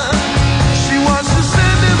 She wants to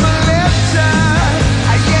send him a letter.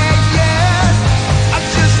 Yeah. I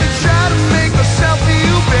just to try to make herself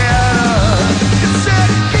feel better. She said,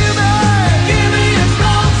 give me a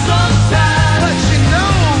call sometime. But she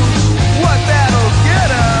knows what that'll get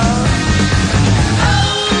her.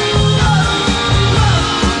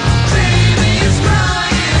 Jamie's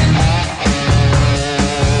crying.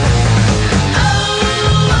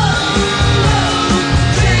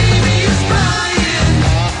 Jamie's crying.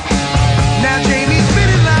 Now Jamie's been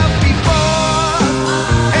in love before,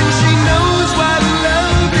 and she knows what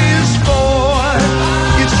love is for.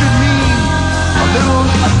 It should mean a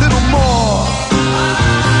little more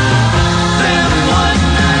than one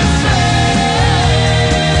night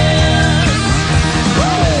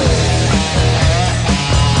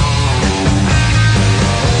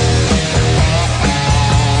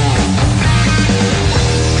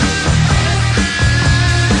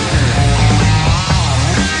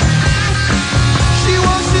She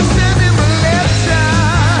wants to send him a letter.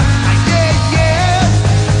 Yeah.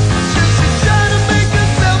 Just to try to make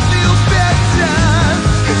herself feel better.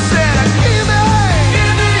 Said I give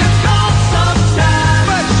me a call sometime.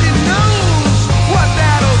 But she knows what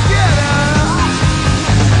that'll get her.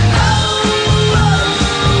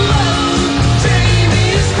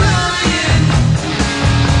 Jamie's crying.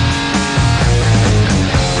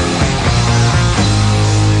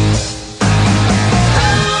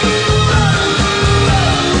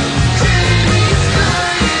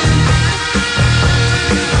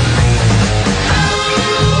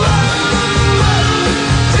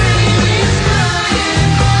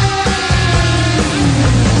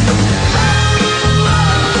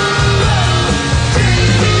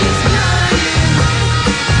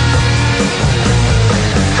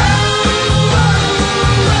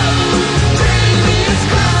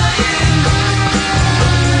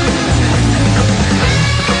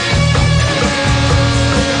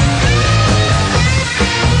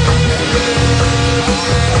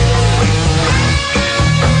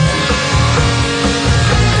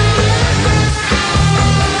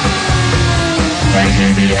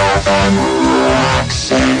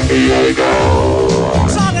 San Diego.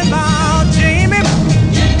 Talking about Jamie.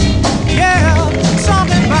 Yeah,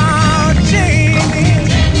 talking about Jamie.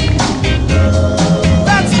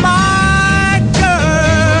 That's my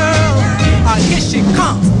girl. Here she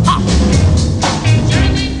comes. Ha.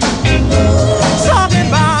 Talking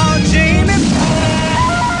about Jamie.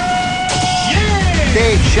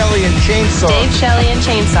 Dave Shelley and Chainsaw. Dave Shelley and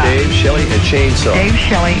Chainsaw. Dave Shelley and Chainsaw. Dave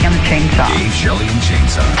Shelley and Chainsaw. Dave Shelley and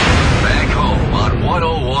Chainsaw. Back home on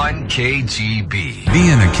 101 KGB.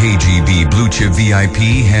 Being a KGB Blue Chip VIP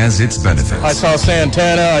has its benefits. I saw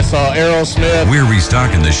Santana. I saw Aerosmith. We're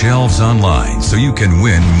restocking the shelves online so you can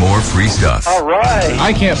win more free stuff. All right.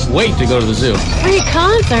 I can't wait to go to the zoo. Free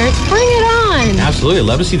concerts, bring it on. Absolutely.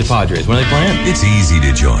 Love to see the Padres. When are they playing? It's easy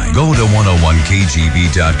to join. Go to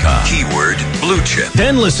 101kgb.com. Keyword Blue Chip.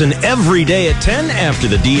 Then listen every day at 10 after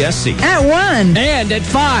the DSC. At 1. And at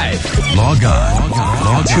 5. Log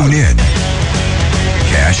on. Tune in.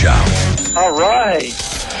 Cash out. All right.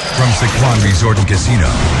 From Sequan Resort and Casino.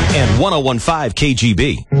 And 101.5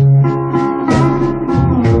 KGB.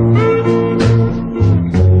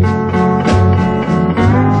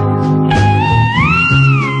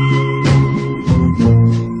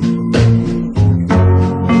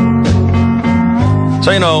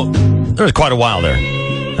 So, there was quite a while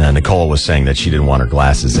there. Nicole was saying that she didn't want her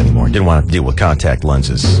glasses anymore. Didn't want to deal with contact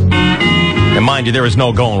lenses. And mind you, there was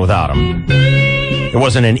no going without them. It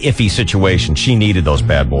wasn't an iffy situation. She needed those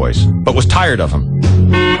bad boys, but was tired of them.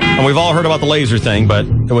 And we've all heard about the laser thing, but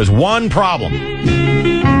there was one problem.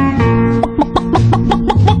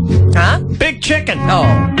 Huh? Big chicken.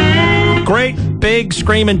 Oh. Great, big,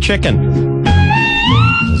 screaming chicken.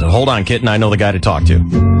 I said, hold on, kitten. I know the guy to talk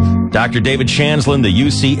to. Dr. David Shanslin, the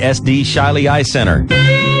UCSD Shiley Eye Center.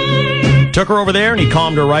 Took her over there, and he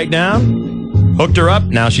calmed her right down. Hooked her up.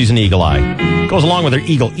 Now she's an eagle eye. Goes along with her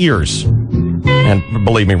eagle ears. And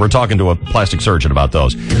believe me, we're talking to a plastic surgeon about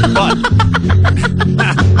those. But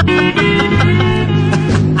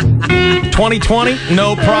 2020,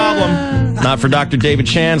 no problem. Not for Dr. David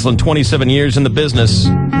Shanslin, 27 years in the business.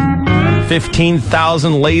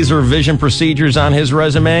 15,000 laser vision procedures on his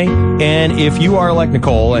resume. And if you are like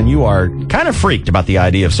Nicole and you are kind of freaked about the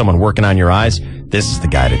idea of someone working on your eyes, this is the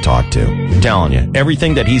guy to talk to. I'm telling you,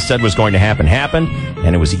 everything that he said was going to happen happened,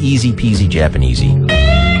 and it was easy peasy Japanesey.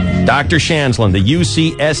 Dr. Shanslin, the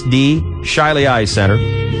UCSD Shiley Eye Center.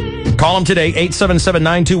 Call him today,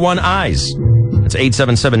 877-921-EYES. That's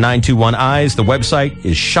 877-921-EYES. The website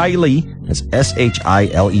is Shiley, that's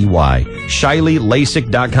S-H-I-L-E-Y,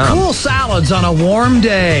 ShileyLASIK.com. Cool salads on a warm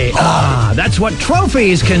day. That's what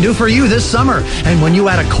Trophies can do for you this summer. And when you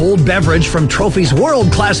add a cold beverage from Trophies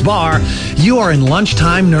world-class bar, you are in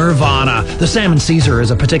lunchtime nirvana. The Salmon Caesar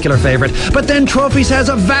is a particular favorite. But then Trophies has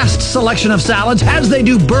a vast selection of salads, as they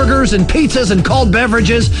do burgers and pizzas and cold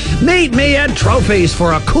beverages. Meet me at Trophies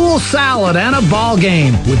for a cool salad and a ball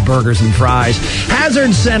game with burgers and fries.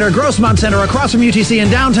 Hazard Center, Grossmont Center, across from UTC in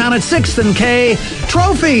downtown at 6th and K.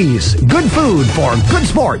 Trophies. Good food for good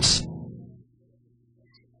sports.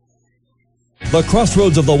 The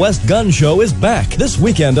Crossroads of the West Gun Show is back this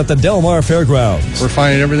weekend at the Del Mar Fairgrounds. We're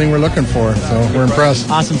finding everything we're looking for, so we're impressed.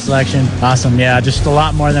 Awesome selection. Awesome, yeah, just a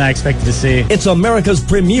lot more than I expected to see. It's America's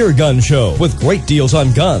premier gun show with great deals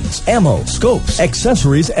on guns, ammo, scopes,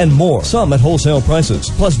 accessories, and more. Some at wholesale prices,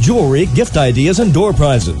 plus jewelry, gift ideas, and door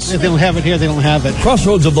prizes. If they don't have it here, they don't have it.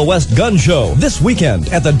 Crossroads of the West Gun Show this weekend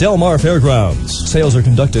at the Del Mar Fairgrounds. Sales are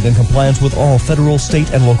conducted in compliance with all federal, state,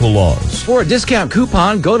 and local laws. For a discount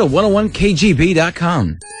coupon, go to 101kgb.com.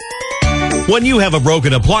 When you have a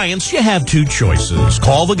broken appliance, you have two choices.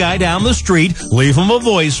 Call the guy down the street, leave him a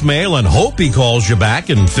voicemail, and hope he calls you back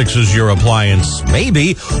and fixes your appliance.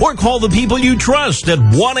 Maybe. Or call the people you trust at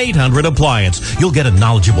 1-800-APPLIANCE. You'll get a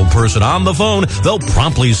knowledgeable person on the phone. They'll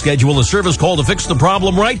promptly schedule a service call to fix the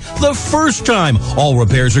problem right the first time. All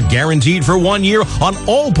repairs are guaranteed for 1 year on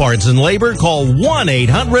all parts and labor. Call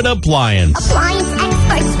 1-800-APPLIANCE. Appliance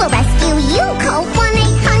experts will rescue you. Call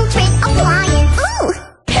 1-800-APPLIANCE. Ooh.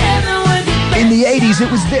 In the 80s,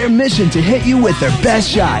 it was their mission to hit you with their best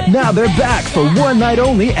shot. Now they're back for one night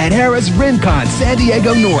only at Harrah's Rincon, San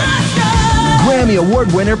Diego North. Grammy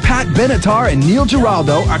Award winner Pat Benatar and Neil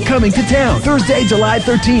Giraldo are coming to town Thursday, July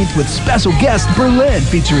 13th with special guest Berlin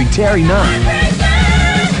featuring Terry Nunn.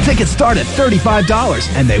 Tickets start at $35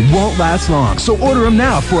 and they won't last long. So order them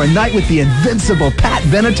now for a night with the invincible Pat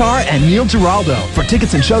Benatar and Neil Giraldo. For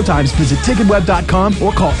tickets and showtimes, visit ticketweb.com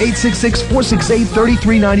or call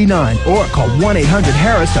 866-468-3399 or call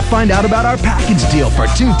 1-800-HARRIS to find out about our package deal for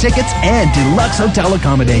 2 tickets and deluxe hotel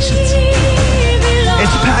accommodations.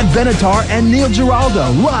 It's Pat Benatar and Neil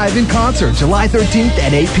Giraldo live in concert July 13th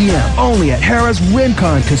at 8 p.m. Only at Harrah's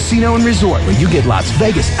Rincon Casino and Resort, where you get Las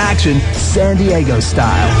Vegas action San Diego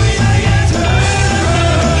style.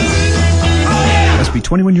 Must be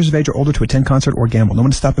 21 years of age or older to attend concert or gamble. No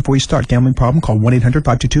one to stop before you start. Gambling problem? Call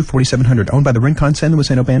 1-800-522-4700. Owned by the Rincon San Luis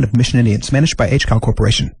Band of Mission Indians. Managed by H. Cal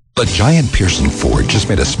Corporation. The giant Pearson Ford just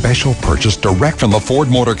made a special purchase direct from the Ford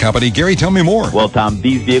Motor Company. Gary, tell me more. Well, Tom,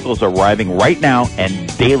 these vehicles are arriving right now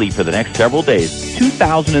and daily for the next several days.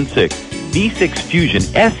 2006 V6 Fusion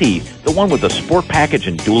SE, the one with the sport package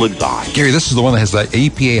and dual exhaust. Gary, this is the one that has the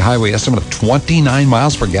APA highway estimate of 29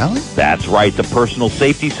 miles per gallon? That's right, the personal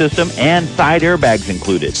safety system and side airbags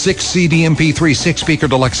included. 6 CD MP3, 6-speaker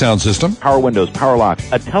deluxe sound system. Power windows, power locks,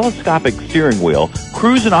 a telescopic steering wheel,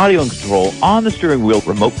 cruise and audio control on the steering wheel,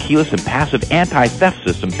 remote keyless and passive anti-theft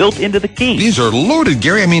system built into the key. These are loaded,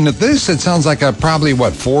 Gary. I mean, it sounds like probably,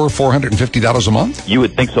 $450 a month? You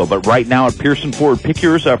would think so, but right now at Pearson Ford, pick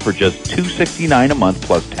yours up for just $269 a month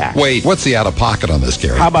plus tax. Wait, what's the out-of-pocket on this,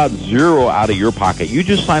 Gary? How about zero out of your pocket? You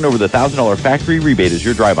just sign over the $1,000 factory rebate as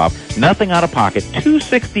your drive-off. Nothing out of pocket.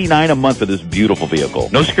 $269 a month for this beautiful vehicle.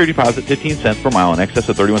 No security deposit, 15 cents per mile in excess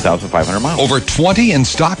of 31,500 miles. Over 20 in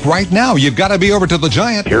stock right now. You've got to be over to the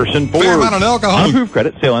giant. Pearson Ford. Fair amount of alcohol. Unapproved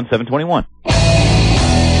credit, sale on 7/21.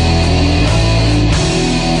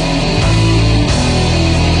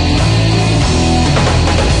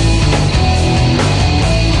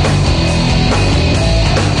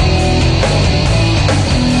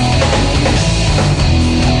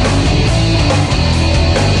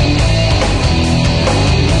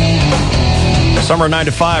 Summer 9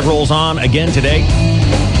 to 5 rolls on again today.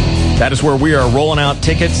 That is where we are rolling out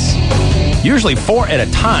tickets, usually 4 at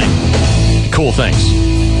a time. Cool things.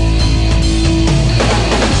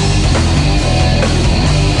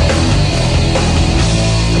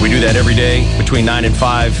 We do that every day between 9 and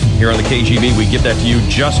 5 here on the KGB. We give that to you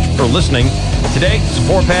just for listening. Today, it's a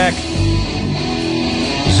 4-pack,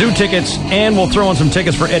 zoo tickets, and we'll throw in some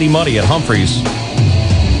tickets for Eddie Muddy at Humphreys.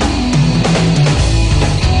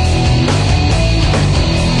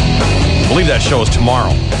 I believe that show is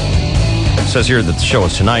tomorrow. It says here that the show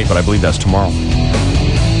is tonight, but I believe that's tomorrow.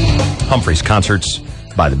 Humphreys Concerts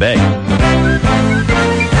by the Bay.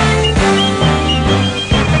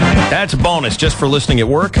 That's a bonus just for listening at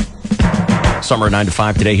work. Summer 9 to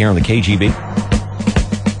 5 today here on the KGB.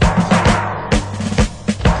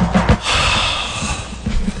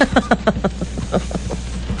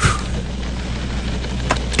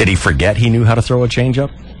 Did he forget he knew how to throw a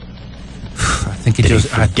changeup? I think he Did just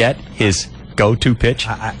he forget his go-to pitch?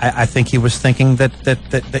 I think he was thinking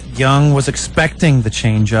that Young was expecting the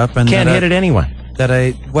changeup and Can't hit it anyway.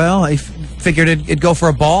 I figured it'd go for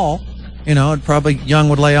a ball. You know, probably Young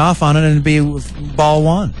would lay off on it and it'd be ball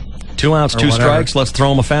 1. 2 outs, 2 strikes. Let's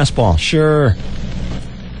throw him a fastball. Sure.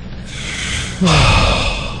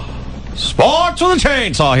 Sports with a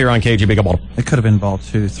chainsaw here on KGB. Come on. It could have been ball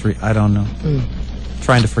 2, 3. I don't know.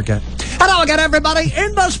 Trying to forget. Hello again, everybody,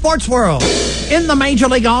 in the sports world. In the Major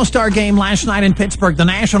League All-Star game last night in Pittsburgh, the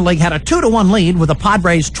National League had a 2-1 lead with the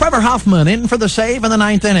Padres' Trevor Hoffman in for the save in the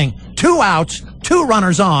 9th inning. 2 outs, 2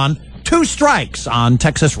 runners on, 2 strikes on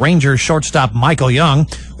Texas Rangers shortstop Michael Young.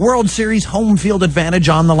 World Series home field advantage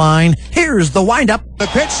on the line. Here's the windup. The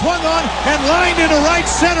pitch swung on and lined into right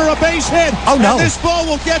center, a base hit. Oh, no. And this ball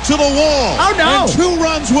will get to the wall. Oh, no. And 2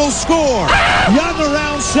 runs will score. Young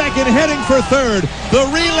around second, heading for third. The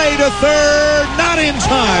relay to third, not in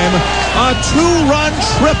time. A 2-run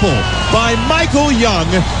triple by Michael Young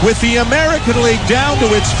with the American League down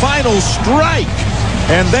to its final strike.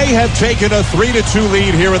 And they have taken a 3-2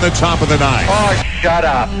 lead here in the top of the 9th. Oh, shut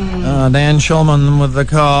up. Dan Schulman with the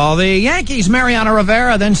call. The Yankees' Mariano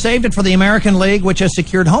Rivera then saved it for the American League, which has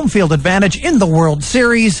secured home field advantage in the World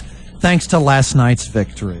Series thanks to last night's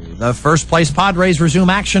victory. The first-place Padres resume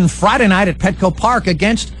action Friday night at Petco Park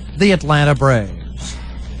against the Atlanta Braves.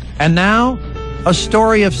 And now, a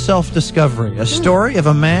story of self-discovery, a story of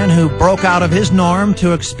a man who broke out of his norm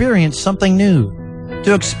to experience something new,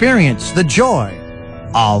 to experience the joy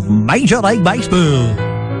of Major League Baseball.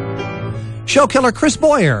 Show killer Chris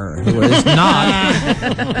Boyer, who is not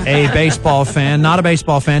a baseball fan,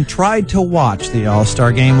 tried to watch the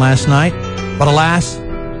All-Star game last night, but alas,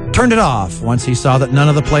 turned it off once he saw that none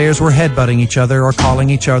of the players were headbutting each other or calling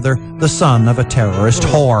each other the son of a terrorist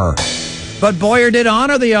whore. But Boyer did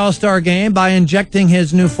honor the All-Star game by injecting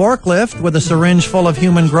his new forklift with a syringe full of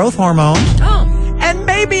human growth hormone. And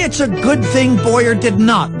maybe it's a good thing Boyer did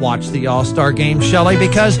not watch the All-Star game, Shelley,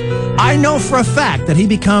 because I know for a fact that he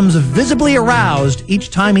becomes visibly aroused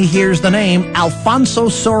each time he hears the name Alfonso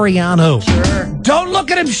Soriano. Sure. Don't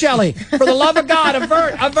look at him, Shelley. For the love of God,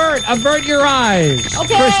 avert your eyes.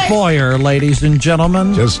 Okay. Chris Boyer, ladies and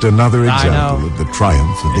gentlemen. Just another example of the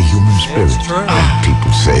triumph of the human spirit. It's true.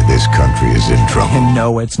 People say this country is in trouble.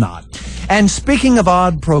 No, it's not. And speaking of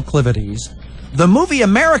odd proclivities, the movie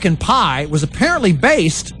American Pie was apparently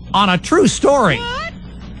based on a true story. What?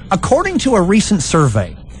 According to a recent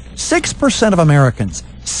survey, 6% of Americans,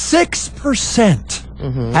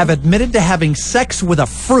 6% have admitted to having sex with a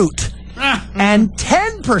fruit, and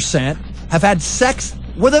 10% have had sex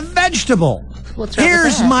with a vegetable.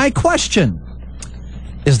 Here's my question.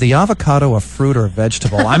 Is the avocado a fruit or a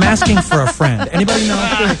vegetable? I'm asking for a friend. Anybody know?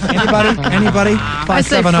 Anybody?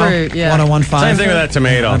 570-1015. Same thing with that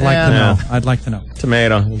tomato. I'd like to know.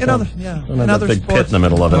 Tomato. Another big pit in the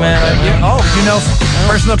middle of it.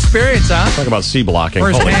 Personal experience, huh? Talk about sea blocking.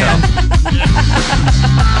 First hand.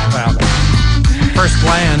 First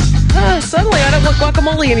glance. Suddenly, I don't look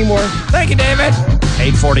guacamole anymore. Thank you, David.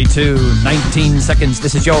 8:42, 19 seconds.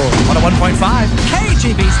 This is your 101.5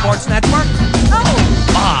 KGB Sports Network.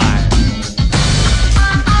 Live.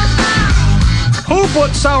 Who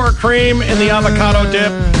put sour cream in the avocado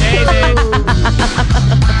dip? David.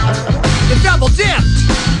 You double dipped.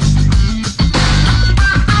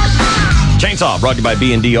 Chainsaw brought to you by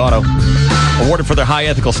B&D Auto. Awarded for their high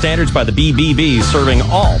ethical standards by the BBB, serving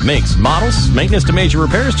all makes, models, maintenance to major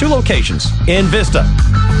repairs, 2 locations in Vista.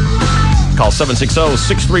 Call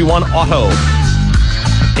 760-631-AUTO.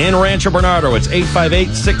 In Rancho Bernardo, it's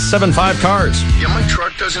 858-675-CARS. Yeah, my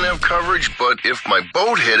truck doesn't have coverage, but if my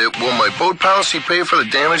boat hit it, will my boat policy pay for the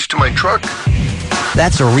damage to my truck?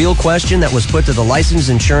 That's a real question that was put to the licensed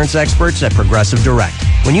insurance experts at Progressive Direct.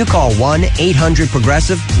 When you call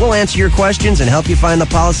 1-800-PROGRESSIVE, we'll answer your questions and help you find the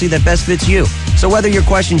policy that best fits you. So whether your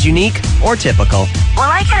question's unique or typical, will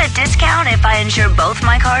I get a discount if I insure both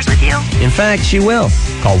my cars with you? in fact, she will.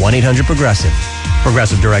 Call 1-800-PROGRESSIVE.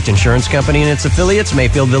 Progressive Direct Insurance Company and its affiliates,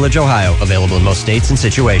 Mayfield Village, Ohio. Available in most states and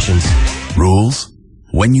situations. Rules?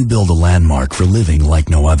 When you build a landmark for living like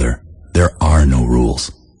no other, there are no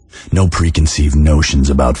rules. No preconceived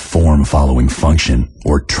notions about form following function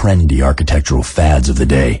or trendy architectural fads of the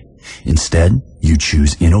day. Instead, you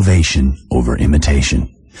choose innovation over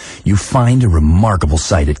imitation. You find a remarkable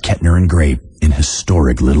site at Kettner and Grape in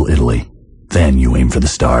historic Little Italy. Then you aim for the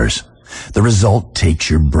stars. The result takes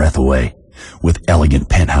your breath away. With elegant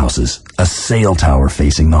penthouses, a sail tower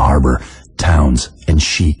facing the harbor, towns, and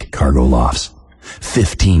chic cargo lofts.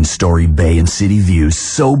 15-story bay and city views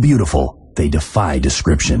so beautiful, they defy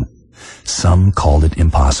description. Some called it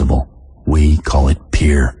impossible. We call it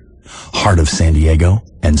Pier. Heart of San Diego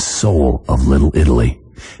and soul of Little Italy.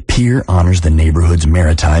 Pier honors the neighborhood's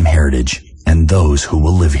maritime heritage and those who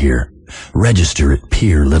will live here. Register at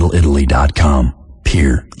PierLittleItaly.com.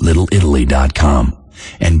 PierLittleItaly.com.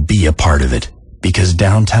 And be a part of it, because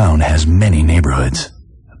downtown has many neighborhoods,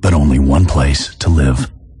 but only one place to live.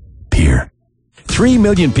 Pier. 3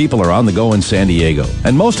 million people are on the go in San Diego,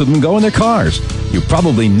 and most of them go in their cars. You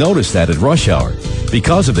probably noticed that at rush hour.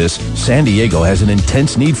 Because of this, San Diego has an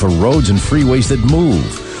intense need for roads and freeways that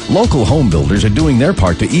move. Local home builders are doing their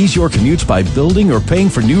part to ease your commutes by building or paying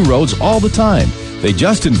for new roads all the time. They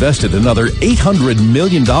just invested another $800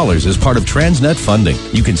 million as part of Transnet funding.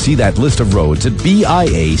 You can see that list of roads at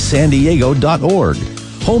BIASanDiego.org.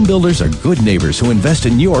 Home builders are good neighbors who invest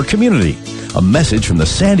in your community. A message from the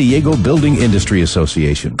San Diego Building Industry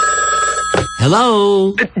Association.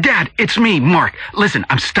 Hello? Dad, it's me, Mark. Listen,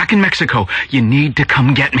 I'm stuck in Mexico. You need to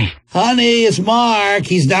come get me. Honey, it's Mark.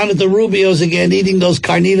 He's down at the Rubio's again eating those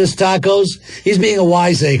carnitas tacos. He's being a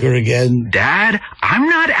wiseacre again. Dad, I'm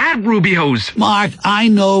not at Rubio's. Mark, I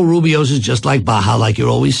know Rubio's is just like Baja, like you're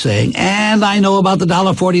always saying. And I know about the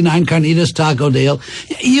 $1.49 carnitas taco deal.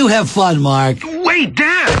 You have fun, Mark. Wait,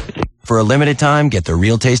 Dad! For a limited time, get the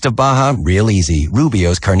real taste of Baja real easy.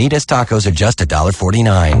 Rubio's Carnitas Tacos are just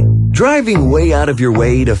 $1.49. Driving way out of your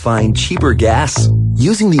way to find cheaper gas?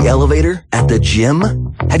 Using the elevator at the gym?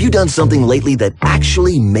 Have you done something lately that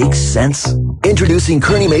actually makes sense? Introducing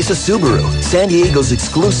Kearney Mesa Subaru, San Diego's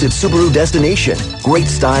exclusive Subaru destination. Great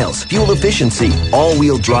styles, fuel efficiency,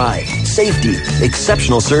 all-wheel drive, safety,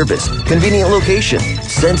 exceptional service, convenient location,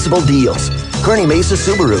 sensible deals. Kearney Mesa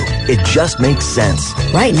Subaru. It just makes sense.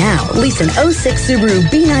 Right now, lease an 06 Subaru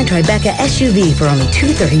B9 Tribeca SUV for only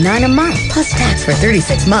 $239 a month, plus tax for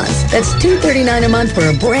 36 months. That's $239 a month for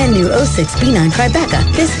a brand new 06 B9 Tribeca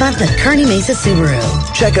this month at Kearney Mesa Subaru.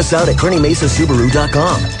 Check us out at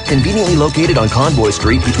KearneyMesaSubaru.com. Conveniently located on Convoy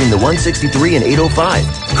Street between the 163 and 805.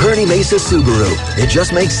 Kearney Mesa Subaru. It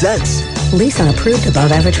just makes sense. Lease on approved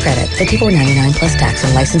above average credit. $54.99 plus tax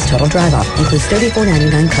and license total drive-off. Includes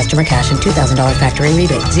 $34.99 customer cash and $2,000 factory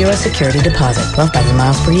rebate. Zero security deposit. 12,000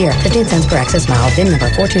 miles per year. 15 cents per access mile. VIN number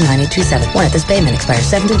 429827. One at this payment expires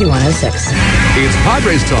 7/31/06. It's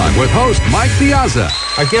Padres Talk with host Mike Piazza.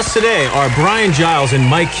 Our guests today are Brian Giles and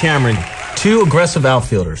Mike Cameron, two aggressive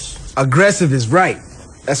outfielders. Aggressive is right.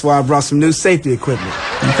 That's why I brought some new safety equipment.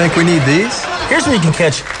 You think we need these? Here's where you can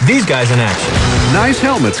catch these guys in action. Nice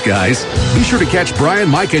helmets, guys. Be sure to catch Brian,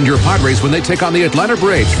 Mike, and your Padres when they take on the Atlanta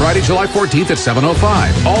Braves Friday, July 14th at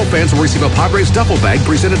 7:05. All fans will receive a Padres duffel bag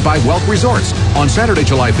presented by Welk Resorts. On Saturday,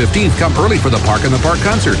 July 15th, come early for the Park in the Park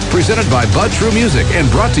concert presented by Bud True Music and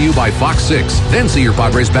brought to you by Fox 6. Then see your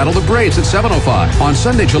Padres battle the Braves at 7:05. On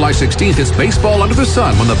Sunday, July 16th, it's baseball under the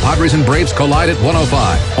sun when the Padres and Braves collide at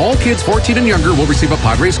 1:05. All kids 14 and younger will receive a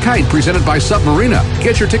Padres kite presented by Submarina.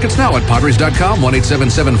 Get your tickets now at Padres.com,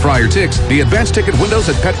 1-877-FRIAR-TICKS, the advanced ticket windows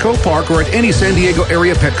at Petco Park or at any San Diego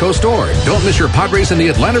area Petco store. Don't miss your Padres and the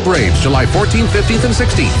Atlanta Braves, July 14th, 15th, and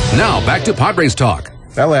 16th. Now, back to Padres Talk.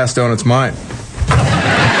 That last donut's mine.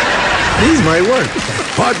 These might work.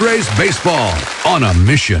 Padres baseball on a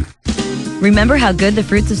mission. Remember how good the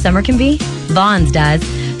fruits of summer can be? Vons does.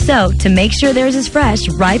 So, to make sure theirs is fresh,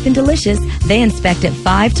 ripe, and delicious, they inspect it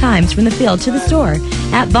 5 times from the field to the store.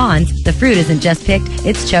 At Vons, the fruit isn't just picked,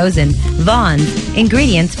 it's chosen. Vons,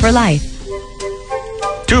 ingredients for life.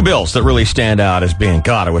 Two bills that really stand out as being,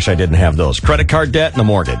 God, I wish I didn't have those. Credit card debt and the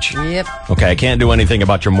mortgage. Yep. Okay, I can't do anything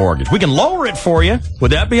about your mortgage. We can lower it for you. Would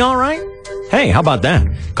that be all right? Hey, how about that?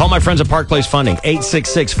 Call my friends at Park Place Funding,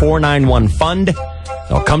 866-491-FUND.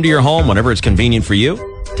 They'll come to your home whenever it's convenient for you.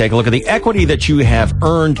 Take a look at the equity that you have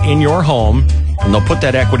earned in your home, and they'll put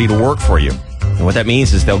that equity to work for you. And what that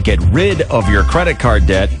means is they'll get rid of your credit card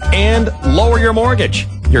debt and lower your mortgage.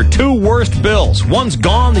 Your two worst bills. One's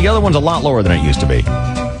gone, the other one's a lot lower than it used to be.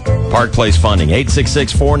 Park Place Funding,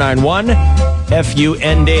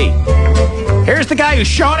 866-491-FUND. Here's the guy who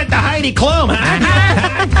shot at the Heidi Klum.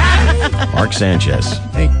 Mark Sanchez.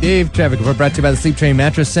 Hey, Dave. Traffic report brought to you by the Sleep Train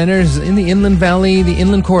Mattress Centers in the Inland Valley, the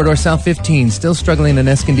Inland Corridor, South 15. Still struggling in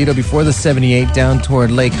Escondido before the 78 down toward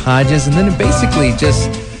Lake Hodges. And then basically just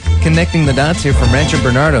connecting the dots here from Rancho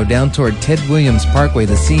Bernardo down toward Ted Williams Parkway,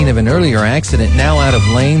 the scene of an earlier accident, now out of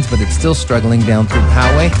lanes, but it's still struggling down through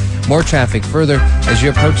Poway. More traffic further as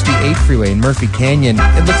you approach the 8 freeway in Murphy Canyon.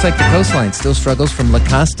 It looks like the coastline still struggles from La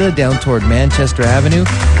Costa down toward Manchester Avenue.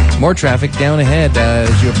 More traffic down ahead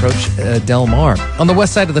as you approach Del Mar. On the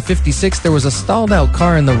west side of the 56, there was a stalled out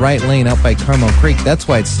car in the right lane out by Carmel Creek. That's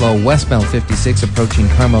why it's slow. Westbound 56 approaching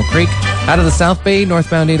Carmel Creek. Out of the South Bay,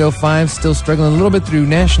 northbound 805 still struggling a little bit through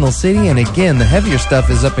National City. And again, the heavier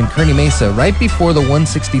stuff is up in Kearney Mesa right before the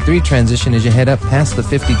 163 transition as you head up past the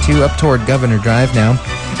 52 up toward Governor Drive now.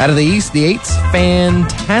 Out of the east, the 8's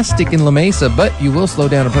fantastic in La Mesa, but you will slow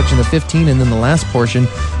down approaching the 15, and then the last portion,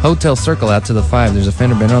 Hotel Circle out to the 5. There's a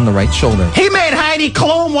fender bender on the right shoulder. He made Heidi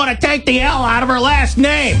Klum want to take the L out of her last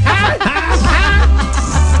name.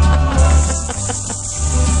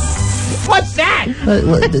 What's that?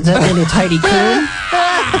 What, does that mean it's Heidi Klum?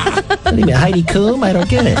 What do you mean, Heidi Klum? I don't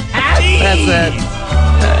get it. That's it.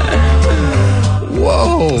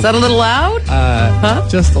 Whoa. Is that a little loud?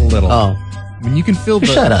 Just a little. Oh. I mean, you can feel the...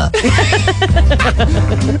 Shut up.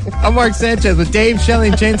 I'm Mark Sanchez with Dave, Shelley,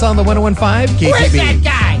 and Chainsaw on the 101.5 KGB. Where's that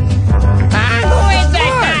guy? Who is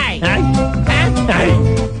that guy?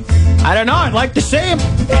 I don't know. I'd like to see him.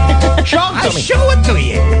 Show him to me. I'll show it to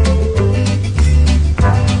you.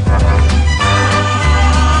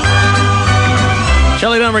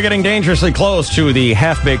 Shelley and I are getting dangerously close to the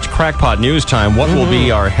half-baked crackpot news time. What will be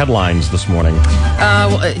our headlines this morning?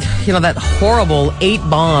 That horrible 8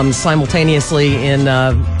 bombs simultaneously in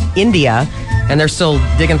India, and they're still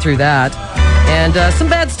digging through that. And some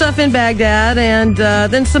bad stuff in Baghdad, and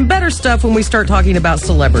then some better stuff when we start talking about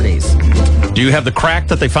celebrities. Do you have the crack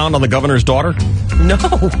that they found on the governor's daughter? No.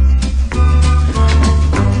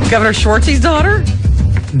 Governor Schwartz's daughter?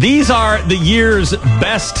 These are the year's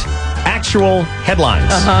best actual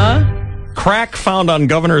headlines. Crack found on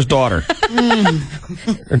governor's daughter.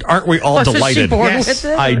 Aren't we all delighted? Is she born with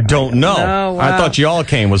it? I don't know. No, wow. I thought you all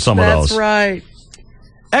came with some of those. That's right.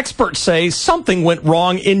 Experts say something went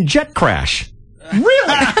wrong in jet crash.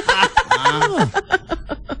 Really?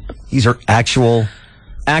 These are actual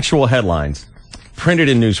headlines printed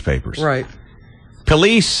in newspapers. Right.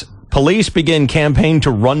 Police begin campaign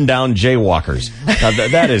to run down jaywalkers. Now,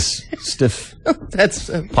 that is stiff. That's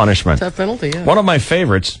a punishment. Tough penalty, yeah. One of my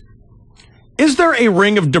favorites. Is there a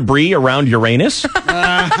ring of debris around Uranus? You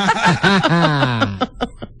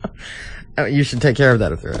should take care of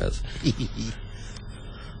that if there is.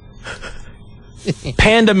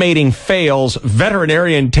 Panda mating fails.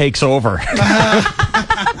 Veterinarian takes over.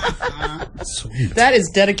 Sweet. That is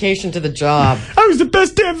dedication to the job. I was the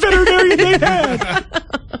best damn veterinarian they had.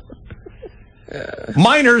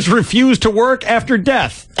 Miners refuse to work after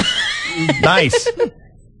death. Nice.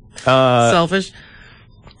 Selfish.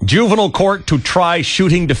 Juvenile court to try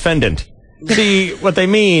shooting defendant. See, what they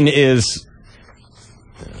mean is...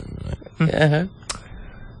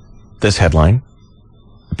 This headline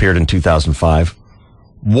appeared in 2005.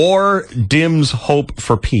 War dims hope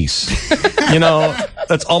for peace.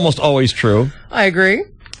 That's almost always true. I agree.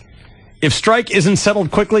 If strike isn't settled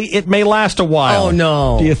quickly, it may last a while. Oh,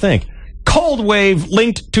 no. Do you think? Cold wave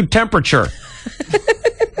linked to temperature.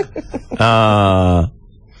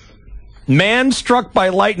 Man struck by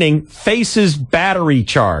lightning faces battery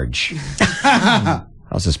charge.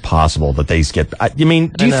 How's this possible that they get... do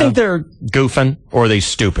you think they're goofing or are they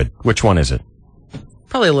stupid? Which one is it?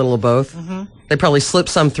 Probably a little of both. They probably slip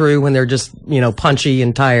some through when they're just, punchy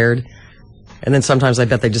and tired. And then sometimes I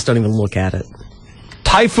bet they just don't even look at it.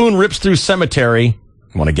 Typhoon rips through cemetery.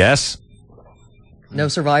 Want to guess? No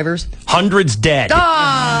survivors? Hundreds dead.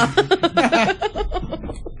 Ah!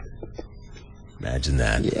 Imagine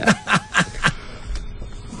that. Yeah.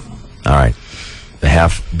 All right. The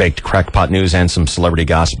half-baked crackpot news and some celebrity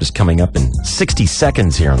gossip is coming up in 60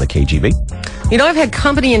 seconds here on the KGB. I've had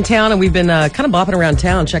company in town, and we've been kind of bopping around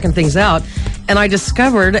town, checking things out, and I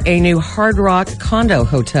discovered a new Hard Rock condo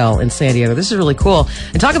hotel in San Diego. This is really cool.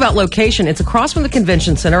 And talk about location. It's across from the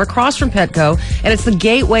convention center, across from Petco, and it's the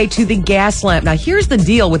gateway to the Gaslamp. Now, here's the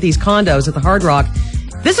deal with these condos at the Hard Rock.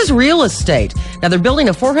 This is real estate. Now, they're building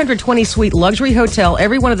a 420-suite luxury hotel.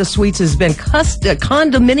 Every one of the suites has been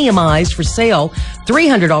condominiumized for sale.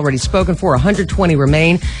 300 already spoken for, 120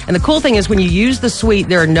 remain. And the cool thing is when you use the suite,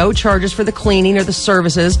 there are no charges for the cleaning or the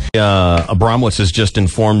services. Abramowitz has just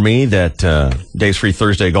informed me that Dave's Free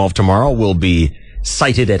Thursday Golf tomorrow will be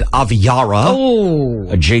sited at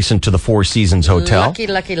Aviara, adjacent to the Four Seasons Hotel. Lucky.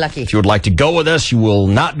 If you would like to go with us, you will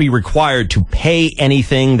not be required to pay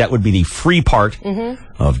anything. That would be the free part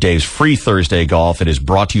of Dave's Free Thursday Golf. It is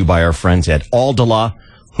brought to you by our friends at Aldala,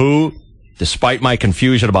 who, despite my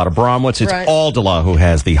confusion about Abramowitz, it's Aldala who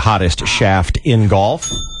has the hottest shaft in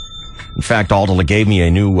golf. In fact, Aldala gave me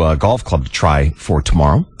a new golf club to try for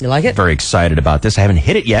tomorrow. You like it? Very excited about this. I haven't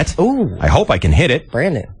hit it yet. Ooh. I hope I can hit it.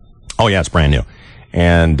 Brand new. Oh, yeah, it's brand new.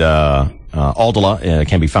 And Aldala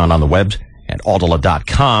can be found on the web at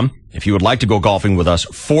aldala.com. If you would like to go golfing with us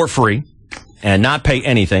for free and not pay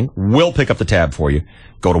anything, we'll pick up the tab for you.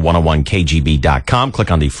 Go to 101kgb.com, click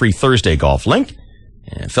on the Free Thursday Golf link,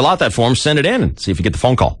 and fill out that form, send it in, and see if you get the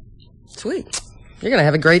phone call. Sweet. You're going to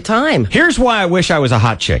have a great time. Here's why I wish I was a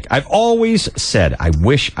hot chick. I've always said I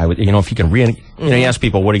wish I would, if you can you ask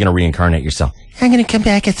people, what are you going to reincarnate yourself? I'm going to come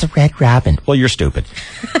back as a Red Robin. Well, you're stupid.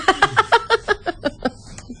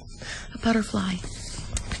 Butterfly.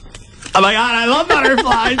 Oh my God, I love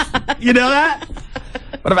butterflies. You know that?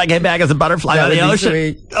 What if I came back as a butterfly on the ocean?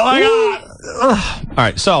 Sweet. Oh my God. Ugh. All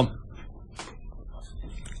right, so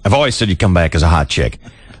I've always said you come back as a hot chick.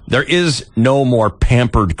 There is no more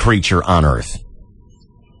pampered creature on earth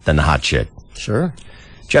than the hot chick. Sure.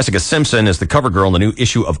 Jessica Simpson is the cover girl in the new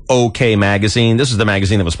issue of OK Magazine. This is the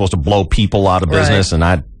magazine that was supposed to blow people out of business, and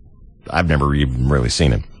I've never even really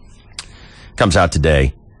seen it. Comes out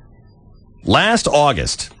today. Last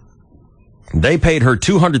August, they paid her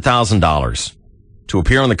 $200,000 to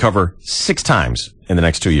appear on the cover 6 times in the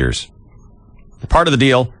next 2 years. Part of the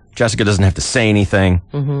deal, Jessica doesn't have to say anything.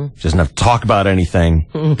 She doesn't have to talk about anything.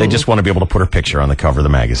 They just want to be able to put her picture on the cover of the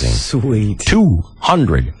magazine. Sweet.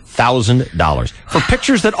 $200,000 for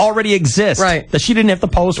pictures that already exist. Right. That she didn't have to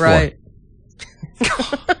pose for.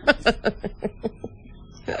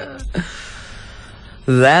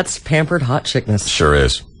 That's pampered hot chickness. Sure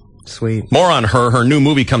is. Sweet. More on her. Her new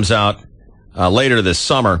movie comes out later this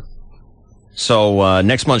summer. So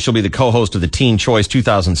next month she'll be the co-host of the Teen Choice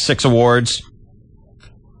 2006 Awards.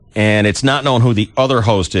 And it's not known who the other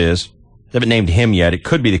host is. They haven't named him yet. It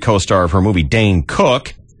could be the co-star of her movie, Dane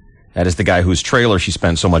Cook. That is the guy whose trailer she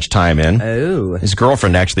spent so much time in. Oh. His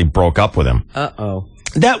girlfriend actually broke up with him. Uh-oh.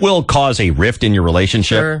 That will cause a rift in your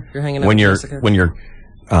relationship. Sure. You're hanging out when with you're Jessica. when you're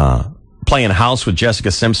playing house with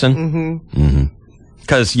Jessica Simpson.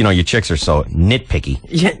 Because, you chicks are so nitpicky.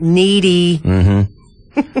 Yeah, needy.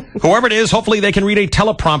 Whoever it is, hopefully they can read a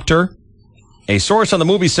teleprompter. A source on the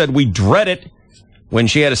movie said, we dread it when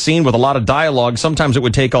she had a scene with a lot of dialogue. Sometimes it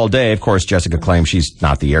would take all day. Of course, Jessica claims she's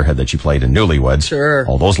not the airhead that she played in Newlyweds. Sure.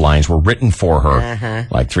 All those lines were written for her.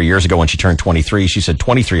 Like 3 years ago when she turned 23, she said,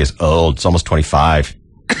 23 is old. It's almost 25.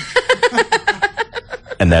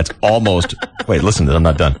 And that's almost... Wait, listen to it. I'm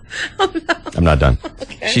not done. I'm not done.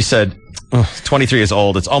 Okay. She said, 23 is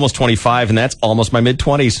old. It's almost 25, and that's almost my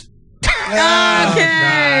mid-20s.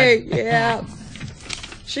 Okay. Yeah.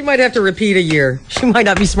 She might have to repeat a year. She might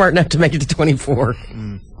not be smart enough to make it to 24.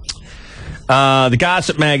 The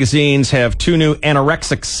gossip magazines have 2 new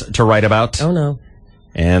anorexics to write about. Oh, no.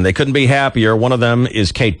 And they couldn't be happier. One of them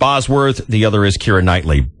is Kate Bosworth. The other is Keira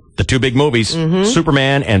Knightley. The 2 big movies,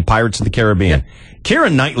 Superman and Pirates of the Caribbean.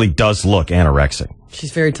 Keira Knightley does look anorexic.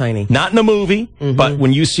 She's very tiny. Not in the movie, but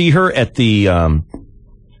when you see her at the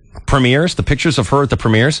premieres, the pictures of her at the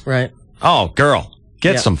premieres. Right. Oh, girl,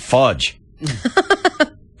 get some fudge.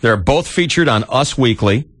 They're both featured on Us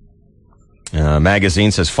Weekly.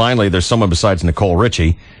 Magazine says, finally, there's someone besides Nicole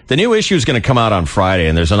Richie. The new issue is going to come out on Friday,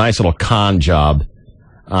 and there's a nice little con job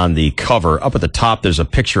on the cover. Up at the top, there's a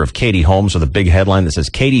picture of Katie Holmes with a big headline that says,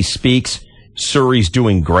 Katie speaks, Suri's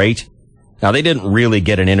doing great. Now, they didn't really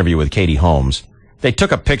get an interview with Katie Holmes. They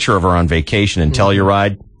took a picture of her on vacation in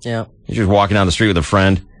Telluride. Yeah. She was walking down the street with a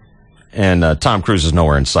friend, and Tom Cruise is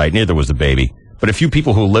nowhere in sight. Neither was the baby. But a few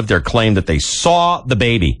people who lived there claimed that they saw the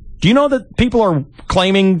baby. Do you know that people are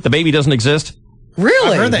claiming the baby doesn't exist?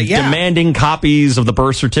 Really? I've heard that, yeah. Demanding copies of the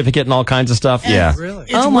birth certificate and all kinds of stuff. Yeah. Really?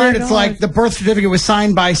 It's weird. It's like the birth certificate was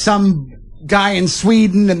signed by some guy in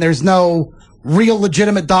Sweden, and there's no real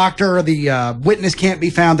legitimate doctor, or the witness can't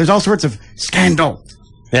be found. There's all sorts of scandal.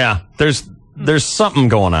 Yeah. There's something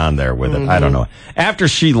going on there with it. I don't know. After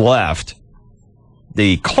she left,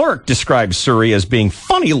 the clerk described Suri as being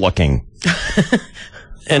funny looking.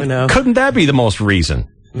 And couldn't that be the most reason?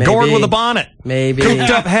 Maybe. Gored with a bonnet. Maybe.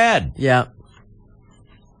 Cooped up head. Yeah.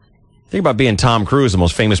 Think about being Tom Cruise, the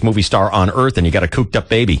most famous movie star on earth, and you got a cooped up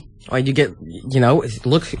baby. Or you get,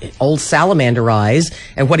 look, old salamander eyes,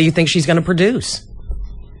 and what do you think she's going to produce?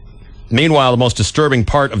 Meanwhile, the most disturbing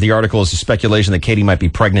part of the article is the speculation that Katie might be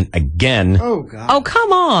pregnant again. Oh, God. Oh,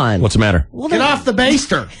 come on. What's the matter? Well, Get off the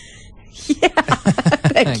baster.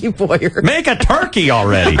 Thank you, Boyer. Make a turkey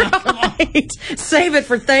already. Right. Save it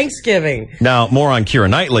for Thanksgiving. Now, more on Keira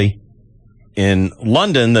Knightley. In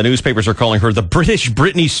London, the newspapers are calling her the British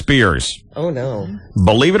Britney Spears. Oh, no.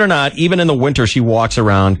 Believe it or not, even in the winter, she walks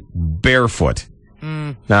around barefoot.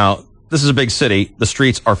 Now, this is a big city. The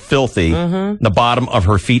streets are filthy. The bottom of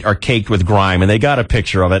her feet are caked with grime, and they got a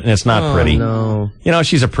picture of it, and it's not pretty. No.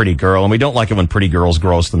 She's a pretty girl, and we don't like it when pretty girls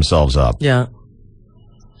gross themselves up. Yeah.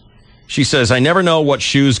 She says, I never know what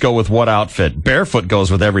shoes go with what outfit. Barefoot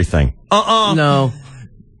goes with everything. No.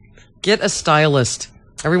 Get a stylist.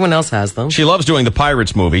 Everyone else has them. She loves doing the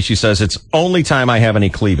Pirates movie. She says, it's only time I have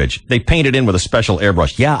any cleavage. They paint it in with a special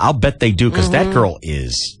airbrush. Yeah, I'll bet they do, because that girl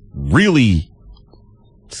is really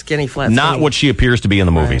skinny, flat. Not what she appears to be in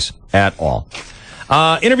the movies at all.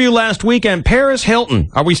 Interview last weekend, Paris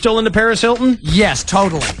Hilton. Are we still into Paris Hilton? Yes,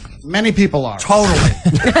 totally. Many people are. Totally.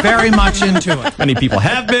 Very much into it. Many people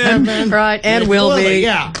have been. Right, and will be.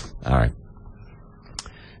 Yeah. All right.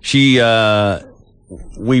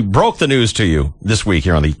 We broke the news to you this week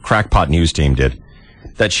here on the Crackpot News team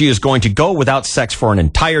that she is going to go without sex for an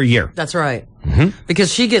entire year. That's right.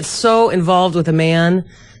 Because she gets so involved with a man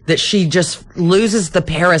that she just loses the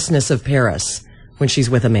Parisness of Paris when she's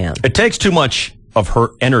with a man. It takes too much of her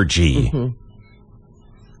energy.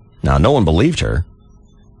 Now, no one believed her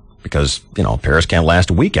because, Paris can't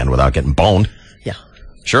last a weekend without getting boned. Yeah.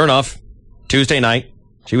 Sure enough, Tuesday night,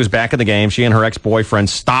 she was back in the game. She and her ex-boyfriend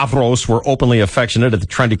Stavros were openly affectionate at the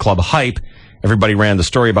trendy club Hype. Everybody ran the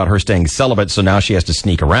story about her staying celibate, so now she has to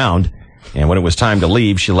sneak around. And when it was time to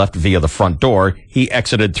leave, she left via the front door. He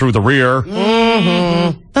exited through the rear.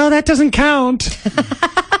 Oh, that doesn't count.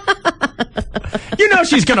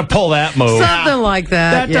 She's going to pull that move. Something like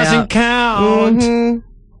that. That doesn't count.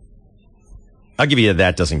 I'll give you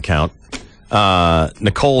that doesn't count.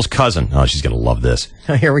 Nicole's cousin. Oh, she's going to love this.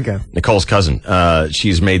 Here we go. Nicole's cousin.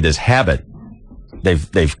 She's made this habit.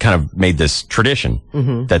 They've kind of made this tradition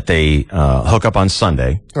that they hook up on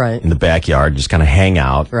Sunday in the backyard, just kind of hang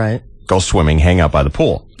out, go swimming, hang out by the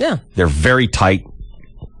pool. Yeah. They're very tight.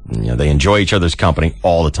 They enjoy each other's company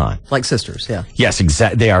all the time. Like sisters, yeah. Yes,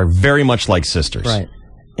 exactly. They are very much like sisters. Right.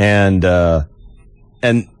 And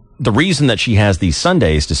the reason that she has these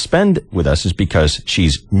Sundays to spend with us is because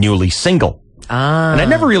she's newly single. And I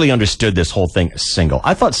never really understood this whole thing, single.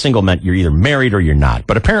 I thought single meant you're either married or you're not.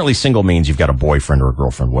 But apparently single means you've got a boyfriend or a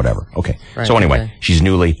girlfriend, whatever. Okay. Right, so anyway, she's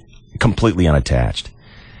newly, completely unattached.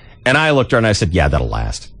 And I looked at her and I said, yeah, that'll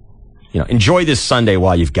last. Enjoy this Sunday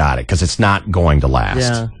while you've got it, because it's not going to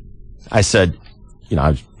last. Yeah. I said,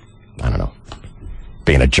 I don't know,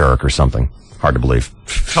 being a jerk or something. Hard to believe.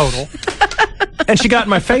 Total. And she got in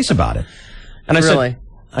my face about it. And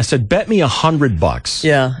I said, bet me $100.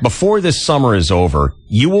 Yeah. Before this summer is over,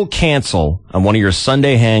 you will cancel on one of your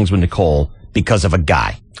Sunday hangs with Nicole because of a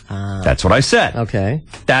guy. That's what I said. Okay.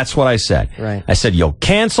 That's what I said. Right. I said, you'll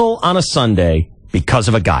cancel on a Sunday because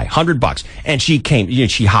of a guy. $100. And she came,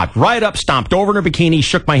 she hopped right up, stomped over in her bikini,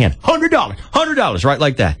 shook my hand. $100, right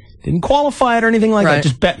like that. Didn't qualify it or anything like that.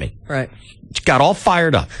 Just bet me. Right. She got all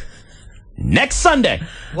fired up. Next Sunday.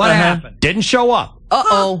 What happened? Didn't show up.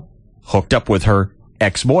 Uh-oh. Hooked up with her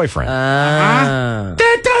ex-boyfriend.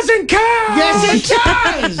 That doesn't count. Yes,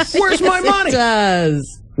 it does. Where's my money? It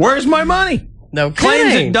does. Where's my money? No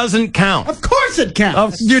Claims kidding. it doesn't count. Of course it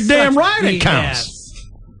counts. You're damn right it counts.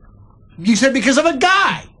 You said because of a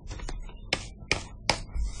guy.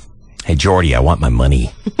 Hey, Jordy, I want my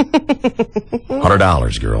money.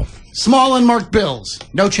 $100, girl. Small unmarked bills.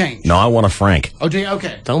 No change. No, I want a franc. Oh,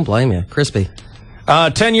 okay. Don't blame you. Crispy.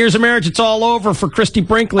 10 years of marriage, it's all over for Christy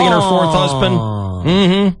Brinkley and her fourth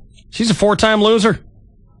husband. She's a 4-time loser.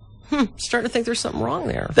 Starting to think there's something wrong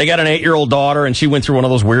there. They got an 8-year-old daughter, and she went through one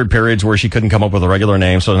of those weird periods where she couldn't come up with a regular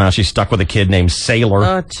name, so now she's stuck with a kid named Sailor.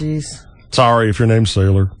 Oh, jeez. Sorry if your name's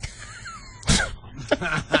Sailor.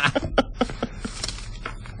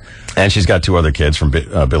 And she's got 2 other kids from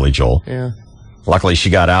Billy Joel. Yeah. Luckily, she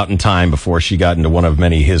got out in time before she got into one of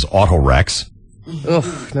many his auto wrecks.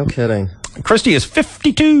 Ugh, no kidding. Christy is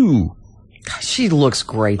 52. She looks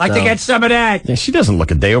great, Like though. to get some of that. Yeah, she doesn't look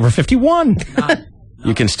a day over 51.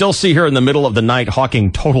 You can still see her in the middle of the night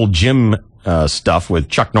hawking total gym stuff with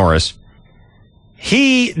Chuck Norris.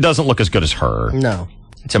 He doesn't look as good as her. No.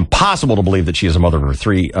 It's impossible to believe that she is a mother of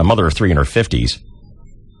 3 in her 50s.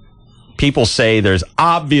 People say there's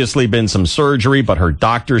obviously been some surgery, but her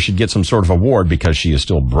doctor should get some sort of award because she is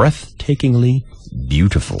still breathtakingly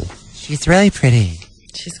beautiful. She's really pretty.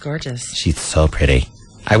 She's gorgeous. She's so pretty.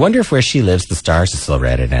 I wonder if where she lives, the stars are still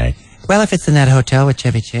red at night. Well, if it's in that hotel with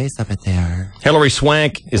Chevy Chase up at there. Hilary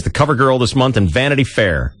Swank is the cover girl this month in Vanity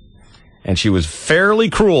Fair. And she was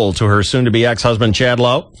fairly cruel to her soon-to-be ex-husband, Chad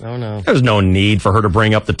Lowe. Oh, no. There was no need for her to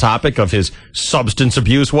bring up the topic of his substance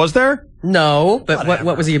abuse, was there? No, but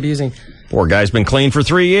what was he abusing? Poor guy's been clean for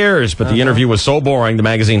 3 years, but the interview was so boring, the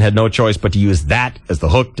magazine had no choice but to use that as the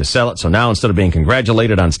hook to sell it. So now, instead of being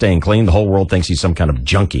congratulated on staying clean, the whole world thinks he's some kind of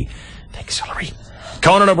junkie. Thanks, Hilary.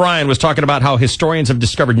 Conan O'Brien was talking about how historians have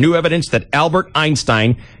discovered new evidence that Albert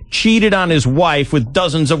Einstein cheated on his wife with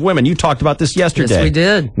dozens of women. You talked about this yesterday. Yes, we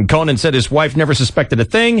did. And Conan said his wife never suspected a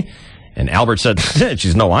thing, and Albert said,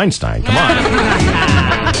 she's no Einstein. Come on.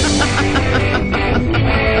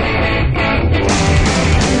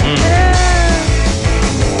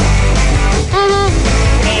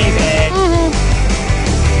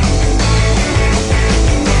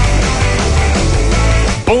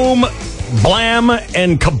 Boom, blam,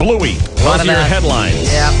 and kablooey. Those are your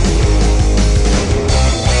headlines. Yep.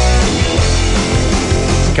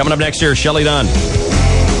 Coming up next year, Shelley Dunn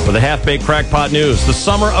for the Half-Baked Crackpot News. The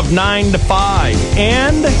summer of 9 to 5.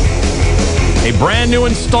 And a brand new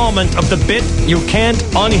installment of the bit you can't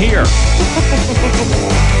unhear.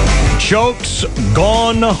 Jokes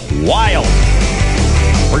Gone Wild.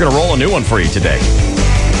 We're going to roll a new one for you today.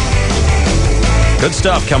 Good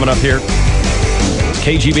stuff coming up here. It's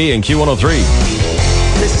KGB and Q103.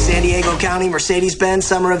 This is San Diego County Mercedes-Benz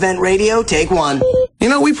Summer Event Radio. Take one. You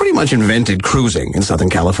know, we pretty much invented cruising in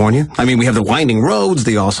Southern California. I mean, we have the winding roads,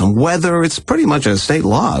 the awesome weather. It's pretty much a state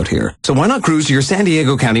law out here. So why not cruise to your San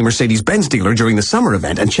Diego County Mercedes-Benz dealer during the summer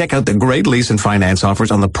event and check out the great lease and finance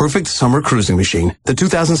offers on the perfect summer cruising machine, the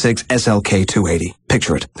 2006 SLK 280.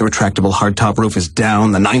 Picture it. The retractable hardtop roof is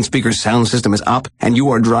down, the 9-speaker sound system is up, and you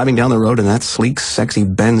are driving down the road in that sleek, sexy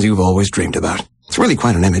Benz you've always dreamed about. It's really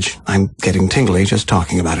quite an image. I'm getting tingly just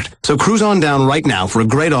talking about it. So cruise on down right now for a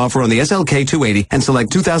great offer on the SLK 280 and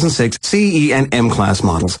select 2006 CE and M-Class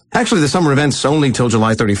models. Actually, the summer event's only till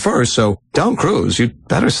July 31st, so don't cruise. You'd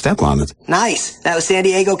better step on it. Nice. That was San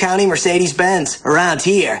Diego County Mercedes-Benz. Around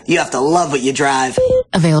here, you have to love what you drive.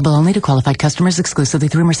 Available only to qualified customers exclusively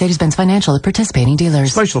through Mercedes-Benz Financial at participating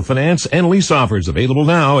dealers. Special finance and lease offers available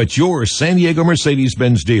now at your San Diego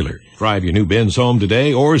Mercedes-Benz dealer. Drive your new Benz home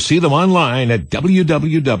today or see them online at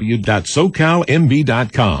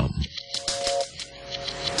www.socalmb.com.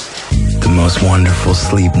 The most wonderful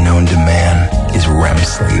sleep known to man is REM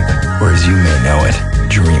sleep, or as you may know it,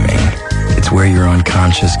 dreaming. It's where your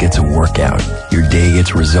unconscious gets a workout, your day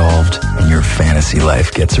gets resolved, and your fantasy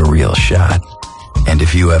life gets a real shot. And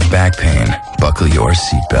if you have back pain, buckle your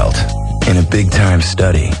seatbelt. In a big-time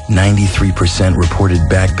study, 93% reported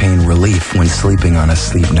back pain relief when sleeping on a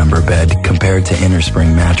Sleep Number bed compared to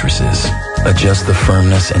innerspring mattresses. Adjust the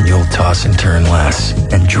firmness and you'll toss and turn less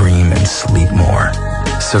and dream and sleep more.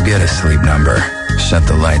 So get a Sleep Number, shut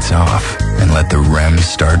the lights off, and let the REM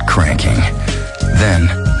start cranking. Then,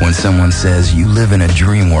 when someone says you live in a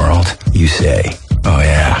dream world, you say, oh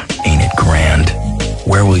yeah, ain't it grand?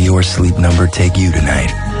 Where will your Sleep Number take you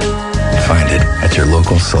tonight? Find it at your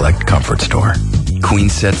local Select Comfort store. Queen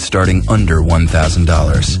sets starting under $1,000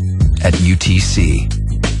 at UTC,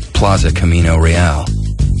 Plaza Camino Real,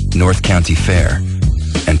 North County Fair,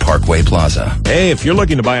 and Parkway Plaza. Hey, if you're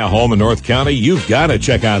looking to buy a home in North County, you've got to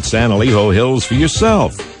check out San Elijo Hills for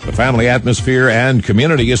yourself. The family atmosphere and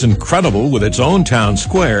community is incredible with its own town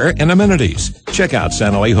square and amenities. Check out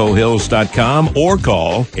SanElijoHills.com or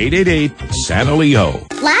call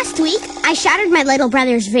 888-SAN-ELIJO. Last week, I shattered my little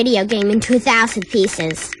brother's video game into 1,000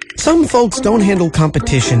 pieces. Some folks don't handle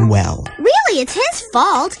competition well. Really, it's his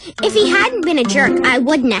fault. If he hadn't been a jerk, I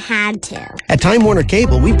wouldn't have had to. At Time Warner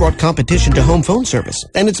Cable, we brought competition to home phone service,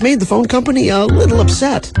 and it's made the phone company a little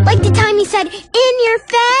upset. Like the time he said, "In your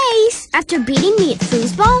face!" after beating me at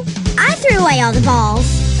foosball. I threw away all the balls.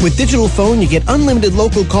 With digital phone, you get unlimited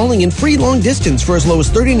local calling and free long distance for as low as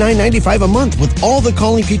 $39.95 a month with all the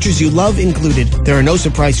calling features you love included. There are no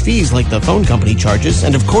surprise fees like the phone company charges,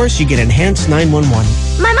 and of course, you get enhanced 911.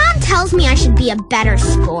 My mom tells me I should be a better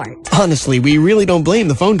sport. Honestly, we really don't blame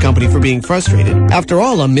the phone company for being frustrated. After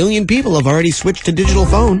all, 1 million people have already switched to digital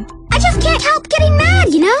phone. I just can't help getting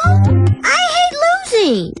mad, you know? I hate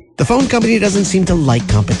losing. The phone company doesn't seem to like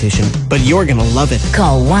competition, but you're gonna love it.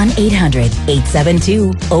 Call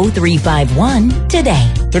 1-800-872-0351 today.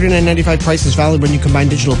 $39.95 price is valid when you combine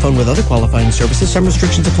digital phone with other qualifying services. Some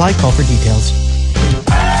restrictions apply. Call for details.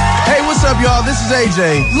 Hey, what's up, y'all? This is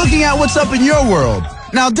AJ. Looking at what's up in your world.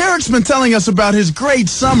 Now, Derek's been telling us about his great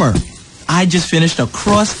summer. I just finished a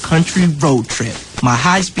cross-country road trip. My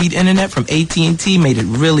high-speed internet from AT&T made it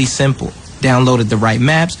really simple. Downloaded the right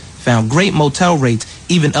maps, found great motel rates,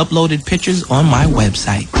 even uploaded pictures on my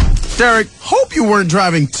website. Derek, hope you weren't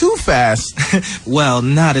driving too fast. Well,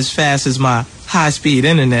 not as fast as my high-speed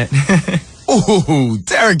internet. Ooh,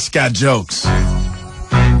 Derek's got jokes.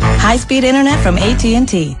 High-speed internet from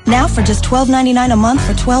AT&T. Now for just $12.99 a month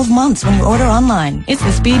for 12 months when you order online. It's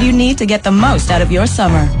the speed you need to get the most out of your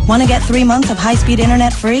summer. Want to get 3 months of high-speed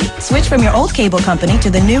internet free? Switch from your old cable company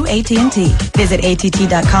to the new AT&T. Visit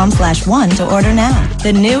att.com/one to order now.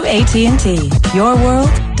 The new AT&T. Your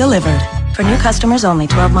world delivered. For new customers only,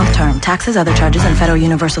 12-month term. Taxes, other charges, and federal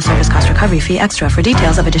universal service cost recovery fee extra. For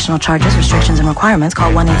details of additional charges, restrictions, and requirements,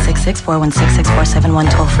 call 1-866-416-6471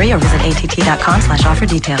 toll-free or visit att.com/offer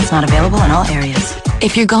details. Not available in all areas.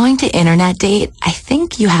 If you're going to internet date, I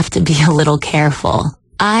think you have to be a little careful.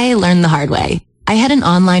 I learned the hard way. I had an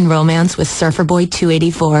online romance with Surferboy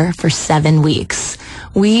 284 for 7 weeks.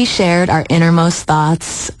 We shared our innermost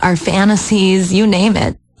thoughts, our fantasies, you name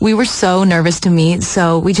it. We were so nervous to meet,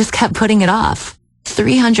 so we just kept putting it off.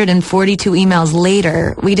 342 emails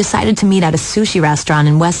later, we decided to meet at a sushi restaurant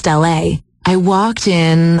in West LA. I walked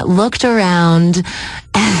in, looked around,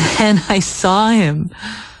 and then I saw him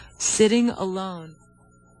sitting alone.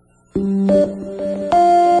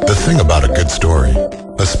 The thing about a good story,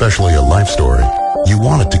 especially a life story, you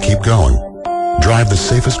want it to keep going. Drive the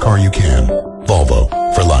safest car you can. Volvo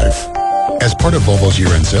for life. As part of Volvo's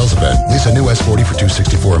year-end sales event, lease a new S40 for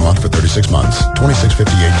 $264 a month for 36 months.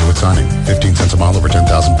 $26.58 due at signing. 15 cents a mile over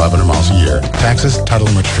 10,500 miles a year. Taxes, title,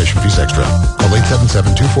 and registration fees extra. Call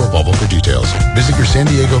 877-24-VOLVO for details. Visit your San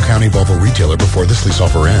Diego County Volvo retailer before this lease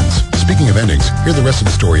offer ends. Speaking of endings, hear the rest of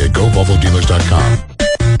the story at GoVolvoDealers.com.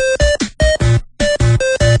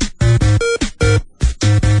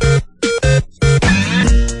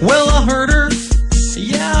 Well, I heard her.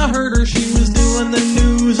 Yeah, I heard her. She was doing the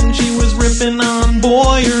news and she was ripping on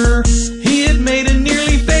Boyer. He had made a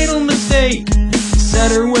nearly fatal mistake.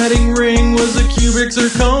 Said her wedding ring was a cubic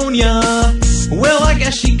zirconia. Well, I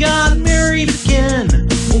guess she got married again.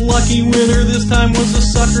 Lucky winner this time was a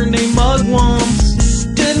sucker named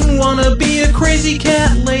Mugwumps. Didn't wanna be a crazy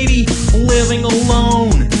cat lady living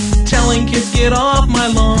alone, telling kids get off my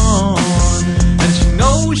lawn. And she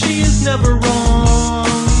knows she is never wrong.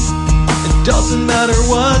 Doesn't matter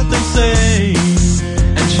what they say,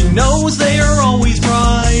 and she knows they are always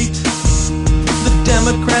right. The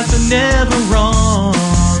Democrats are never wrong,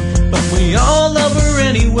 but we all love her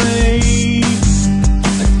anyway.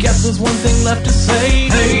 I guess there's one thing left to say.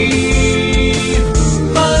 Hey,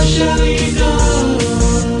 my Shelly Dunn.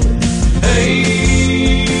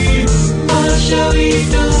 Hey, my Shelly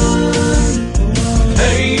Dunn.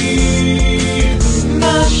 Hey,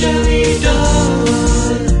 my Shelly Dunn.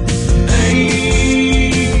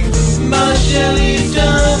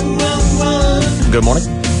 Good morning.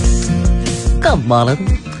 Good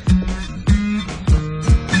morning.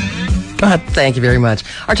 Go ahead. Thank you very much.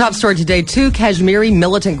 Our top story today, 2 Kashmiri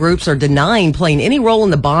militant groups are denying playing any role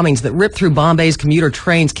in the bombings that ripped through Bombay's commuter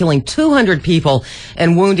trains, killing 200 people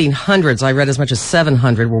and wounding hundreds. I read as much as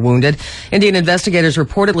 700 were wounded. Indian investigators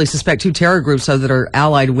reportedly suspect 2 terror groups that are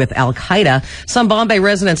allied with Al-Qaeda. Some Bombay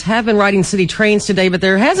residents have been riding city trains today, but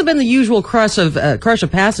there hasn't been the usual crush of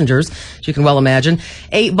passengers, as you can well imagine.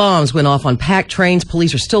 8 bombs went off on packed trains.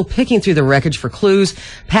 Police are still picking through the wreckage for clues.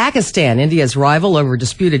 Pakistan, India's rival over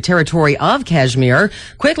disputed territory of Kashmir,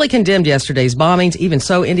 quickly condemned yesterday's bombings. Even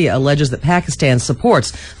so, India alleges that Pakistan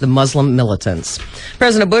supports the Muslim militants.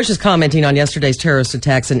 President Bush is commenting on yesterday's terrorist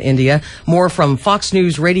attacks in India. More from Fox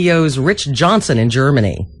News Radio's Rich Johnson in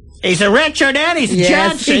Germany. He's a Richard and he's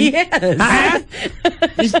Johnson. He is.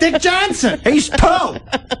 He's Dick Johnson. He's Poe.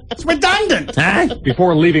 It's redundant.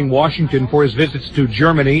 Before leaving Washington for his visits to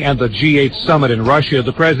Germany and the G8 summit in Russia,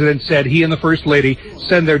 the president said he and the First Lady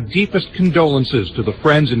send their deepest condolences to the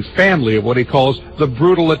friends and family of what he calls the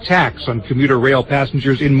brutal attacks on commuter rail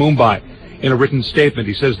passengers in Mumbai. In a written statement,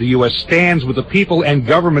 he says the U.S. stands with the people and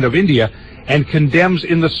government of India and condemns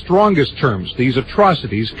in the strongest terms these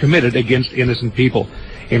atrocities committed against innocent people.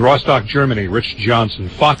 In Rostock, Germany, Rich Johnson,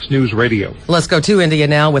 Fox News Radio. Let's go to India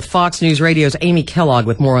now with Fox News Radio's Amy Kellogg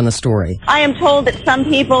with more on the story. I am told that some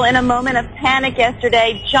people in a moment of panic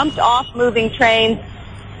yesterday jumped off moving trains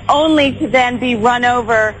only to then be run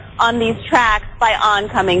over on these tracks by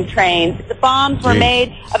oncoming trains. The bombs were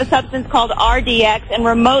made of a substance called RDX and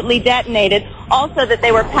remotely detonated. Also that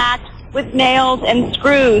they were packed with nails and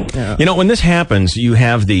screws. You know, when this happens, you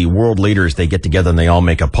have the world leaders, they get together and they all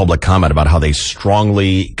make a public comment about how they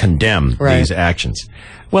strongly condemn these actions.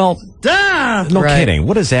 Well, no kidding.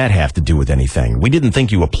 What does that have to do with anything? We didn't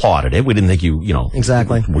think you applauded it. We didn't think you know.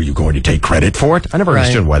 Exactly. Were you going to take credit for it? I never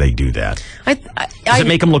understood why they do that. Does it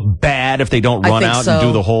make them look bad if they don't run out and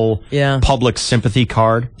do the whole public sympathy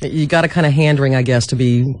card? You got to kind of hand-wring, I guess, to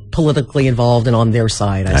be politically involved and on their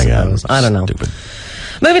side, I suppose. I don't know. Stupid.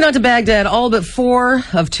 Moving on to Baghdad, all but 4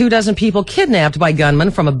 of 24 people kidnapped by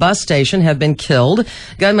gunmen from a bus station have been killed.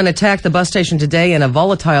 Gunmen attacked the bus station today in a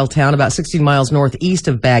volatile town about 16 miles northeast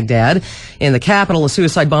of Baghdad. In the capital, a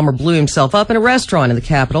suicide bomber blew himself up in a restaurant in the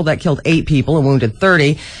capital. That killed 8 people and wounded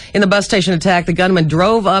 30. In the bus station attack, the gunman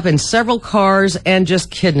drove up in several cars and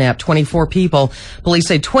just kidnapped 24 people. Police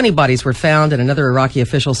say 20 bodies were found, and another Iraqi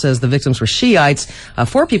official says the victims were Shiites.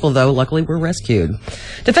 4 people, though, luckily were rescued.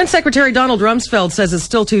 Defense Secretary Donald Rumsfeld says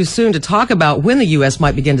it's still too soon to talk about when the U.S.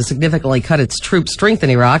 might begin to significantly cut its troop strength in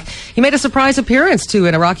Iraq. He made a surprise appearance to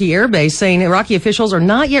an Iraqi air base, saying Iraqi officials are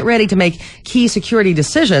not yet ready to make key security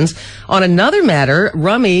decisions. On another matter,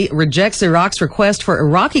 Rummy rejects Iraq's request for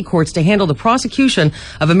Iraqi courts to handle the prosecution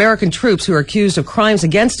of American troops who are accused of crimes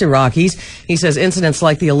against Iraqis. He says incidents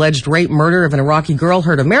like the alleged rape murder of an Iraqi girl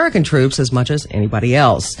hurt American troops as much as anybody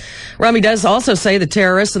else. Rummy does also say the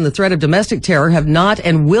terrorists and the threat of domestic terror have not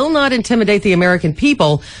and will not intimidate the American people.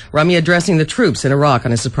 Rummy addressing the troops in Iraq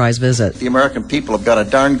on a surprise visit. The American people have got a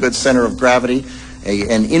darn good center of gravity,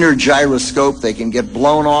 an inner gyroscope. They can get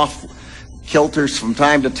blown off kilters from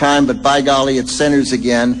time to time, but by golly, it centers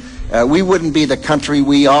again. We wouldn't be the country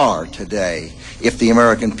we are today if the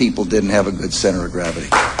American people didn't have a good center of gravity.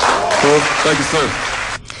 Thank you, sir.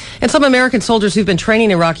 And some American soldiers who've been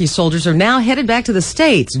training Iraqi soldiers are now headed back to the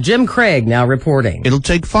States. Jim Craig now reporting. It'll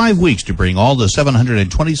take 5 weeks to bring all the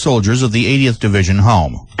 720 soldiers of the 80th Division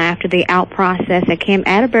home. After the out process at Camp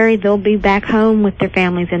Atterbury, they'll be back home with their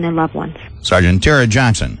families and their loved ones. Sergeant Tara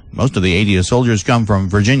Jackson. Most of the 80th soldiers come from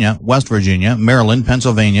Virginia, West Virginia, Maryland,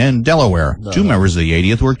 Pennsylvania, and Delaware. 2 members of the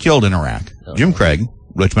 80th were killed in Iraq. Jim Craig,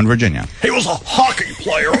 Richmond, Virginia. He was a hockey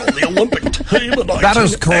player on the Olympic team in That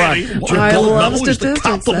is correct. I love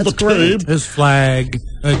statistics. That's great. His flag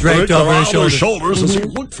draped over his shoulders as he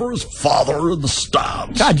looked for his father in the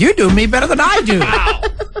stands. God, you do me better than I do.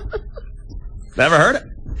 Never heard it.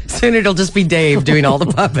 Soon it'll just be Dave doing all the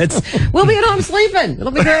puppets. We'll be at home sleeping.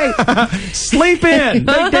 It'll be great. Sleep in.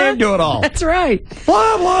 Make Dave do it all. That's right.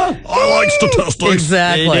 Blah, blah. I like statistics.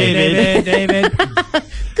 Exactly. David.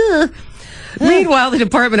 Good. Meanwhile, the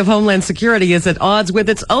Department of Homeland Security is at odds with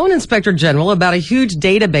its own Inspector General about a huge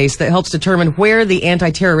database that helps determine where the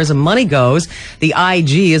anti-terrorism money goes. The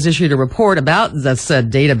IG has issued a report about the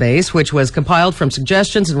said database, which was compiled from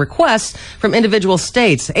suggestions and requests from individual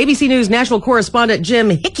states. ABC News national correspondent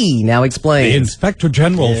Jim Hickey now explains. The Inspector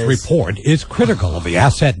General's report is critical of the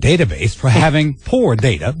asset database for having poor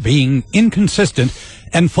data, being inconsistent,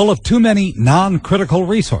 and full of too many non-critical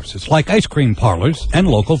resources like ice cream parlors and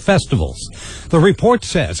local festivals. The report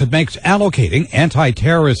says it makes allocating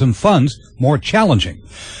anti-terrorism funds more challenging.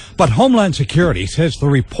 But Homeland Security says the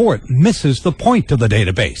report misses the point of the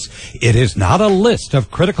database. It is not a list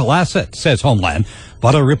of critical assets, says Homeland,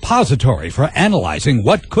 but a repository for analyzing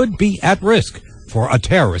what could be at risk for a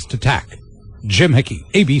terrorist attack. Jim Hickey,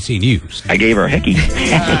 ABC News. I gave her a Hickey.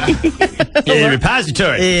 Yeah,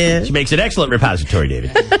 repository. Yeah. She makes an excellent repository,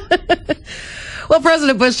 David. Well,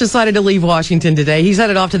 President Bush decided to leave Washington today. He's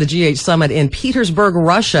headed off to the G8 summit in Petersburg,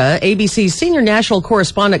 Russia. ABC's senior national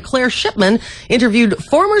correspondent Claire Shipman interviewed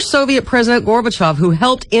former Soviet President Gorbachev, who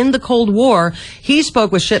helped end the Cold War. He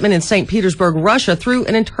spoke with Shipman in St. Petersburg, Russia, through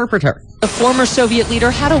an interpreter. The former Soviet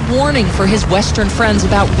leader had a warning for his Western friends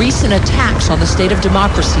about recent attacks on the state of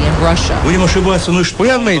democracy in Russia. We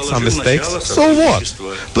have made some mistakes, so what?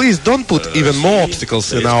 Please don't put even more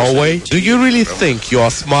obstacles in our way. Do you really think you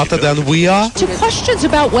are smarter than we are? To questions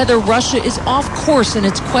about whether Russia is off course in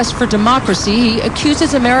its quest for democracy, he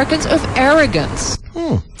accuses Americans of arrogance.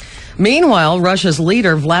 Meanwhile, Russia's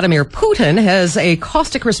leader, Vladimir Putin, has a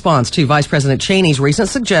caustic response to Vice President Cheney's recent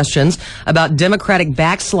suggestions about democratic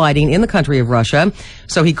backsliding in the country of Russia.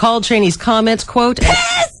 So he called Cheney's comments, quote,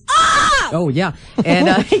 oh, yeah.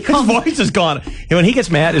 And he called, his voice is gone. When he gets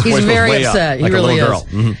mad, his voice goes very way upset. up, like he really a little is.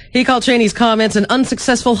 girl. Mm-hmm. He called Cheney's comments an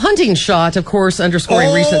unsuccessful hunting shot, of course,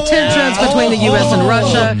 underscoring recent tensions between the U.S. and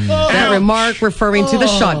Russia. That remark referring to the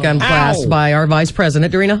shotgun blast by our vice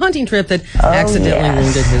president during a hunting trip that accidentally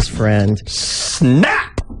wounded his friend.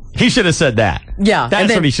 Snap! He should have said that. Yeah.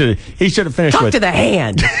 That's what he should have. He should have finished Talk with. to the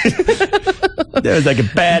hand. That was like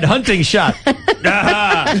a bad hunting shot.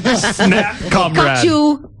 Snap, comrade. Got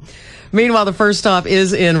you. Meanwhile, the first stop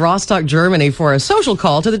is in Rostock, Germany for a social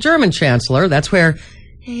call to the German chancellor. That's where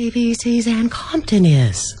ABC's Ann Compton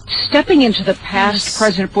is. Stepping into the past,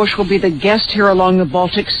 President Bush will be the guest here along the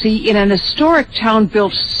Baltic Sea in an historic town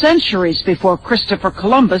built centuries before Christopher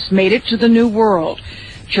Columbus made it to the New World.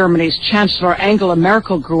 Germany's Chancellor Angela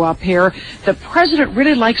Merkel grew up here. The president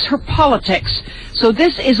really likes her politics. So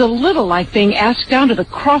this is a little like being asked down to the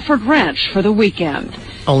Crawford Ranch for the weekend.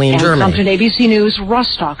 Only in Germany. Compton, ABC News,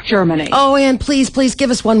 Rostock, Germany. Oh, Ann, please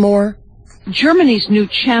give us one more. Germany's new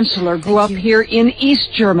chancellor grew up here in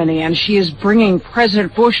East Germany, and she is bringing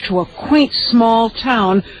President Bush to a quaint small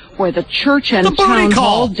town where the church and town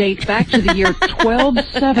hall date back to the year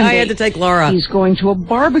 1270. I had to take Laura. He's going to a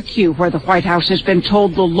barbecue where the White House has been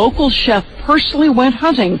told the local chef personally went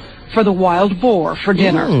hunting for the wild boar for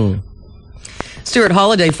dinner. Stuart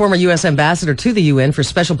Holliday, former U.S. ambassador to the UN for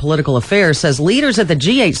Special Political Affairs, says leaders at the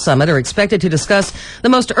G8 summit are expected to discuss the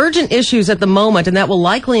most urgent issues at the moment, and that will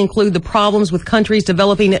likely include the problems with countries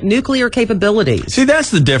developing nuclear capabilities. See, that's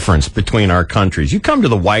the difference between our countries. You come to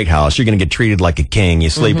the White House, you're going to get treated like a king. You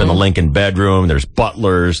sleep in the Lincoln bedroom. There's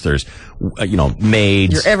butlers. There's,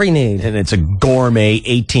 maids. Your every need. And it's a gourmet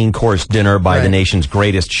 18-course dinner by the nation's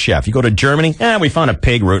greatest chef. You go to Germany, we found a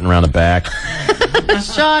pig rooting around the back.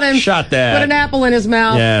 Shot him. Shot that. Put an apple in his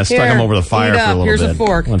mouth. Yeah, stuck him over the fire for a little Here's bit. a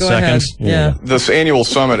fork. Go ahead. Yeah. This annual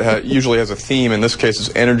summit usually has a theme. In this case,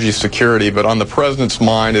 it's energy security. But on the president's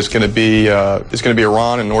mind is going to be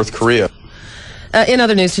Iran and North Korea. In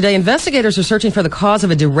other news today, investigators are searching for the cause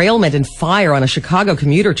of a derailment and fire on a Chicago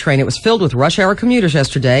commuter train. It was filled with rush hour commuters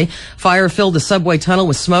yesterday. Fire filled the subway tunnel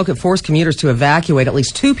with smoke. It forced commuters to evacuate. At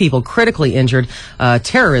least 2 people critically injured.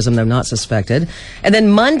 Terrorism, though not suspected. And then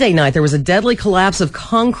Monday night, there was a deadly collapse of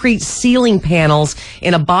concrete ceiling panels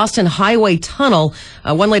in a Boston highway tunnel.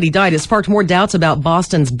 One lady died. It sparked more doubts about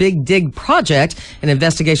Boston's Big Dig project. An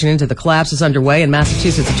investigation into the collapse is underway, and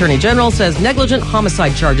Massachusetts Attorney General says negligent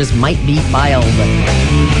homicide charges might be filed.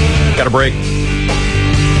 Got a break.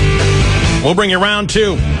 We'll bring you round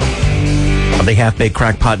 2 of the Half-Baked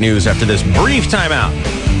Crackpot News after this brief timeout.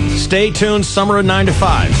 Stay tuned. Summer of 9 to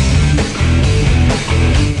 5.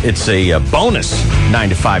 It's a bonus 9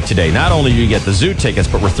 to 5 today. Not only do you get the zoo tickets,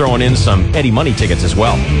 but we're throwing in some Eddie Money tickets as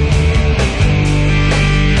well.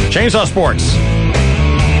 Chainsaw Sports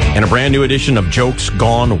and a brand new edition of Jokes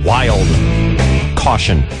Gone Wild.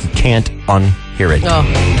 Caution, you can't unhear it.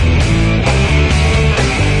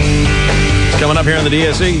 Coming up here on the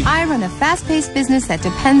DSE. I run a fast-paced business that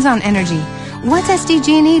depends on energy. What's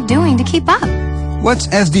SDG&E doing to keep up? What's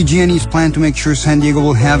SDG&E's plan to make sure San Diego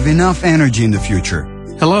will have enough energy in the future?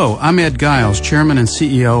 Hello, I'm Ed Giles, Chairman and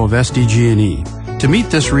CEO of SDG&E. To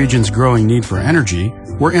meet this region's growing need for energy,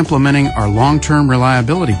 we're implementing our long-term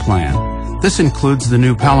reliability plan. This includes the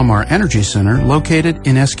new Palomar Energy Center located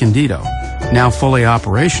in Escondido. Now fully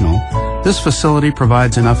operational, this facility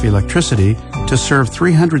provides enough electricity to serve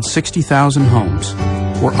 360,000 homes.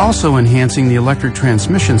 We're also enhancing the electric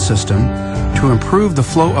transmission system to improve the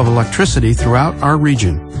flow of electricity throughout our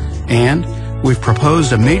region. And we've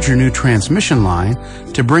proposed a major new transmission line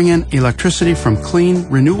to bring in electricity from clean,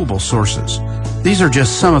 renewable sources. These are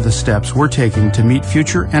just some of the steps we're taking to meet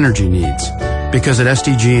future energy needs. Because at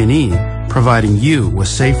SDG&E, providing you with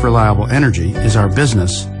safe, reliable energy is our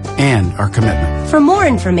business and our commitment. For more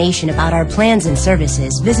information about our plans and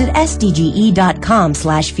services, visit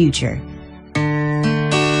sdge.com/future.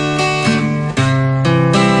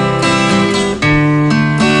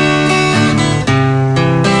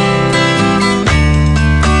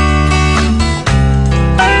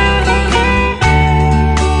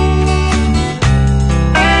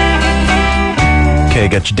 Okay,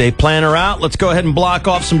 got your day planner out. Let's go ahead and block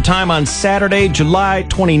off some time on Saturday, July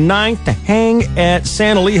 29th to hang at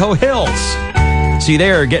San Elijo Hills. See,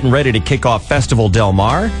 they're getting ready to kick off Festival Del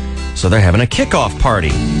Mar, so they're having a kickoff party.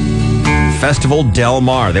 Festival Del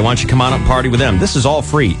Mar. They want you to come on and party with them. This is all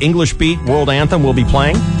free. English Beat World Anthem will be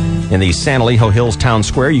playing in the San Elijo Hills Town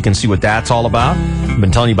Square. You can see what that's all about. I've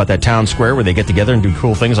been telling you about that town square where they get together and do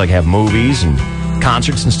cool things like have movies and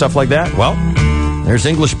concerts and stuff like that. Well, there's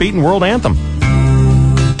English Beat and World Anthem.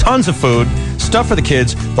 Tons of food, stuff for the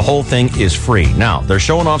kids. The whole thing is free. Now, they're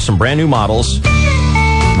showing off some brand new models.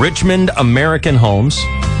 Richmond American Homes.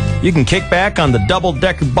 You can kick back on the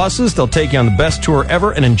double-decker buses. They'll take you on the best tour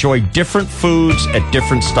ever and enjoy different foods at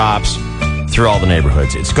different stops through all the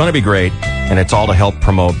neighborhoods. It's going to be great, and it's all to help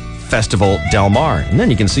promote Festival Del Mar. And then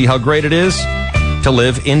you can see how great it is to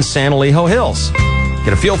live in San Elijo Hills.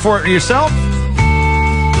 Get a feel for it yourself?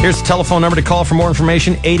 Here's the telephone number to call for more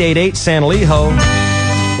information, 888-SAN-ELIJO,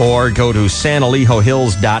 or go to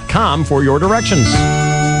sanelijohills.com for your directions.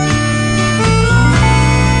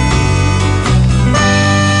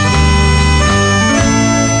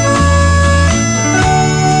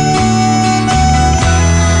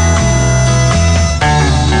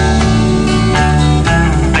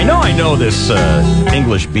 this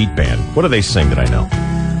English beat band. What do they sing that I know?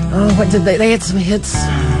 Oh, what did they? They had some hits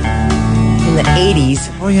in the 80s.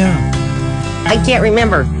 Oh, yeah. I can't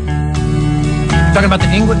remember. Talking about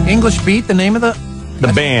the English beat, the name of the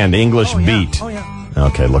band, English Beat. Oh, yeah.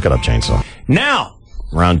 Okay, look it up, Chainsaw. Now,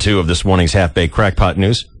 round 2 of this morning's half-baked crackpot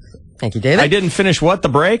news. Thank you, David. I didn't finish what? The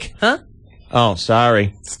break? Huh? Oh,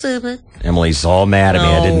 sorry. Stupid. Emily's all mad at me.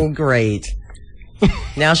 I didn't. Oh, great.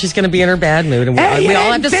 Now she's going to be in her bad mood, and we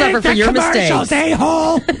all have to suffer for your mistakes.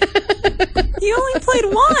 A-hole. You only played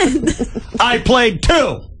one. I played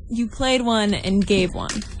 2. You played one and gave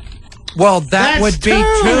one. Well, that would be 2.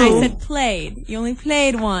 I said played. You only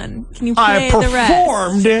played one. Can you play the rest? I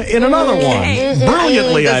performed in another one.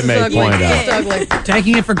 Brilliantly, I may point out.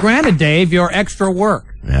 Taking it for granted, Dave, your extra work.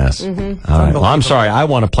 Yes. All right. Well, I'm sorry. I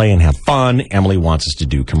want to play and have fun. Emily wants us to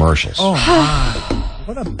do commercials. Oh, my.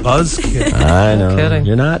 What a buzzkill. I know.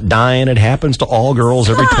 You're not dying. It happens to all girls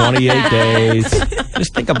every 28 days.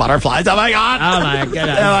 Just think of butterflies. Oh, my God. Oh, my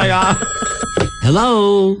goodness. Oh, my God.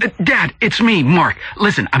 Hello? Dad, it's me, Mark.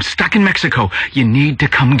 Listen, I'm stuck in Mexico. You need to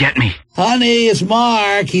come get me. Honey, it's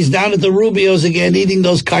Mark. He's down at the Rubio's again eating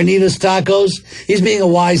those carnitas tacos. He's being a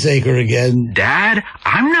wiseacre again. Dad,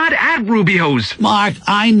 I'm not at Rubio's. Mark,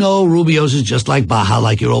 I know Rubio's is just like Baja,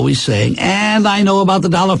 like you're always saying, and I know about the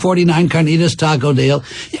 $1.49 carnitas taco deal.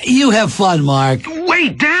 You have fun, Mark.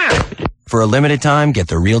 Wait, Dad! For a limited time, get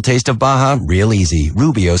the real taste of Baja real easy.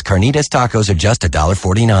 Rubio's Carnitas Tacos are just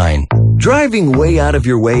 $1.49. Driving way out of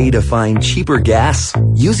your way to find cheaper gas?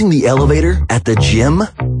 Using the elevator at the gym?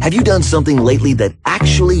 Have you done something lately that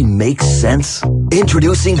actually makes sense?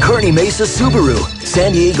 Introducing Kearney Mesa Subaru,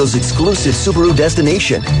 San Diego's exclusive Subaru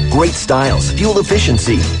destination. Great styles, fuel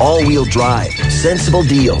efficiency, all-wheel drive, sensible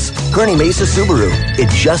deals. Kearney Mesa Subaru. It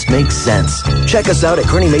just makes sense. Check us out at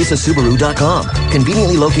KearneyMesaSubaru.com.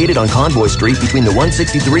 Conveniently located on Convoy Street between the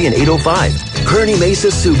 163 and 805. Kearney Mesa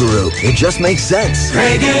Subaru. It just makes sense.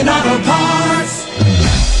 Craig Auto Parts.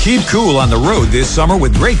 Keep cool on the road this summer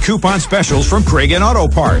with great coupon specials from Craig Auto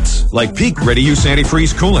Parts. Like Peak ready-use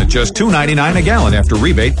antifreeze coolant, just $2.99 a gallon after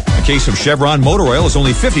rebate. A case of Chevron motor oil is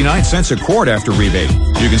only 59 cents a quart after rebate.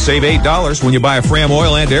 You can save $8 when you buy a Fram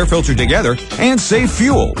oil and air filter together, and save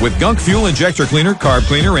fuel with Gunk Fuel Injector Cleaner, Carb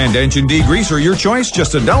Cleaner, and Engine Degreaser. Your choice,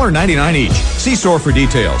 just $1.99 each. See store for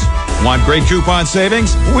details. Want great coupon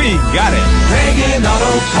savings? We got it. Craig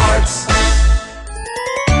Auto Parts.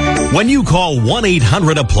 When you call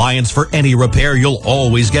 1-800-APPLIANCE for any repair, you'll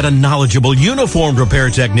always get a knowledgeable, uniformed repair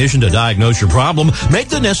technician to diagnose your problem, make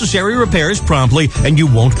the necessary repairs promptly, and you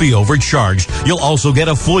won't be overcharged. You'll also get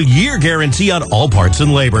a full-year guarantee on all parts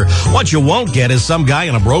and labor. What you won't get is some guy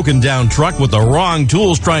in a broken-down truck with the wrong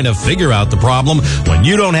tools trying to figure out the problem. When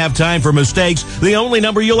you don't have time for mistakes, the only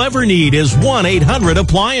number you'll ever need is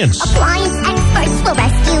 1-800-APPLIANCE. Appliance experts will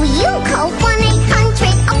rescue you. Call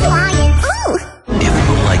 1-800-APPLIANCE. Ooh. If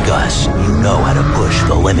you're like us, you know how to push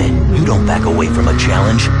the limit. You don't back away from a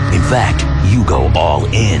challenge. In fact, you go all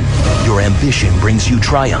in. Your ambition brings you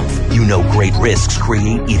triumph. You know great risks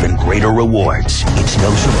create even greater rewards. It's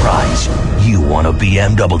no surprise. You want a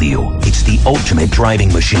BMW. It's the ultimate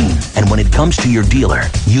driving machine. And when it comes to your dealer,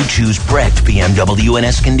 you choose Brecht BMW in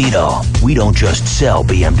Escondido. We don't just sell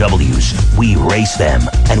BMWs. We race them.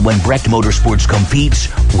 And when Brecht Motorsports competes,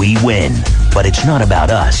 we win. But it's not about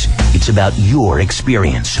us. It's about your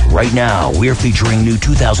experience. Right now, we're featuring new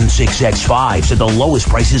 2006 X5s at the lowest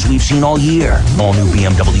prices we've seen all year. All new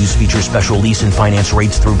BMWs feature special lease and finance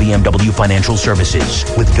rates through BMW Financial Services.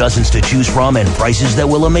 With dozens to choose from and prices that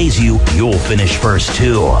will amaze you, you'll finish first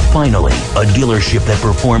too. Finally, a dealership that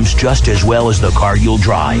performs just as well as the car you'll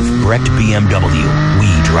drive. Brecht BMW. We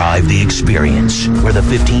drive the experience. Where the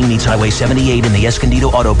 15 meets Highway 78 in the Escondido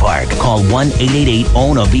Auto Park. Call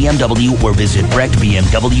 1-888-OWN-A-BMW or visit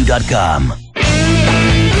BrechtBMW.com.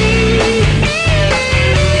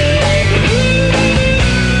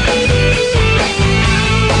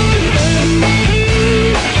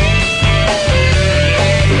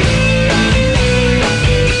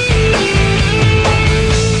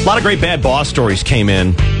 A lot of great Bad Boss stories came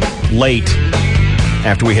in late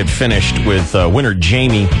after we had finished with winner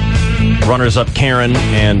Jamie, runners-up Karen,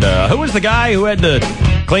 and who was the guy who had to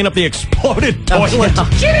clean up the exploded toilet? Oh,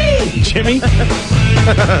 yeah. Jimmy?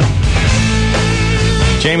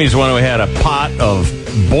 Jamie's the one who had a pot of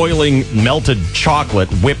boiling melted chocolate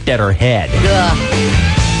whipped at her head.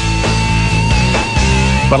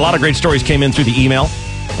 But a lot of great stories came in through the email,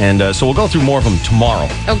 and so we'll go through more of them tomorrow.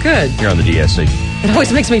 Oh, good. Here on the DSC. It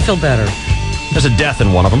always makes me feel better. There's a death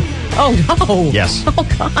in one of them. Oh, no. Yes. Oh,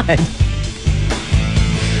 God.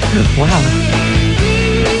 Wow.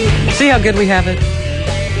 See how good we have it?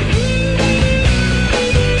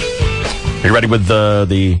 Are you ready with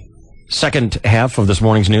the second half of this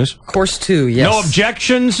morning's news? Course 2, yes. No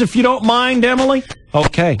objections, if you don't mind, Emily?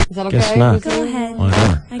 Okay. Is that okay? Guess not. Go ahead.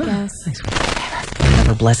 Whatever. I guess. Have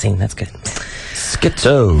her blessing. That's good.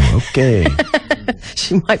 Schizo. Okay.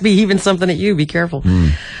 She might be heaving something at you. Be careful.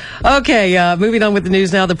 Okay, moving on with the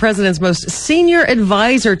news now. The president's most senior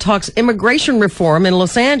advisor talks immigration reform in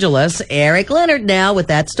Los Angeles. Eric Leonard now with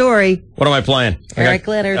that story. What am I playing? Eric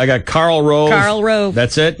Leonard. I got Karl Rove. Karl Rove.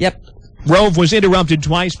 That's it? Yep. Rove was interrupted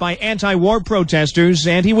twice by anti-war protesters,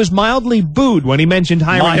 and he was mildly booed when he mentioned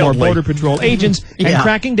hiring more Border Patrol agents and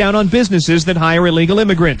cracking down on businesses that hire illegal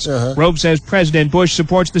immigrants. Rove says President Bush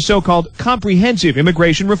supports the so-called comprehensive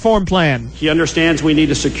immigration reform plan. He understands we need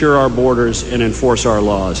to secure our borders and enforce our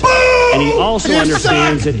laws. And he also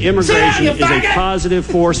understands that immigration is a positive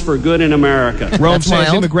force for good in America. Rove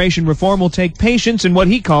says immigration reform will take patience and what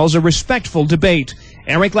he calls a respectful debate.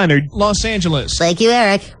 Eric Leonard, Los Angeles. Thank you,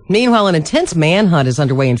 Eric. Meanwhile, an intense manhunt is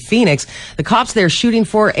underway in Phoenix. The cops there searching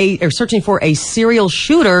for a serial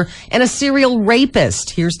shooter and a serial rapist.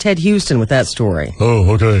 Here's Ted Houston with that story. Oh,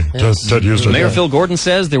 okay. Ted Houston. Mayor Phil Gordon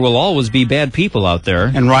says there will always be bad people out there.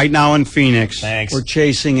 And right now in Phoenix, we're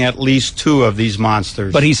chasing at least 2 of these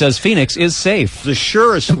monsters. But he says Phoenix is safe. The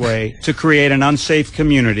surest way to create an unsafe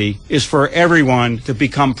community is for everyone to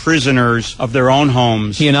become prisoners of their own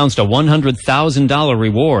homes. He announced a $100,000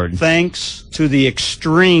 reward. Thanks to the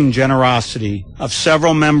extreme generosity of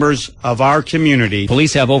several members of our community.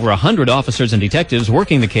 Police have over 100 officers and detectives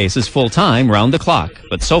working the cases full-time, round the clock.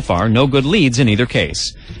 But so far, no good leads in either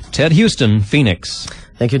case. Ted Houston, Phoenix.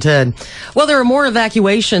 Thank you, Ted. Well, there are more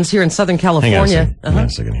evacuations here in Southern California. Hang on a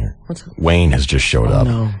second here. Wayne has just showed up.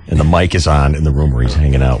 No. And the mic is on in the room where he's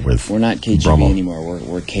hanging out with We're not KGB Brummel. anymore.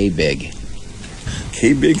 We're K-Big.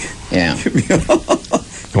 K-Big? Yeah.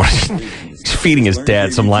 He's feeding his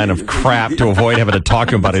dad some line of crap to avoid having to talk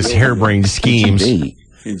to him about his harebrained schemes.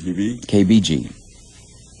 KGB? KBG.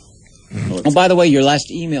 Oh, by the way, your last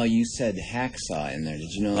email, you said hacksaw in there.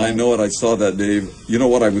 Did you know that? I know it. I saw that, Dave. You know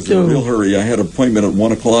what? I was in a real hurry. I had an appointment at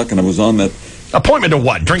 1 o'clock, and I was on that. Appointment to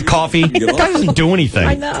what? Drink coffee? That doesn't do anything.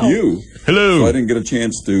 I know. You. Hello. So I didn't get a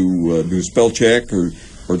chance to do spell check or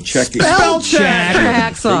check. Spell check.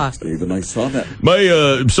 Hacksaw. Dave, and I saw that.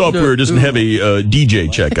 My software doesn't have a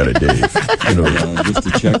DJ check on it, Dave. Just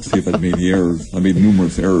to check, see if I'd made any errors. I made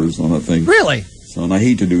numerous errors on that thing. Really? So, and I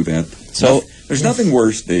hate to do that. So there's nothing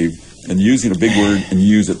worse, Dave, than using a big word and you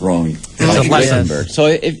use it wrong. It's a lesson. So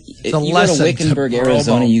if you go to Wickenburg,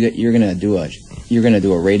 Arizona, you're gonna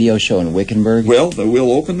do a radio show in Wickenburg. Well,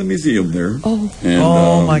 we'll open the museum there. Oh,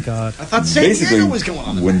 and, my God! I thought San Diego was going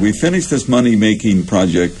on. When we finish this money-making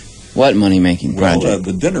project, what money-making project? Well,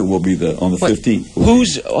 the dinner will be on the 15th.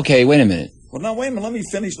 Who's okay? Wait a minute. Well, now wait a minute. Let me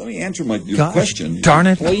finish. Let me answer my question. Darn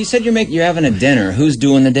it! Well, you said you're having a dinner. Who's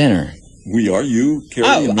doing the dinner? We are. You,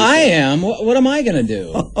 Carrie, and I am. What am I going to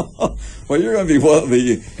do? Well, you're going to be one of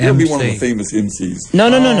the famous MCs. No.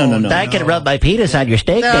 Dad, can rub my penis on your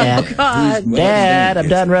steak, Dad. Oh, God. Dad, I'm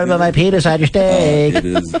done rubbing my penis on your steak. It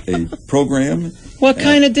is a program. What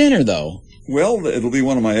kind of dinner, though? Well, it'll be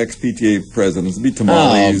one of my ex-PTA presidents. It'll be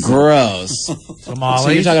tamales. Oh, gross. Tamales? So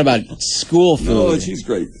you're talking about school food. No, she's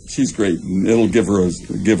great. She's great. It'll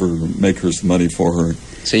make her some money for her.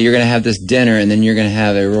 So you're going to have this dinner, and then you're going to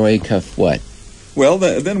have a Roy Cuff what? Well,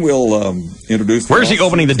 then we'll introduce... Where's he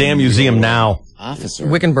opening the damn museum now? Officer.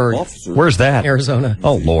 Wickenburg. Officer. Where's that? Arizona.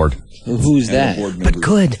 Oh, Lord. Who's that? But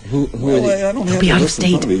good. Who I don't have be the out of list in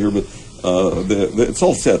front state. me here, but it's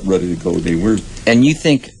all set, ready to go. And you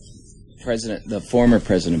think the former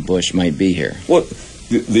President Bush might be here? Well,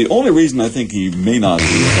 the only reason I think he may not be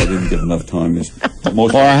if I didn't get enough time is...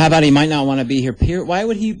 Or how about he might not want to be here? Why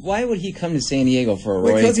would he come to San Diego for a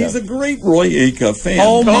Roy Because Acuff? he's a great Roy Acuff fan.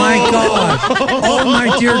 Oh, my God. Oh,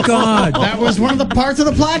 my dear God. That was one of the parts of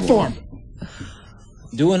the platform.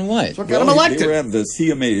 Doing what? What got him elected? They were at the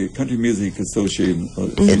CMA, Country Music Association.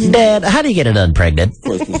 Dad, how do you get it unpregnant? Of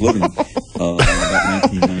course, was living about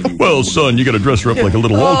 1990. Well, son, you got to dress her up like a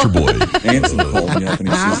little altar boy. Anson called me up and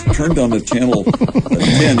he says, turned on the channel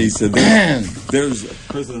 10. He said, there's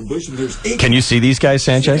President Bush and there's 8. Can you see these guys,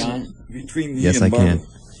 Sanchez? Between me Yes, and I can.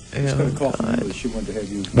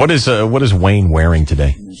 What is Wayne wearing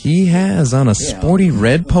today? He has on a sporty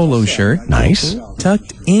red polo shirt. Nice.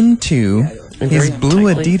 Tucked into his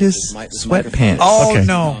blue Adidas sweatpants. Oh, okay.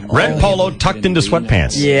 No. Red polo tucked into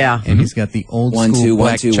sweatpants. Yeah. And he's got the old school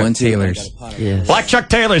black Chuck Taylors. Yes. Black Chuck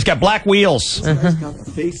Taylor's got black wheels. He's got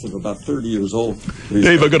the face of about 30 years old.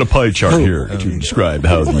 Dave, I got a pie chart here to describe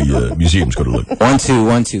how the museum's going to look. 1, 2,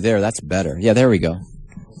 1, 2. There, that's better. Yeah, there we go.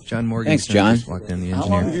 John Morgan. Thanks, John. Just walked in, the How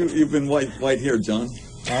long engineer. have you've been white hair, John?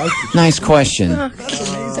 Nice question.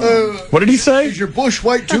 What did he say? Is your bush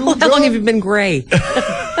white too? How long have you been gray?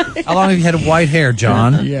 How long have you had white hair,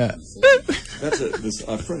 John? Yeah. That's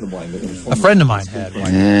a friend of mine. A friend of mine had white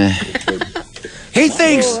hair. He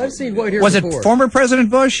thinks, I've seen white hair was it before. former President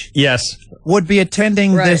Bush? Yes. Would be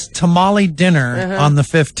attending this tamale dinner on the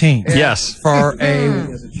 15th. Yes. For a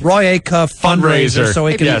Roy Acuff fundraiser so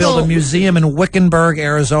he can build a museum in Wickenburg,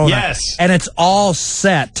 Arizona. Yes. And it's all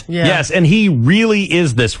set. Yeah. Yes, and he really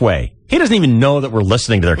is this way. He doesn't even know that we're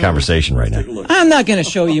listening to their conversation right now. I'm not going to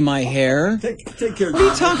show you my hair. Take care. What are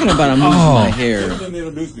you talking about? I'm losing my hair.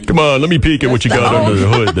 Come on, let me peek at what you got under the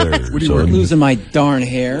hood there, I'm son. losing my darn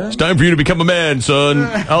hair. It's time for you to become a man, son.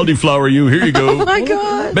 I'll deflower you. Here you go. Oh, my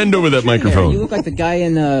God. Bend over that You microphone. look like the guy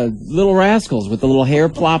in Little Rascals with the little hair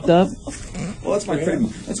plopped up. Well, that's my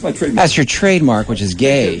trademark. That's my trademark. That's your trademark, which is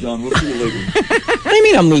gay. John, we'll see you later. What do you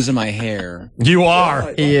mean I'm losing my hair? You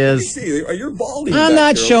are. He is. See, you're balding. I'm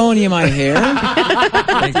not showing you my hair.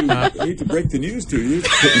 I hate to break the news to you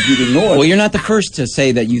if you didn't know it. Well, you're not the first to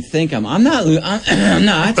say that you think I'm not. I'm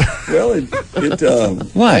not. Well,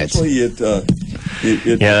 What? Actually,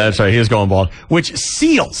 Yeah, that's right. He is going bald, which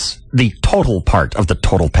seals the total part of the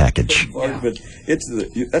total package. But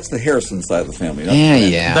that's the Harrison side of the family.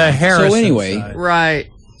 Yeah. The Harrison So anyway, side. Right.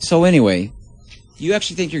 So anyway, you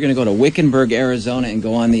actually think you're going to go to Wickenburg, Arizona, and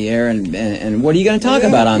go on the air, and what are you going to talk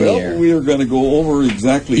about on the air? We are going to go over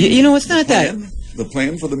exactly. You know, it's not that. The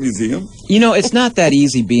plan for the museum. You know, it's not that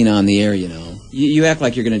easy being on the air. You know, you act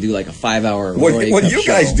like you're going to do like a 5-hour. What you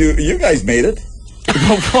guys do? You guys made it.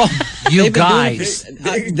 You guys.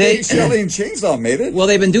 Shelley and Chainsaw made it. Well,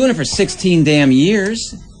 they've been doing it for 16 damn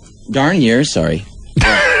years. Darn years, sorry.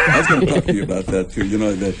 I was going to talk to you about that too. You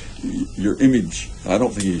know that your image. I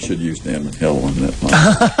don't think you should use damn and hell on that.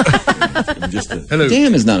 Hello.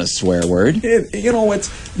 Damn is not a swear word. You know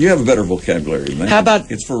you have a better vocabulary than that. How about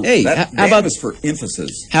it's for hey? How about is for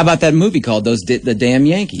emphasis? How about that movie called the Damn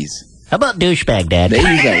Yankees? How about douchebag, Dad? They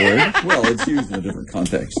use that word. Well, it's used in a different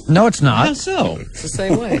context. No, it's not. How so? It's the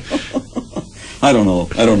same way. I don't know.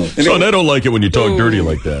 Anyway. Son, I don't like it when you talk dirty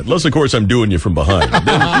like that. Unless, of course, I'm doing you from behind.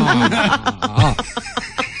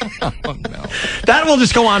 That will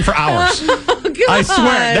just go on for hours. I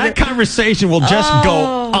swear, that conversation will just go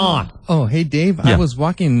on. Oh, hey, Dave. Yeah. I was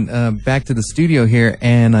walking back to the studio here,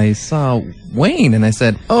 and I saw Wayne, and I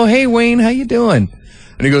said, "Oh, hey, Wayne, how you doing?"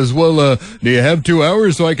 And he goes, "Well, do you have 2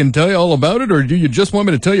 hours so I can tell you all about it, or do you just want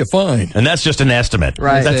me to tell you fine?" And that's just an estimate.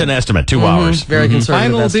 Right. That's an estimate. 2 hours. Very conservative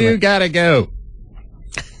Final estimate. due, gotta go.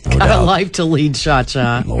 Got a life to lead,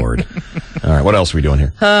 Cha-Cha. Lord. All right, what else are we doing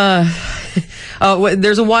here?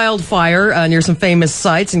 There's a wildfire near some famous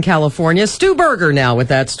sites in California. Stu Burger now with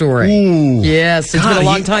that story. Ooh. Yes, it's been a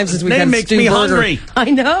long time since we've had makes Stu me Burger. hungry. I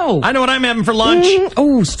know. I know what I'm having for lunch.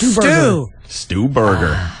 Oh, Stu Burger. Stu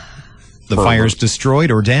Burger. The fires destroyed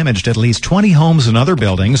or damaged at least 20 homes and other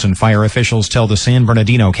buildings, and fire officials tell the San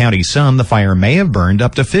Bernardino County Sun the fire may have burned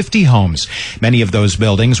up to 50 homes. Many of those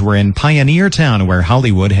buildings were in Pioneer Town, where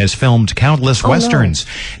Hollywood has filmed countless westerns.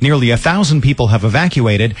 Nearly 1,000 people have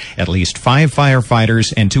evacuated. At least 5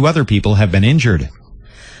 firefighters and 2 other people have been injured.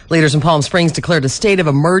 Leaders in Palm Springs declared a state of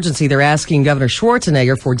emergency. They're asking Governor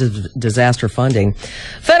Schwarzenegger for disaster funding.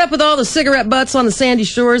 Fed up with all the cigarette butts on the sandy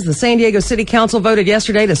shores, the San Diego City Council voted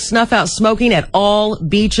yesterday to snuff out smoking at all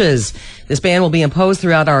beaches. This ban will be imposed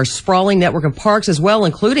throughout our sprawling network of parks as well,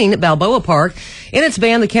 including Balboa Park. In its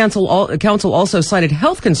ban, the council also cited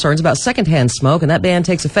health concerns about secondhand smoke, and that ban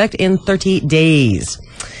takes effect in 30 days.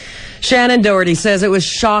 Shannon Doherty says it was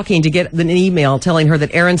shocking to get an email telling her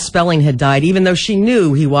that Aaron Spelling had died, even though she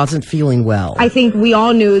knew he wasn't feeling well. I think we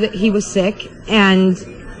all knew that he was sick, and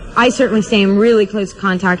I certainly stay in really close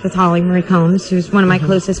contact with Holly Marie Combs, who's one of my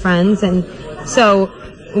closest friends, and so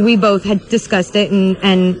we both had discussed it,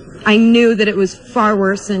 and I knew that it was far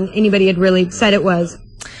worse than anybody had really said it was.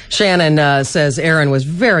 Shannon says Aaron was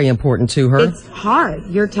very important to her. It's hard.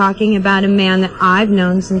 You're talking about a man that I've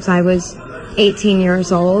known since I was 18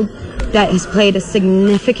 years old, that has played a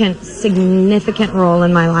significant role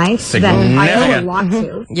in my life that I owe a lot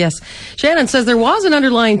to. Yes. Shannon says there was an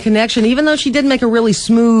underlying connection, even though she did make a really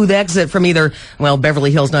smooth exit from either,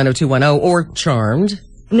 Beverly Hills 90210 or Charmed.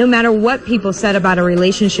 No matter what people said about a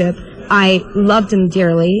relationship, I loved him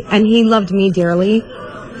dearly, and he loved me dearly.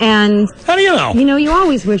 And how do you know? You know, you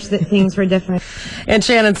always wish that things were different. And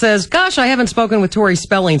Shannon says, gosh, I haven't spoken with Tori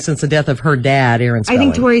Spelling since the death of her dad, Aaron Spelling. I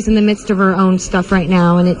think Tori's in the midst of her own stuff right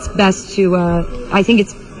now, and it's best to, I think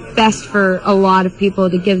it's best for a lot of people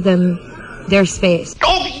to give them their space.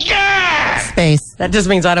 Oh, yes! space. That just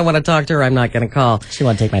means I don't want to talk to her. I'm not going to call. She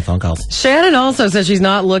won't take my phone calls. Shannon also says she's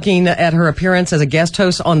not looking at her appearance as a guest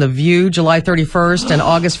host on The View July 31st and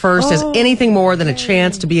August 1st as anything more than a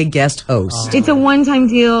chance to be a guest host. It's a one-time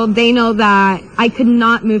deal. They know that I could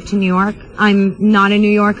not move to New York. I'm not a New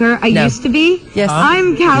Yorker. I used to be. Yes.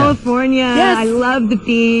 I'm California. Yes. I love the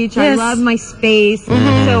beach. I Yes. love my space.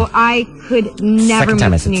 So I could never Second time I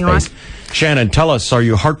move to said New York. space. Shannon, tell us, are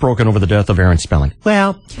you heartbroken over the death of Aaron Spelling?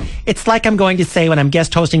 Well, it's like I'm going to say when I'm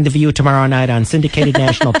guest hosting The View tomorrow night on syndicated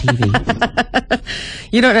national TV.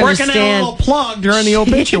 You don't Working in a understand. little plug during the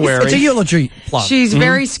obituary. It's a eulogy plug. She's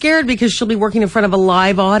very scared because she'll be working in front of a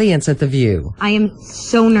live audience at The View. I am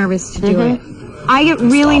so nervous to do it. I get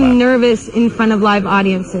really nervous in front of live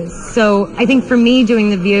audiences. So I think for me doing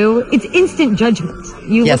The View, it's instant judgment.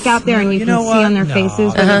 You Yes. look out there and you can know see what? on their No.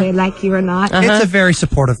 faces whether they like you or not. It's a very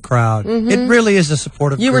supportive crowd. It really is a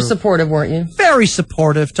supportive You were group. supportive, weren't you? Very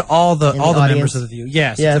supportive to all the audience? members of The View.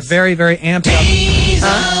 Yes, Yes. it's a very, very amped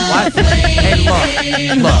up. What?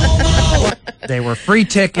 Hey, look. They were free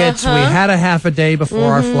tickets. We had a half a day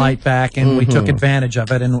before our flight back, and we took advantage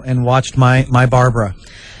of it and watched my Barbara.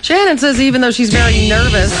 Shannon says even though she's very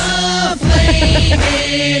nervous,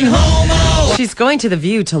 she's going to The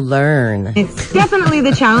View to learn. It's definitely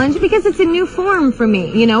the challenge because it's a new form for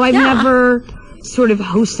me. You know, I've never sort of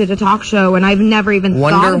hosted a talk show and I've never even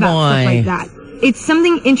Wonder thought about why. stuff like that. It's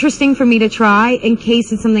something interesting for me to try in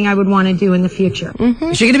case it's something I would want to do in the future.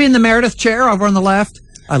 Is she going to be in the Meredith chair over on the left?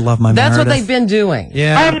 I love my That's Meredith. what they've been doing.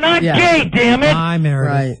 Yeah. I'm not gay, damn it! My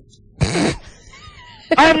Meredith. Right.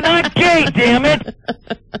 I'm not gay, damn it!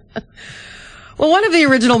 Well, one of the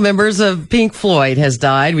original members of Pink Floyd has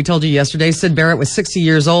died. We told you yesterday. Syd Barrett was 60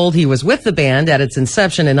 years old. He was with the band at its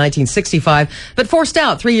inception in 1965, but forced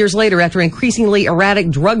out 3 years later after increasingly erratic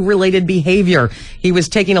drug-related behavior. He was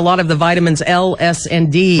taking a lot of the vitamins L, S,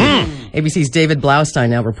 and D. ABC's David Blaustein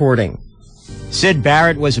now reporting. Syd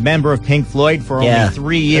Barrett was a member of Pink Floyd for only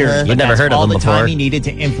 3 years. You've never heard of all him the before. time he needed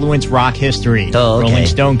to influence rock history. Oh, okay. Rolling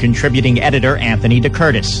Stone contributing editor Anthony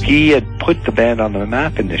DeCurtis. He had put the band on the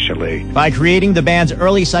map initially. By creating the band's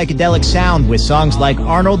early psychedelic sound with songs like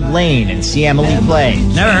Arnold Lane and See Emily Play.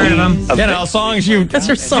 Never heard of him. You know, songs you That's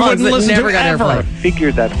her songs that never got airplay.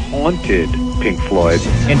 Figure that haunted Pink Floyd.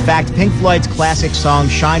 In fact, Pink Floyd's classic song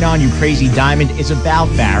Shine On You Crazy Diamond is about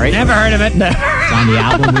Barrett. Never heard of it. It's on the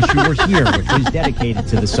album Wish You Were Here, which was dedicated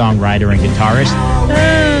to the songwriter and guitarist.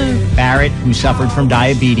 Barrett, who suffered from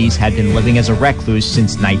diabetes, had been living as a recluse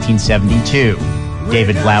since 1972.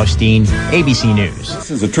 David Blaustein, ABC News.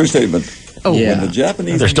 This is a true statement. Oh, When the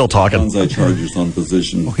Japanese They're still talking. bonsai chargers on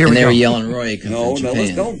position. And they were yelling Roy from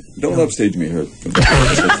Japan. Let's don't upstage me here.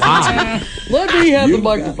 Let me have You- the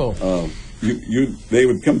microphone. They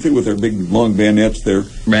would come through with their big long bayonets there,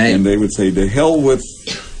 Right. and they would say, "To hell with."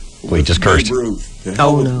 We just cursed. Babe Ruth, to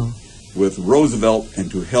hell with Roosevelt, and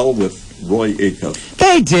to hell with Roy Acuff.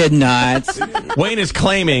 They did not. Wayne is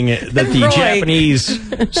claiming that the Japanese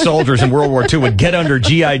soldiers in World War II would get under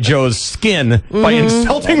G.I. Joe's skin by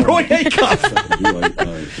insulting Roy Acuff.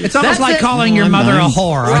 It's almost like calling your mother a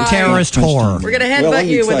whore, a terrorist whore. We're going to headbutt Well, I'm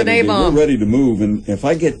you with an excited. A-bomb. We're ready to move, and if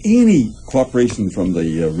I get any cooperation from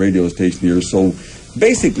the radio station here, so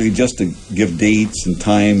basically just to give dates and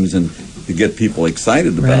times and to get people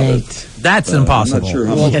excited about it. That's I'm impossible. not sure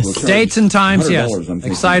how much we'll charge. Dates and times, yes. $100 I'm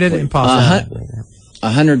thinking. Excited, impossible.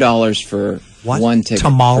 $100 for one ticket.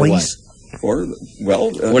 Tamales? Or,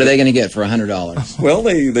 well... What are they going to get for $100? Well,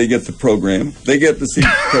 they get the program. They get to see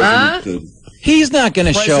President... He's not going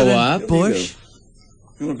to show President up. Bush.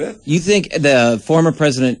 You want to bet? You think the former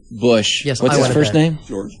President Bush, Yes, what's I his wanna first bet. name?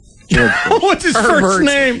 George. George Bush. What's his first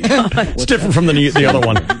name? It's different from the other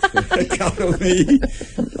one. Count on me.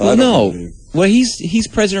 Well, no. Well, he's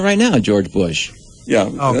president right now, George Bush. Yeah,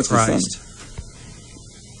 Oh, that's Christ.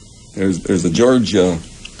 the son. There's a George...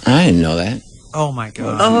 I didn't know that. Oh, my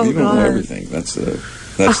God. you don't know everything. That's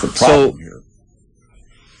the problem here.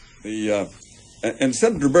 And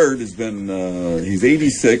Senator Byrd has been, he's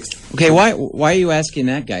 86. Okay, why are you asking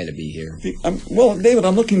that guy to be here? Well, David,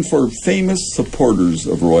 I'm looking for famous supporters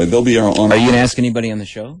of Roy. They'll be on... Are you going to ask anybody on the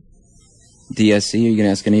show? DSC? Are you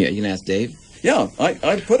going to ask Dave? Yeah,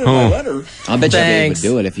 I put in my letter. I'll bet you Dave would Thanks.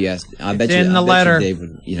 do it if you asked. I bet It's you in the I bet letter. You Dave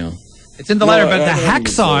would, It's in the letter, but the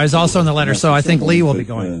hacksaw is also in the letter, so I think Lee will be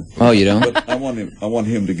going. Oh, you don't? But I want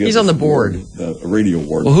him to give He's on the us board. a radio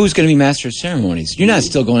award. Well, who's going to be master of ceremonies? You're not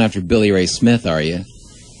still going after Billy Ray Smith, are you?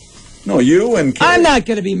 No, you and Carrie. I'm not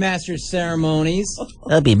going to be master of ceremonies.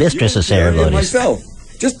 I'll be mistress of Carrie and ceremonies. myself.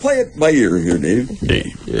 Just play it by ear here, Dave.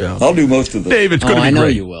 Dave, yeah. I'll do most of the. Dave, it's going to be I know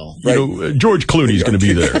great. you will. Right. You know, George Clooney's going to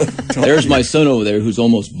be there. There's my son over there who's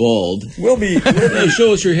almost bald. We'll be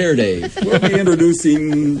show us your hair, Dave. We'll be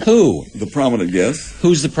introducing the prominent guest.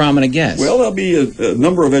 Who's the prominent guest? Well, there'll be a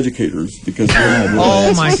number of educators because.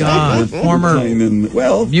 Oh my God! Former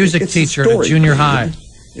music teacher at junior high.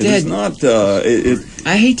 It is not.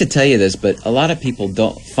 I hate to tell you this, but a lot of people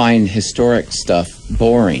don't find historic stuff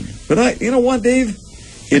boring. But you know what, Dave?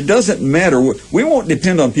 It doesn't matter. We won't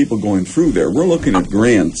depend on people going through there. We're looking at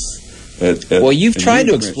grants. Well, you've tried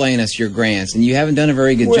to explain us your grants, and you haven't done a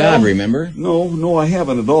very good job, remember? No, I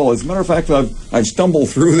haven't at all. As a matter of fact, I've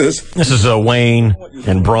stumbled through this. This is Wayne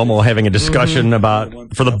and Bromo having a discussion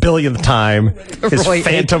about, for the billionth time, his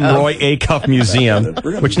Phantom Roy Acuff Museum,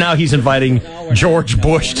 which now he's inviting George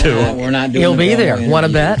Bush to. We're not doing He'll be there. Want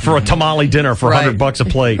to bet? For a tamale dinner for $100 a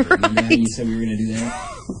plate. You said we were going to do that?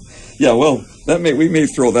 Yeah, well, we may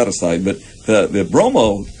throw that aside, but the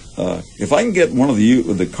Bromo. If I can get one of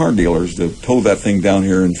the car dealers to tow that thing down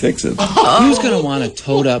here and fix it. Who's going to want a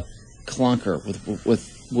towed up clunker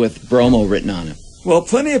with Bromo written on it? Well,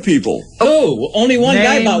 plenty of people. Oh, only one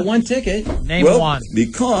guy bought one ticket. Name one.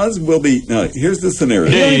 Because we'll be now. Here's the scenario.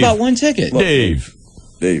 He only bought one ticket. Look, Dave.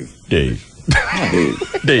 The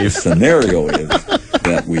scenario is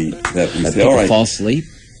that we say, all right, fall asleep.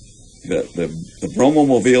 The Bromo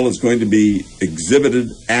Mobile is going to be exhibited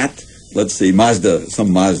at, let's see,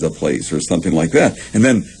 some Mazda place or something like that. And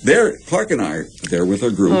then Clark and I are there with our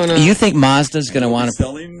group. Oh, no. You think Mazda's going to want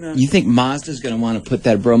to? You think Mazda's going to want to put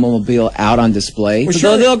that Bromo Mobile out on display? Well,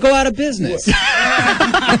 sure. They'll go out of business.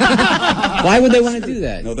 Why would they want to do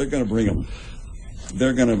that? No, they're going to bring them.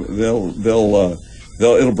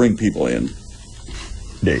 It'll bring people in.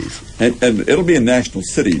 Dave. And it'll be a National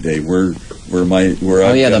City Day where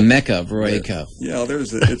the Mecca of Roy Acuff. Yeah,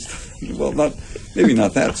 maybe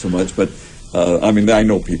not that so much, but I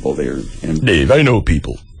know people there. And Dave, I know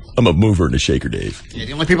people. I'm a mover and a shaker, Dave. Yeah,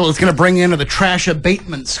 the only people it's going to bring in are the trash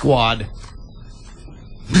abatement squad.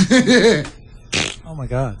 Oh my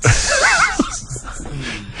God.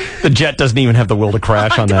 The jet doesn't even have the will to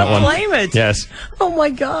crash on that one. Blame it. Yes. Oh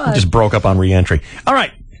my God. It just broke up on re-entry. All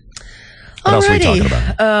right. What else are we talking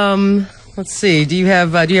about? Let's see. Do you have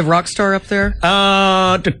Rockstar up there?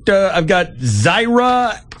 I've got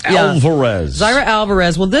Zaira Alvarez. Zaira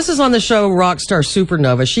Alvarez. Well, this is on the show Rockstar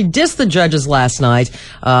Supernova. She dissed the judges last night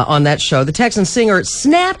on that show. The Texan singer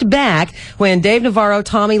snapped back when Dave Navarro,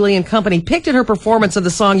 Tommy Lee, and company picked at her performance of the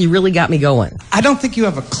song "You Really Got Me Going." I don't think you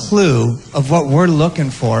have a clue of what we're looking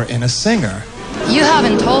for in a singer. You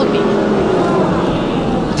haven't told me.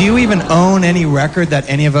 Do you even own any record that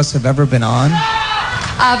any of us have ever been on?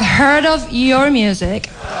 I've heard of your music.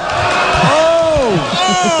 Oh!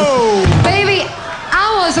 Baby,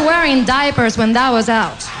 I was wearing diapers when that was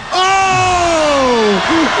out. Oh!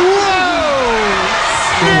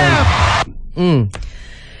 Whoa! Snap!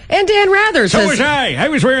 And Dan Rather says... So was I. I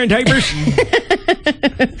was wearing diapers.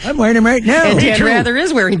 I'm wearing them right now. And Dan Rather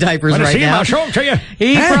is wearing diapers right now. I'll show them to you.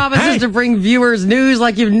 He promises to bring viewers news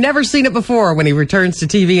like you've never seen it before when he returns to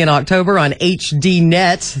TV in October on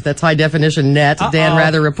HDNet. That's High Definition Net. Dan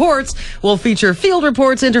Rather Reports will feature field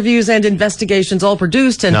reports, interviews, and investigations, all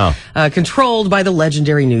produced and controlled by the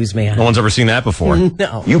legendary newsman. No one's ever seen that before.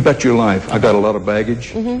 No. You bet your life I got a lot of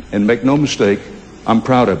baggage, and make no mistake, I'm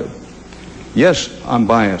proud of it. Yes, I'm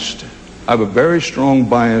biased. I have a very strong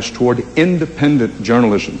bias toward independent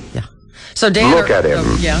journalism. Yeah. So Dan, look at him.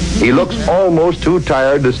 He looks almost too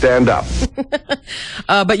tired to stand up.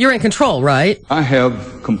 But you're in control, right? I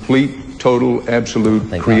have complete, total,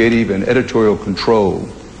 absolute creative and editorial control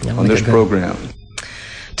on this program.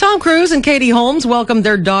 Tom Cruise and Katie Holmes welcomed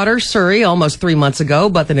their daughter, Suri, almost 3 months ago,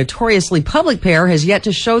 but the notoriously public pair has yet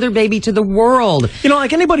to show their baby to the world. You know,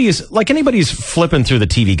 like anybody's flipping through the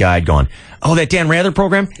TV guide going, oh, that Dan Rather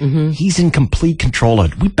program? He's in complete control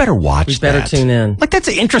of it. We better watch that. We better tune in. Like, that's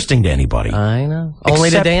interesting to anybody. I know. Only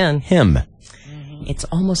to Dan. Him. It's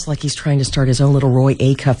almost like he's trying to start his own little Roy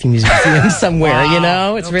Acuff museum somewhere, you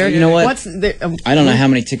know? It's very... You know what? I don't know how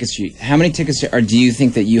many tickets do you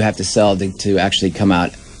think that you have to sell to actually come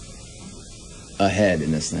out ahead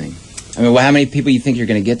in this thing? I mean, how many people you think you're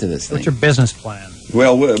going to get to this thing? What's your business plan?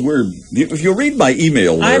 Well, if you read my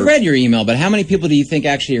email... I read your email, but how many people do you think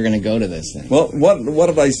actually are going to go to this thing? Well, what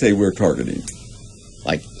did I say we're targeting?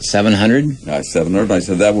 Like 700? 700. I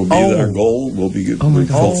said that will be our goal. We'll be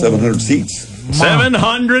called 700 seats.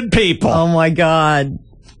 700 people. Oh, my God.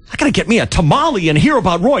 I got to get me a tamale and hear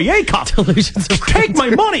about Roy Acuff. Delusions of Take my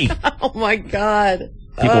money. Oh, my God.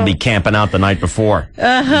 People be camping out the night before.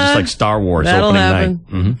 Just like Star Wars That'll opening happen.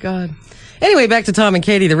 night. God. Anyway, back to Tom and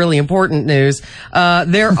Katie, the really important news.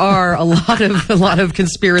 There are a lot of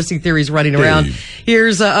conspiracy theories running around.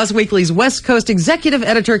 Here's Us Weekly's West Coast executive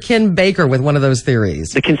editor Ken Baker with one of those theories.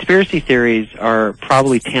 The conspiracy theories are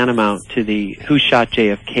probably tantamount to the who shot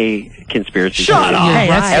JFK conspiracy theories. Shut up! Hey,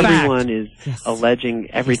 that's Everyone is alleging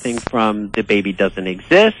everything from the baby doesn't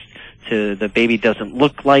exist, to the baby doesn't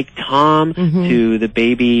look like Tom, to the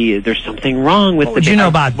baby, there's something wrong with the baby. What do you know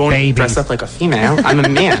about baby? Dress up like a female. I'm a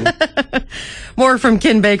man. More from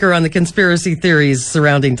Ken Baker on the conspiracy theories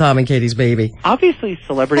surrounding Tom and Katie's baby. Obviously,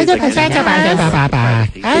 celebrities like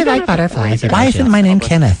I like butterflies. Why isn't my name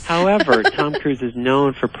Kenneth? However, Tom Cruise is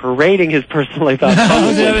known for parading his personal life out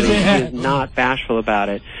publicly. He is not bashful about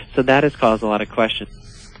it, so that has caused a lot of questions.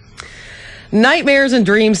 Nightmares and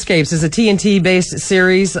Dreamscapes is a TNT-based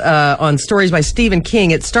series on stories by Stephen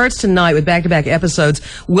King. It starts tonight with back-to-back episodes.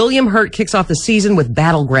 William Hurt kicks off the season with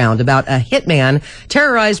Battleground, about a hitman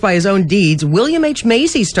terrorized by his own deeds. William H.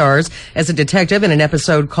 Macy stars as a detective in an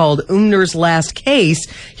episode called Umner's Last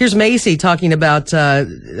Case. Here's Macy talking about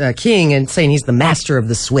King and saying he's the master of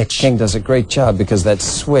the switch. King does a great job because that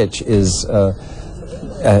switch is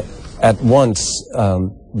at once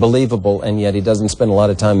believable, and yet he doesn't spend a lot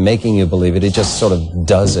of time making you believe it. He just sort of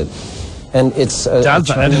does it. And it's a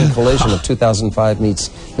charming collision of 2005 meets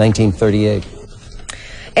 1938.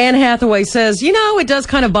 Anne Hathaway says, you know, it does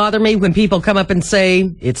kind of bother me when people come up and say,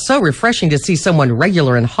 it's so refreshing to see someone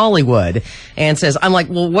regular in Hollywood. Anne says, I'm like,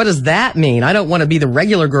 well, what does that mean? I don't want to be the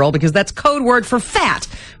regular girl because that's code word for fat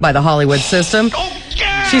by the Hollywood system.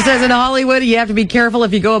 She says in Hollywood, you have to be careful.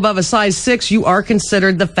 If you go above a size 6, you are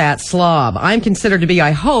considered the fat slob. I'm considered to be,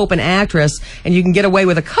 I hope, an actress, and you can get away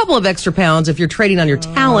with a couple of extra pounds if you're trading on your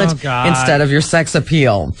talent instead of your sex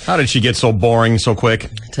appeal. How did she get so boring so quick?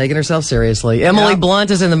 Taking herself seriously. Emily Blunt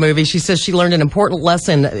is in the movie. She says she learned an important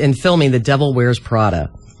lesson in filming The Devil Wears Prada.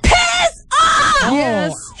 Piss off!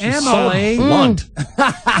 Yes, Emily. So blunt.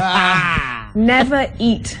 Never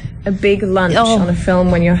eat a big lunch on a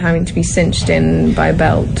film when you're having to be cinched in by a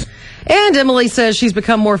belt. And Emily says she's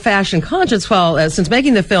become more fashion conscious since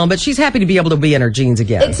making the film, but she's happy to be able to be in her jeans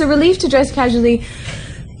again. It's a relief to dress casually.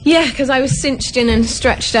 Yeah, because I was cinched in and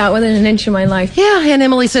stretched out within an inch of my life. Yeah, and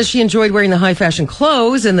Emily says she enjoyed wearing the high fashion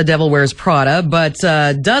clothes in The Devil Wears Prada, but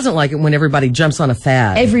doesn't like it when everybody jumps on a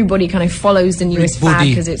fad. Everybody kind of follows the newest fad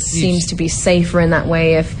because it seems to be safer in that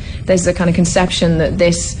way. If there's a kind of conception that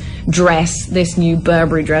this dress, this new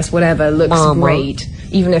Burberry dress, whatever, looks great,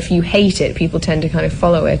 even if you hate it, people tend to kind of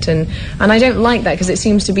follow it. And I don't like that because it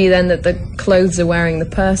seems to be then that the clothes are wearing the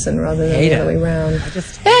person rather than the other way around.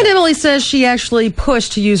 And Emily says she actually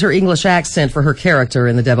pushed to use her English accent for her character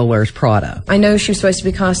in The Devil Wears Prada. I know she was supposed to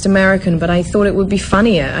be cast American, but I thought it would be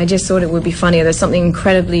funnier. I just thought it would be funnier. There's something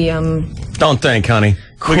incredibly, Don't think, honey.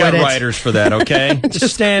 We got writers for that, okay?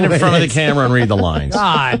 Just stand in front of the camera and read the lines.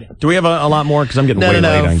 God. Do we have a lot more? Because I'm getting way late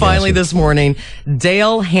on Finally guessing. this morning,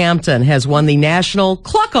 Dale Hampton has won the National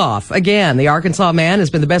Cluck Off. Again, the Arkansas man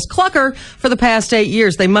has been the best clucker for the past 8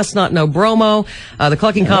 years. They must not know Bromo. The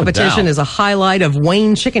clucking competition is a highlight of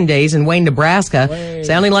Wayne Chicken Days in Wayne, Nebraska.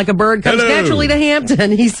 Sounding like a bird comes naturally to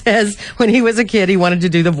Hampton. He says when he was a kid, he wanted to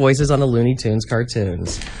do the voices on the Looney Tunes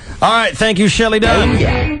cartoons. All right, thank you, Shelley Dunn.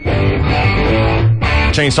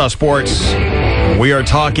 Chainsaw Sports. We are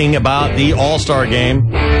talking about the All-Star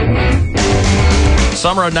Game.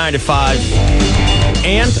 Summer of 95.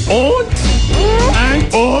 And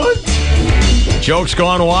Jokes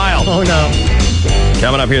Gone Wild. Oh, no.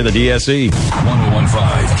 Coming up here, the DSE.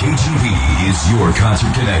 1015 KGP is your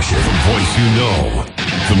concert connection. The voice you know.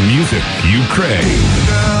 The music you crave.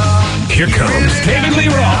 Here comes David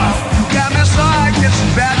Lee Roth.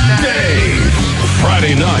 Dave.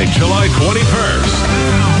 Friday night, July 21st.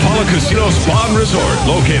 Apollo Casino Spa and Resort,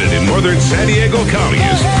 located in northern San Diego County,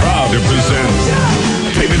 is proud to present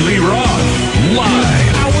David Lee Roth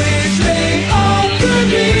live.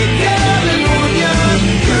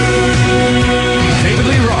 David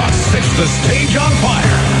Lee Roth sets the stage on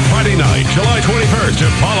fire. Friday night, July 21st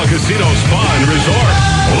at Apollo Casino Spa and Resort.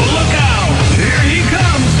 Look out! Here he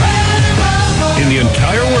comes! In the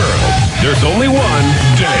entire world, there's only one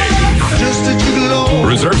Dave.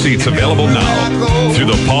 Reserve seats available now through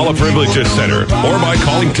the Paula Privileges Center or by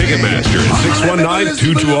calling Ticketmaster at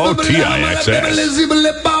 619-220-TIXS.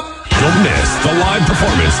 Don't miss the live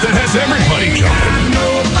performance that has everybody jumping.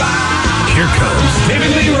 Here comes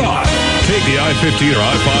David Lee Roth. Take the I-15 or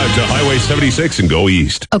I-5 to Highway 76 and go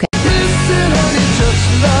east. Okay.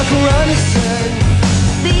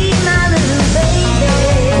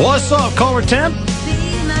 What's up, caller 10?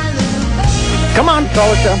 Come on.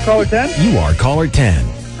 I'm caller 10. You are caller 10.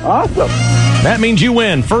 Awesome. That means you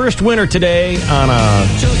win. First winner today on a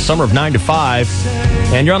summer of 9 to 5.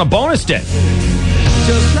 And you're on a bonus day.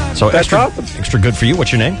 So That's awesome. Extra good for you.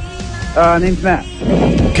 What's your name? Name's Matt.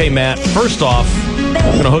 Okay, Matt. First off, I'm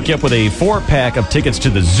going to hook you up with a 4-pack of tickets to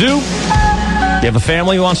the zoo. You have a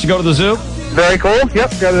family who wants to go to the zoo? Very cool.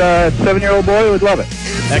 Yep, got a 7-year-old boy who would love it.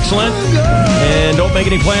 Excellent. And don't make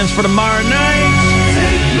any plans for tomorrow night.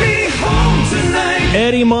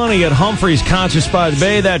 Eddie Money at Humphreys Concerts by the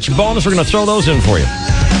Bay. That's your bonus. We're going to throw those in for you.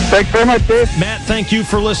 Thanks very much, Dave. Matt, thank you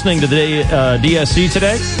for listening to the DSC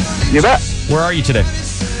today. You bet. Where are you today?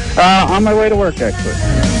 On my way to work, actually.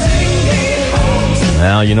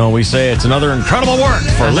 Well, you know, we say it's another incredible work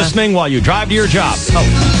for listening while you drive to your job.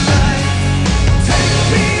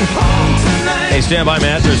 Hey, stand by,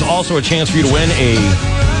 Matt. There's also a chance for you to win a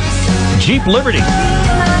Jeep Liberty.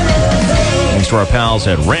 Thanks to our pals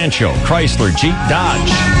at Rancho Chrysler Jeep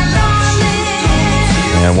Dodge.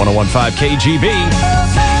 And 101.5 KGB.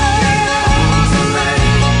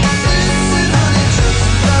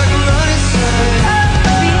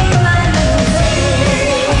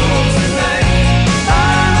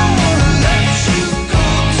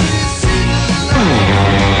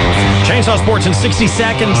 Chainsaw Sports in 60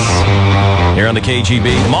 seconds. Here on the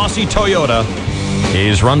KGB. Mossy Toyota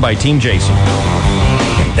is run by Team Jason.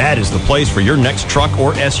 And that is the place for your next truck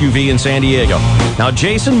or SUV in San Diego. Now,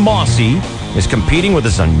 Jason Mossy is competing with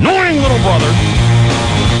his annoying little brother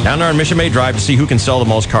down there on Mission Bay Drive to see who can sell the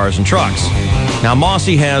most cars and trucks. Now,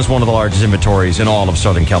 Mossy has one of the largest inventories in all of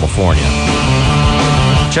Southern California.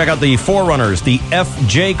 Check out the 4Runners, the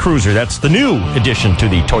FJ Cruiser. That's the new addition to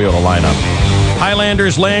the Toyota lineup.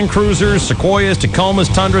 Highlanders, Land Cruisers, Sequoias,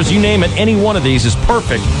 Tacomas, Tundras, you name it, any one of these is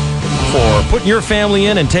perfect for putting your family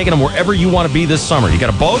in and taking them wherever you want to be this summer. You got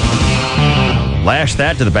a boat? Lash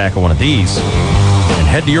that to the back of one of these and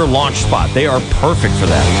head to your launch spot. They are perfect for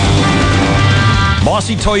that.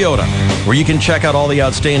 Mossy Toyota, where you can check out all the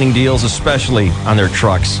outstanding deals, especially on their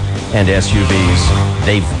trucks and SUVs.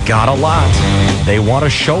 They've got a lot. They want to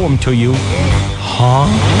show them to you. Huh?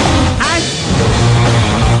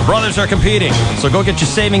 Brothers are competing, so go get your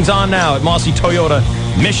savings on now at Mossy Toyota,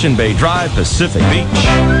 Mission Bay Drive, Pacific Beach.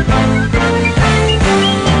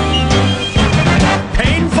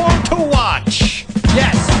 Painful to watch.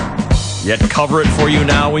 Yes. Yet cover it for you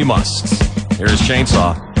now we must. Here's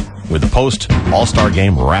Chainsaw with the post All-Star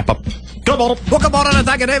Game wrap-up. Good morning. Good morning, and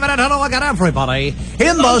thank you, David, and hello again, everybody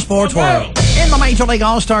in the sports world. In the Major League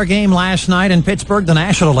All-Star Game last night in Pittsburgh, the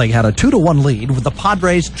National League had a 2-1 lead with the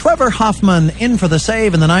Padres' Trevor Hoffman in for the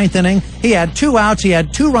save in the 9th inning. He had 2 outs, he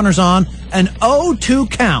had 2 runners on, an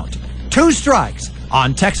 0-2 count, 2 strikes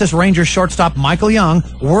on Texas Rangers shortstop Michael Young.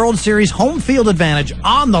 World Series home field advantage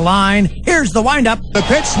on the line. Here's the windup. The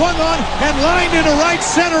pitch swung on and lined into right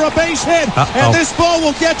center, a base hit. And this ball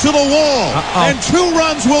will get to the wall. And 2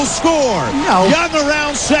 runs will score. Young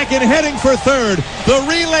around second, heading for third. The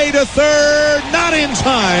relay to third, not in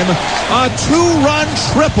time. A 2-run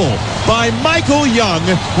triple by Michael Young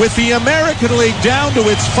with the American League down to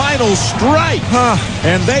its final strike.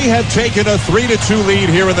 And they have taken a 3-2 lead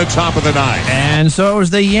here in the top of the 9th. And so it was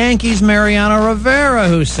the Yankees' Mariano Rivera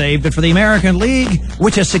who saved it for the American League,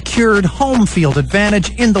 which has secured home field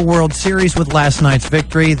advantage in the World Series with last night's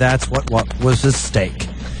victory. That's what was at stake.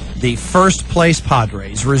 The first place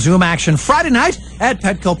Padres resume action Friday night at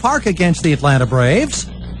Petco Park against the Atlanta Braves.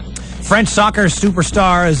 French soccer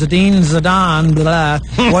superstar Zinedine Zidane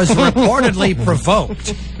was reportedly provoked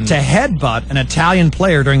to headbutt an Italian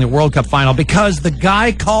player during the World Cup final because the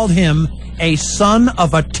guy called him a son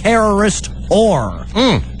of a terrorist whore.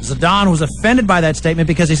 Zidane was offended by that statement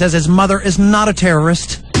because he says his mother is not a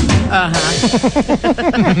terrorist.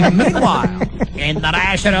 Meanwhile, in the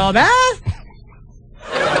National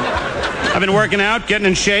I've been working out, getting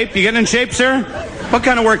in shape. You getting in shape, sir? What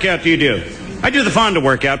kind of workout do you do? I do the Fonda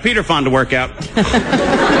workout, Peter Fonda workout.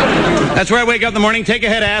 That's where I wake up in the morning, take a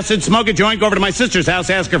head of acid, smoke a joint, go over to my sister's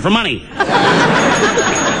house, ask her for money.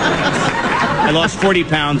 I lost 40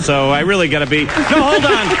 pounds, so I really got to be... No, hold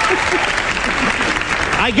on.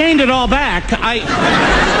 I gained it all back.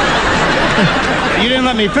 You didn't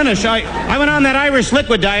let me finish. I went on that Irish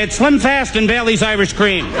liquid diet, Slim Fast and Bailey's Irish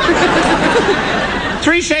Cream.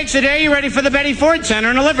 3 shakes a day, you're ready for the Betty Ford Center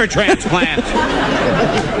and a liver transplant.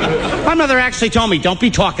 My mother actually told me, don't be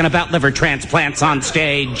talking about liver transplants on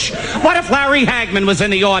stage. What if Larry Hagman was in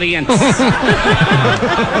the audience?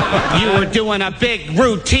 You were doing a big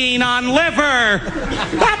routine on liver.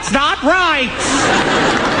 That's not right.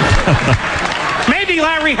 Maybe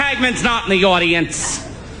Larry Hagman's not in the audience.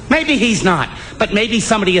 Maybe he's not. But maybe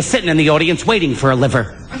somebody is sitting in the audience waiting for a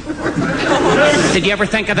liver. Did you ever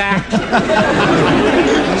think of that?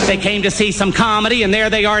 They came to see some comedy, and there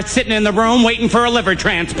they are sitting in the room waiting for a liver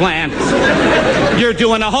transplant. You're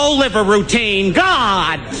doing a whole liver routine.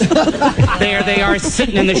 God! There they are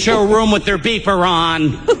sitting in the showroom with their beeper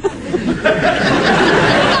on.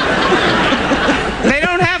 They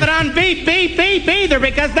don't have it on beep, beep, beep either,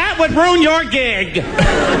 because that would ruin your gig. They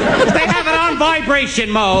have it on vibration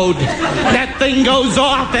mode. That thing goes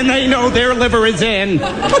off and they know their liver is in.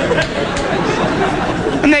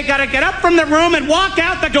 And they gotta get up from the room and walk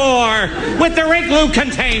out the door with their igloo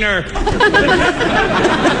container.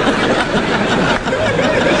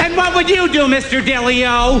 And what would you do, Mr.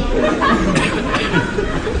 Delio?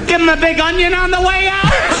 Give him a big onion on the way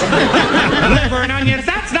out? Liver and onions,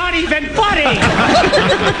 that's not even funny.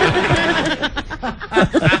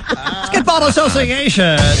 Basketball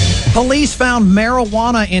Association. Police found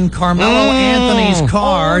marijuana in Carmelo Anthony's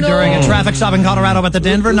car during a traffic stop in Colorado at the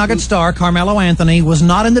Denver Nuggets star. Carmelo Anthony was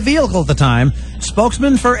not in the vehicle at the time.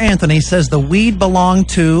 Spokesman for Anthony says the weed belonged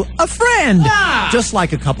to a friend. Just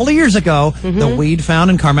like a couple of years ago, the weed found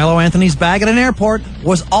in Carmelo Anthony's bag at an airport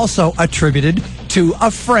was also attributed to a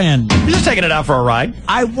friend. You're just taking it out for a ride.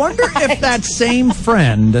 I wonder if that same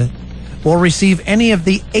friend will receive any of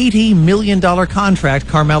the $80 million contract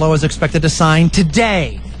Carmelo is expected to sign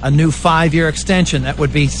today. A new 5-year extension that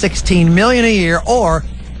would be $16 million a year, or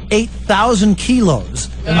 8,000 kilos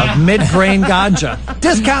of mid-grain ganja.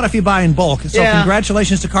 Discount if you buy in bulk. So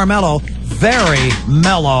congratulations to Carmelo. Very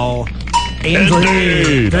mellow.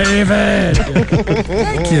 Indeed. David.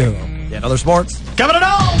 Thank you. Yeah, other sports? Covered it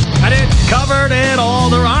all. I did covered it all.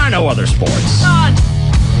 There are no other sports. None.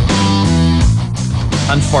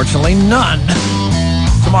 Unfortunately, none.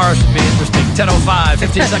 Tomorrow should be interesting. 10:05,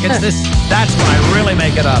 15 seconds. That's when I really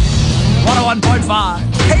make it up. 101.5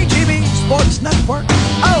 KGB Sports Network.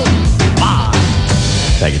 Oh, my.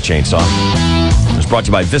 Thank you, Chainsaw. It's brought to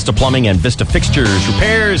you by Vista Plumbing and Vista Fixtures.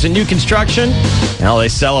 Repairs and new construction. Now they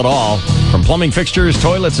sell it all. From plumbing fixtures,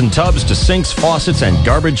 toilets and tubs, to sinks, faucets, and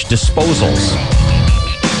garbage disposals.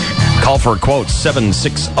 Call for a quote,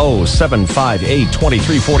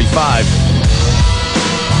 760-758-2345.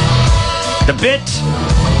 The bit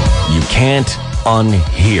you can't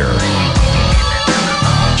unhear.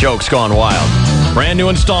 Jokes Gone Wild. Brand new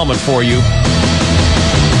installment for you.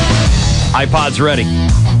 iPod's ready.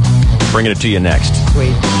 Bringing it to you next.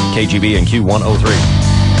 Sweet. KGB and Q103.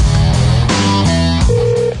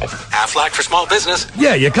 Aflac for small business.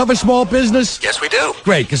 Yeah, you cover small business? Yes, we do.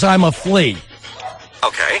 Great, because I'm a flea.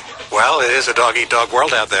 Okay. Well, it is a dog-eat-dog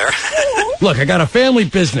world out there. Look, I got a family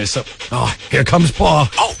business. Oh, here comes Pa.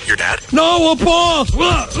 Oh, your dad? No, Pa!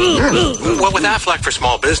 Well, with Aflac for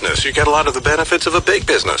small business, you get a lot of the benefits of a big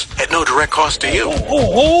business at no direct cost to you.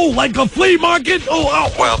 Oh, like a flea market?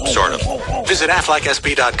 Well, sort of. Visit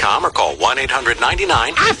AflacSB.com or call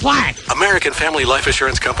 1-800-99 Aflac! American Family Life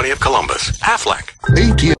Assurance Company of Columbus. Aflac.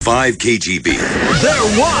 85 KGB.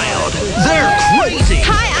 They're wild. They're crazy.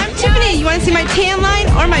 Hi, I'm Tiffany. You want to see my tan line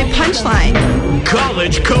or my punchline?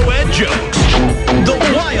 College co-ed jokes. The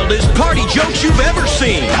wildest party jokes you've ever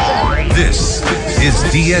seen. This is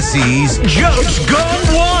DSE's Jokes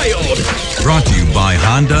Gone Wild. Brought to you by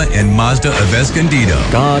Honda and Mazda of Escondido.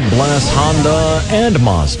 God bless Honda and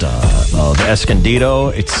Mazda of Escondido.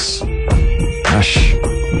 It's a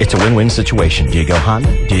win-win situation. Do you go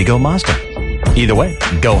Honda? Do you go Mazda? Either way,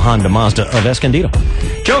 go Honda Mazda of Escondido.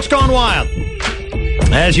 Jokes Gone Wild.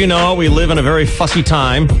 As you know, we live in a very fussy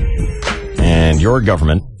time, and your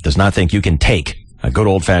government does not think you can take a good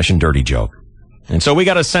old-fashioned dirty joke. And so we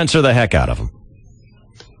got to censor the heck out of them.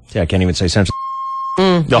 Yeah, I can't even say censor.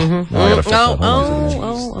 I gotta fix that.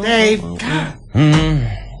 Dave.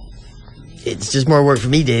 It's just more work for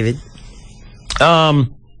me, David. Are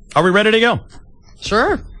we ready to go?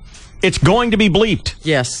 Sure. It's going to be bleeped.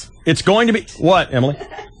 Yes. It's going to be... What, Emily?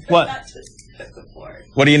 What?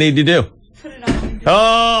 What do you need to do?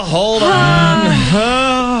 Oh, hold on.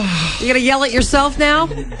 You gonna yell at yourself now?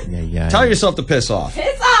 Yeah. Tell yourself to piss off.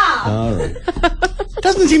 Piss off! All right.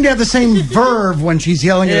 Doesn't seem to have the same verve when she's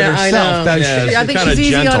yelling at herself, does she? I think she's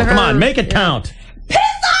easy gentle. on her. Come on, make it count. Piss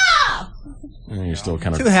off! You're still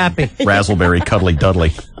kind of too happy. Razzleberry, cuddly,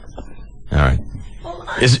 dudley. All right.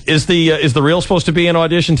 Is the reel supposed to be an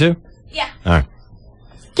audition too? Yeah. All right.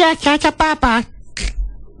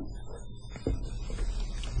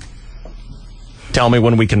 Tell me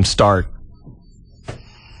when we can start.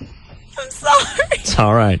 I'm sorry. It's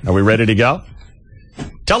all right. Are we ready to go?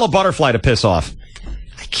 Tell a butterfly to piss off.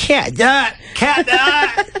 I can't.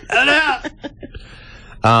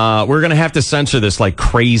 We're going to have to censor this like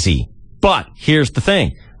crazy. But here's the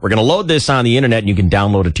thing. We're going to load this on the internet, and you can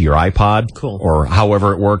download it to your iPod. Cool. Or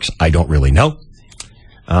however it works. I don't really know.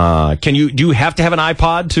 Do you have to have an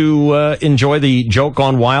iPod to enjoy the Joke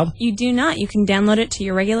Gone Wild? You do not. You can download it to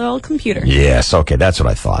your regular old computer. Yes, okay, that's what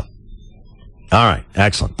I thought. All right,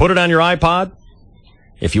 excellent. Put it on your iPod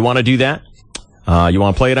if you want to do that. You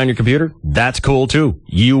want to play it on your computer? That's cool, too.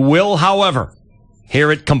 You will, however,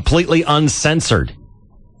 hear it completely uncensored,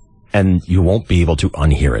 and you won't be able to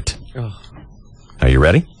unhear it. Oh. Are you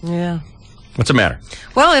ready? Yeah. What's the matter?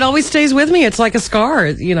 Well, it always stays with me. It's like a scar,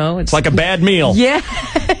 you know. It's like a bad meal.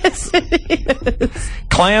 Yes, it is.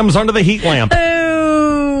 Clams under the heat lamp.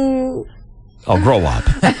 Oh. Oh, grow up.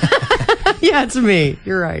 Yeah, it's me.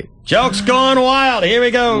 You're right. Joke's Gone Wild. Here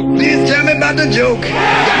we go. Please tell me about the joke.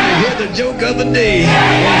 Gotta hear the joke of the day.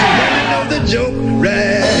 Want to let me know the joke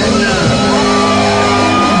right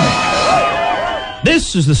now.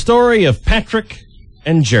 This is the story of Patrick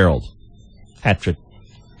and Gerald. Patrick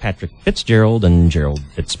Fitzgerald and Gerald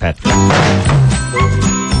Fitzpatrick.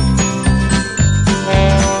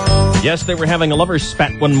 Yes, they were having a lover's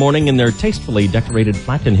spat one morning in their tastefully decorated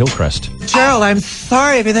flat in Hillcrest. Gerald, I'm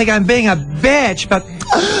sorry if you think I'm being a bitch, but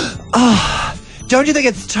don't you think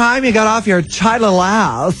it's time you got off your tight little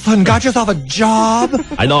ass and got yourself a job?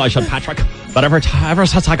 I know I should, Patrick, but ever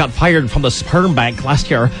since I got fired from the sperm bank last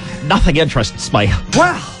year, nothing interests me.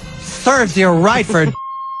 Well, serves you right for a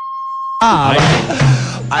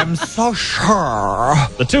I'm so sure.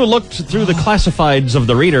 The two looked through the classifieds of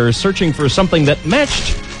the Reader, searching for something that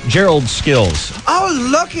matched Gerald's skills. Oh,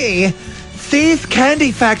 looky! Thief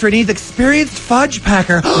Candy Factory needs experienced fudge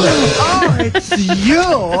packer. Oh, it's you!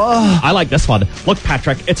 I like this one. Look,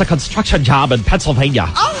 Patrick, it's a construction job in Pennsylvania.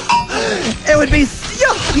 Oh, it would be...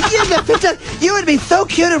 You would be so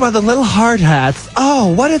cute in one of the little hard hats.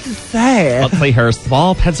 Oh, what does it say? Let's see here.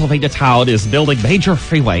 Small Pennsylvania town is building major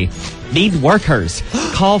freeway. Need workers.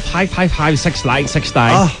 Call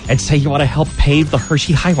 555-6969 and say you want to help pave the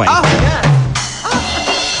Hershey Highway. Oh, yeah.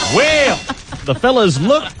 Well, the fellas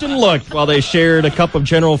looked and looked while they shared a cup of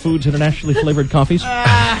General Foods internationally flavored coffees.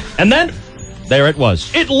 And then, there it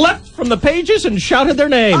was. It leapt from the pages and shouted their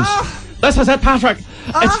names. This is it, Patrick.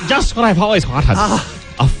 It's just what I've always wanted.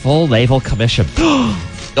 A full naval commission.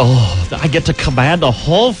 Oh, I get to command a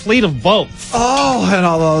whole fleet of boats. Oh, and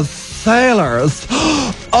all those sailors.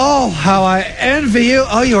 Oh, how I envy you.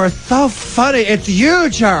 Oh, you are so funny. It's you,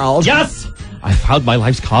 Gerald. Yes, I found my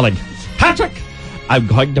life's calling. Patrick, I'm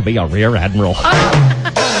going to be a rear admiral.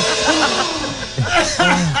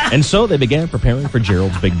 And so they began preparing for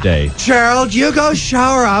Gerald's big day. Gerald, you go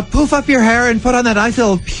shower up, poof up your hair, and put on that nice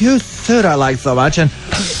little puce suit I like so much, and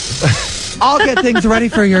I'll get things ready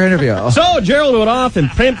for your interview. So Gerald went off and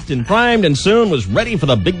primped and primed and soon was ready for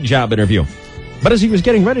the big job interview. But as he was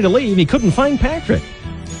getting ready to leave, he couldn't find Patrick.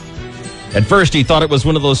 At first, he thought it was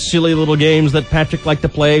one of those silly little games that Patrick liked to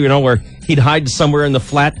play, you know, where he'd hide somewhere in the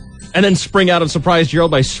flat and then spring out and surprise Gerald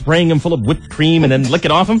by spraying him full of whipped cream and then lick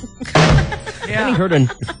it off him. Yeah. Then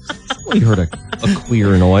he heard a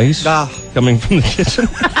queer noise coming from the kitchen.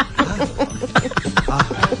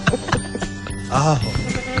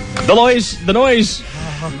 The noise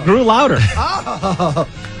grew louder.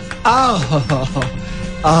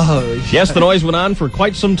 Yes, the noise went on for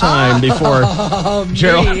quite some time before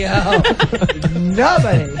Gerald.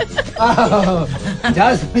 Nobody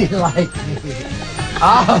does me like me.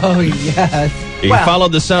 Oh, yes. He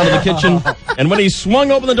followed the sound of the kitchen, and when he swung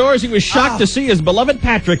open the doors, he was shocked to see his beloved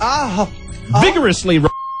Patrick vigorously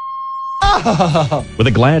with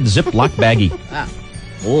a glad Ziploc baggie.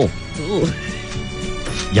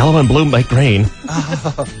 Yellow and blue like grain.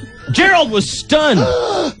 Gerald was stunned,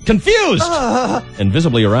 confused, and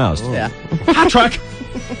visibly aroused. Patrick,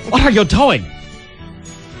 what are you doing?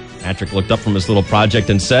 Patrick looked up from his little project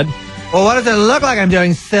and said, Well, what does it look like I'm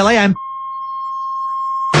doing, silly? I'm...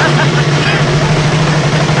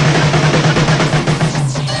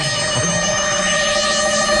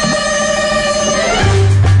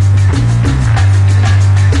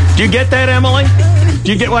 Do you get that, Emily?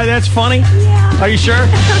 Do you get why that's funny? Yeah. Are you sure?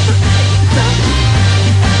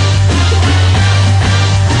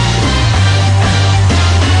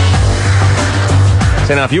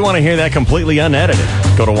 So now, if you want to hear that completely unedited,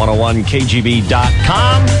 go to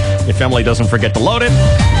 101kgb.com if Emily doesn't forget to load it.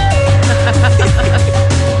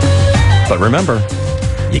 But remember,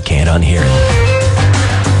 you can't unhear it.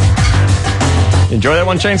 Enjoy that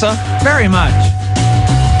one, Chainsaw? Very much.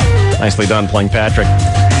 Nicely done playing Patrick.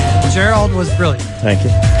 Gerald was brilliant. Thank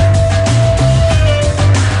you.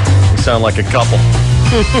 You sound like a couple.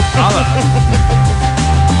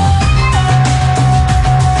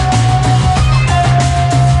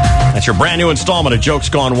 That's your brand new installment of Jokes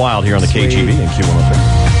Gone Wild here on the KGB and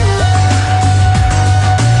Q103.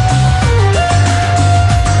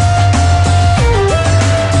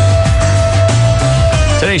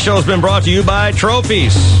 Today's show has been brought to you by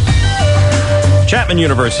Trophies, Chapman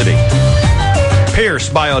University, Pierce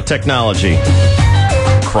Biotechnology,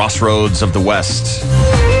 Crossroads of the West,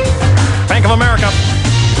 Bank of America,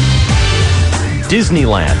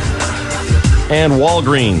 Disneyland, and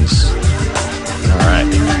Walgreens. All right.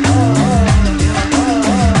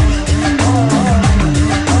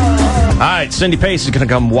 All right, Cindy Pace is going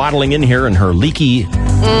to come waddling in here in her leaky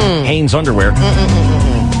Hanes underwear.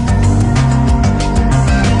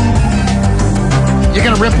 You're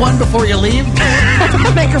going to rip one before you leave?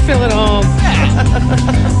 Make her feel at home.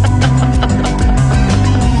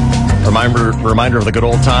 Reminder of the good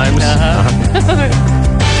old times.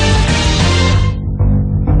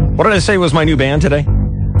 What did I say was my new band today?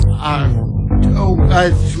 My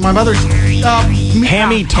mother's...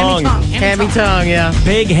 Hammy tongue. Hammy tongue, yeah.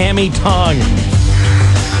 Big hammy tongue.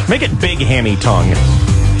 Make it big hammy tongue.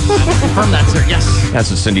 Confirm that, sir. Yes. That's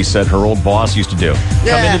what Cindy said her old boss used to do.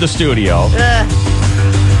 Come into the studio,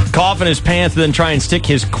 cough in his pants, and then try and stick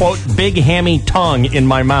his, quote, big hammy tongue in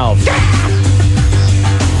my mouth.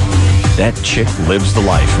 That chick lives the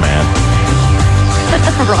life, man.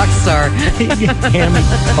 Rock star. Big hammy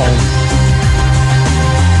tongue.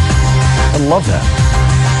 I love that.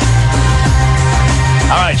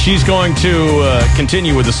 All right, she's going to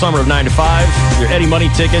continue with the summer of 9 to 5. Your Eddie Money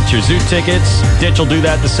tickets, your Zoo tickets. Ditch will do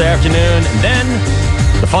that this afternoon. And then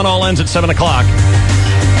the fun all ends at 7 o'clock.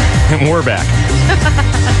 And we're back.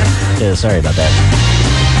 Yeah, sorry about that.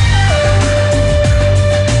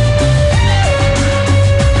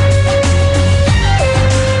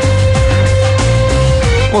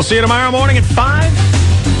 We'll see you tomorrow morning at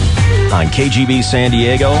 5 on KGB San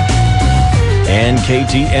Diego and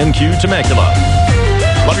KTMQ Temecula.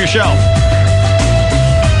 Love your show.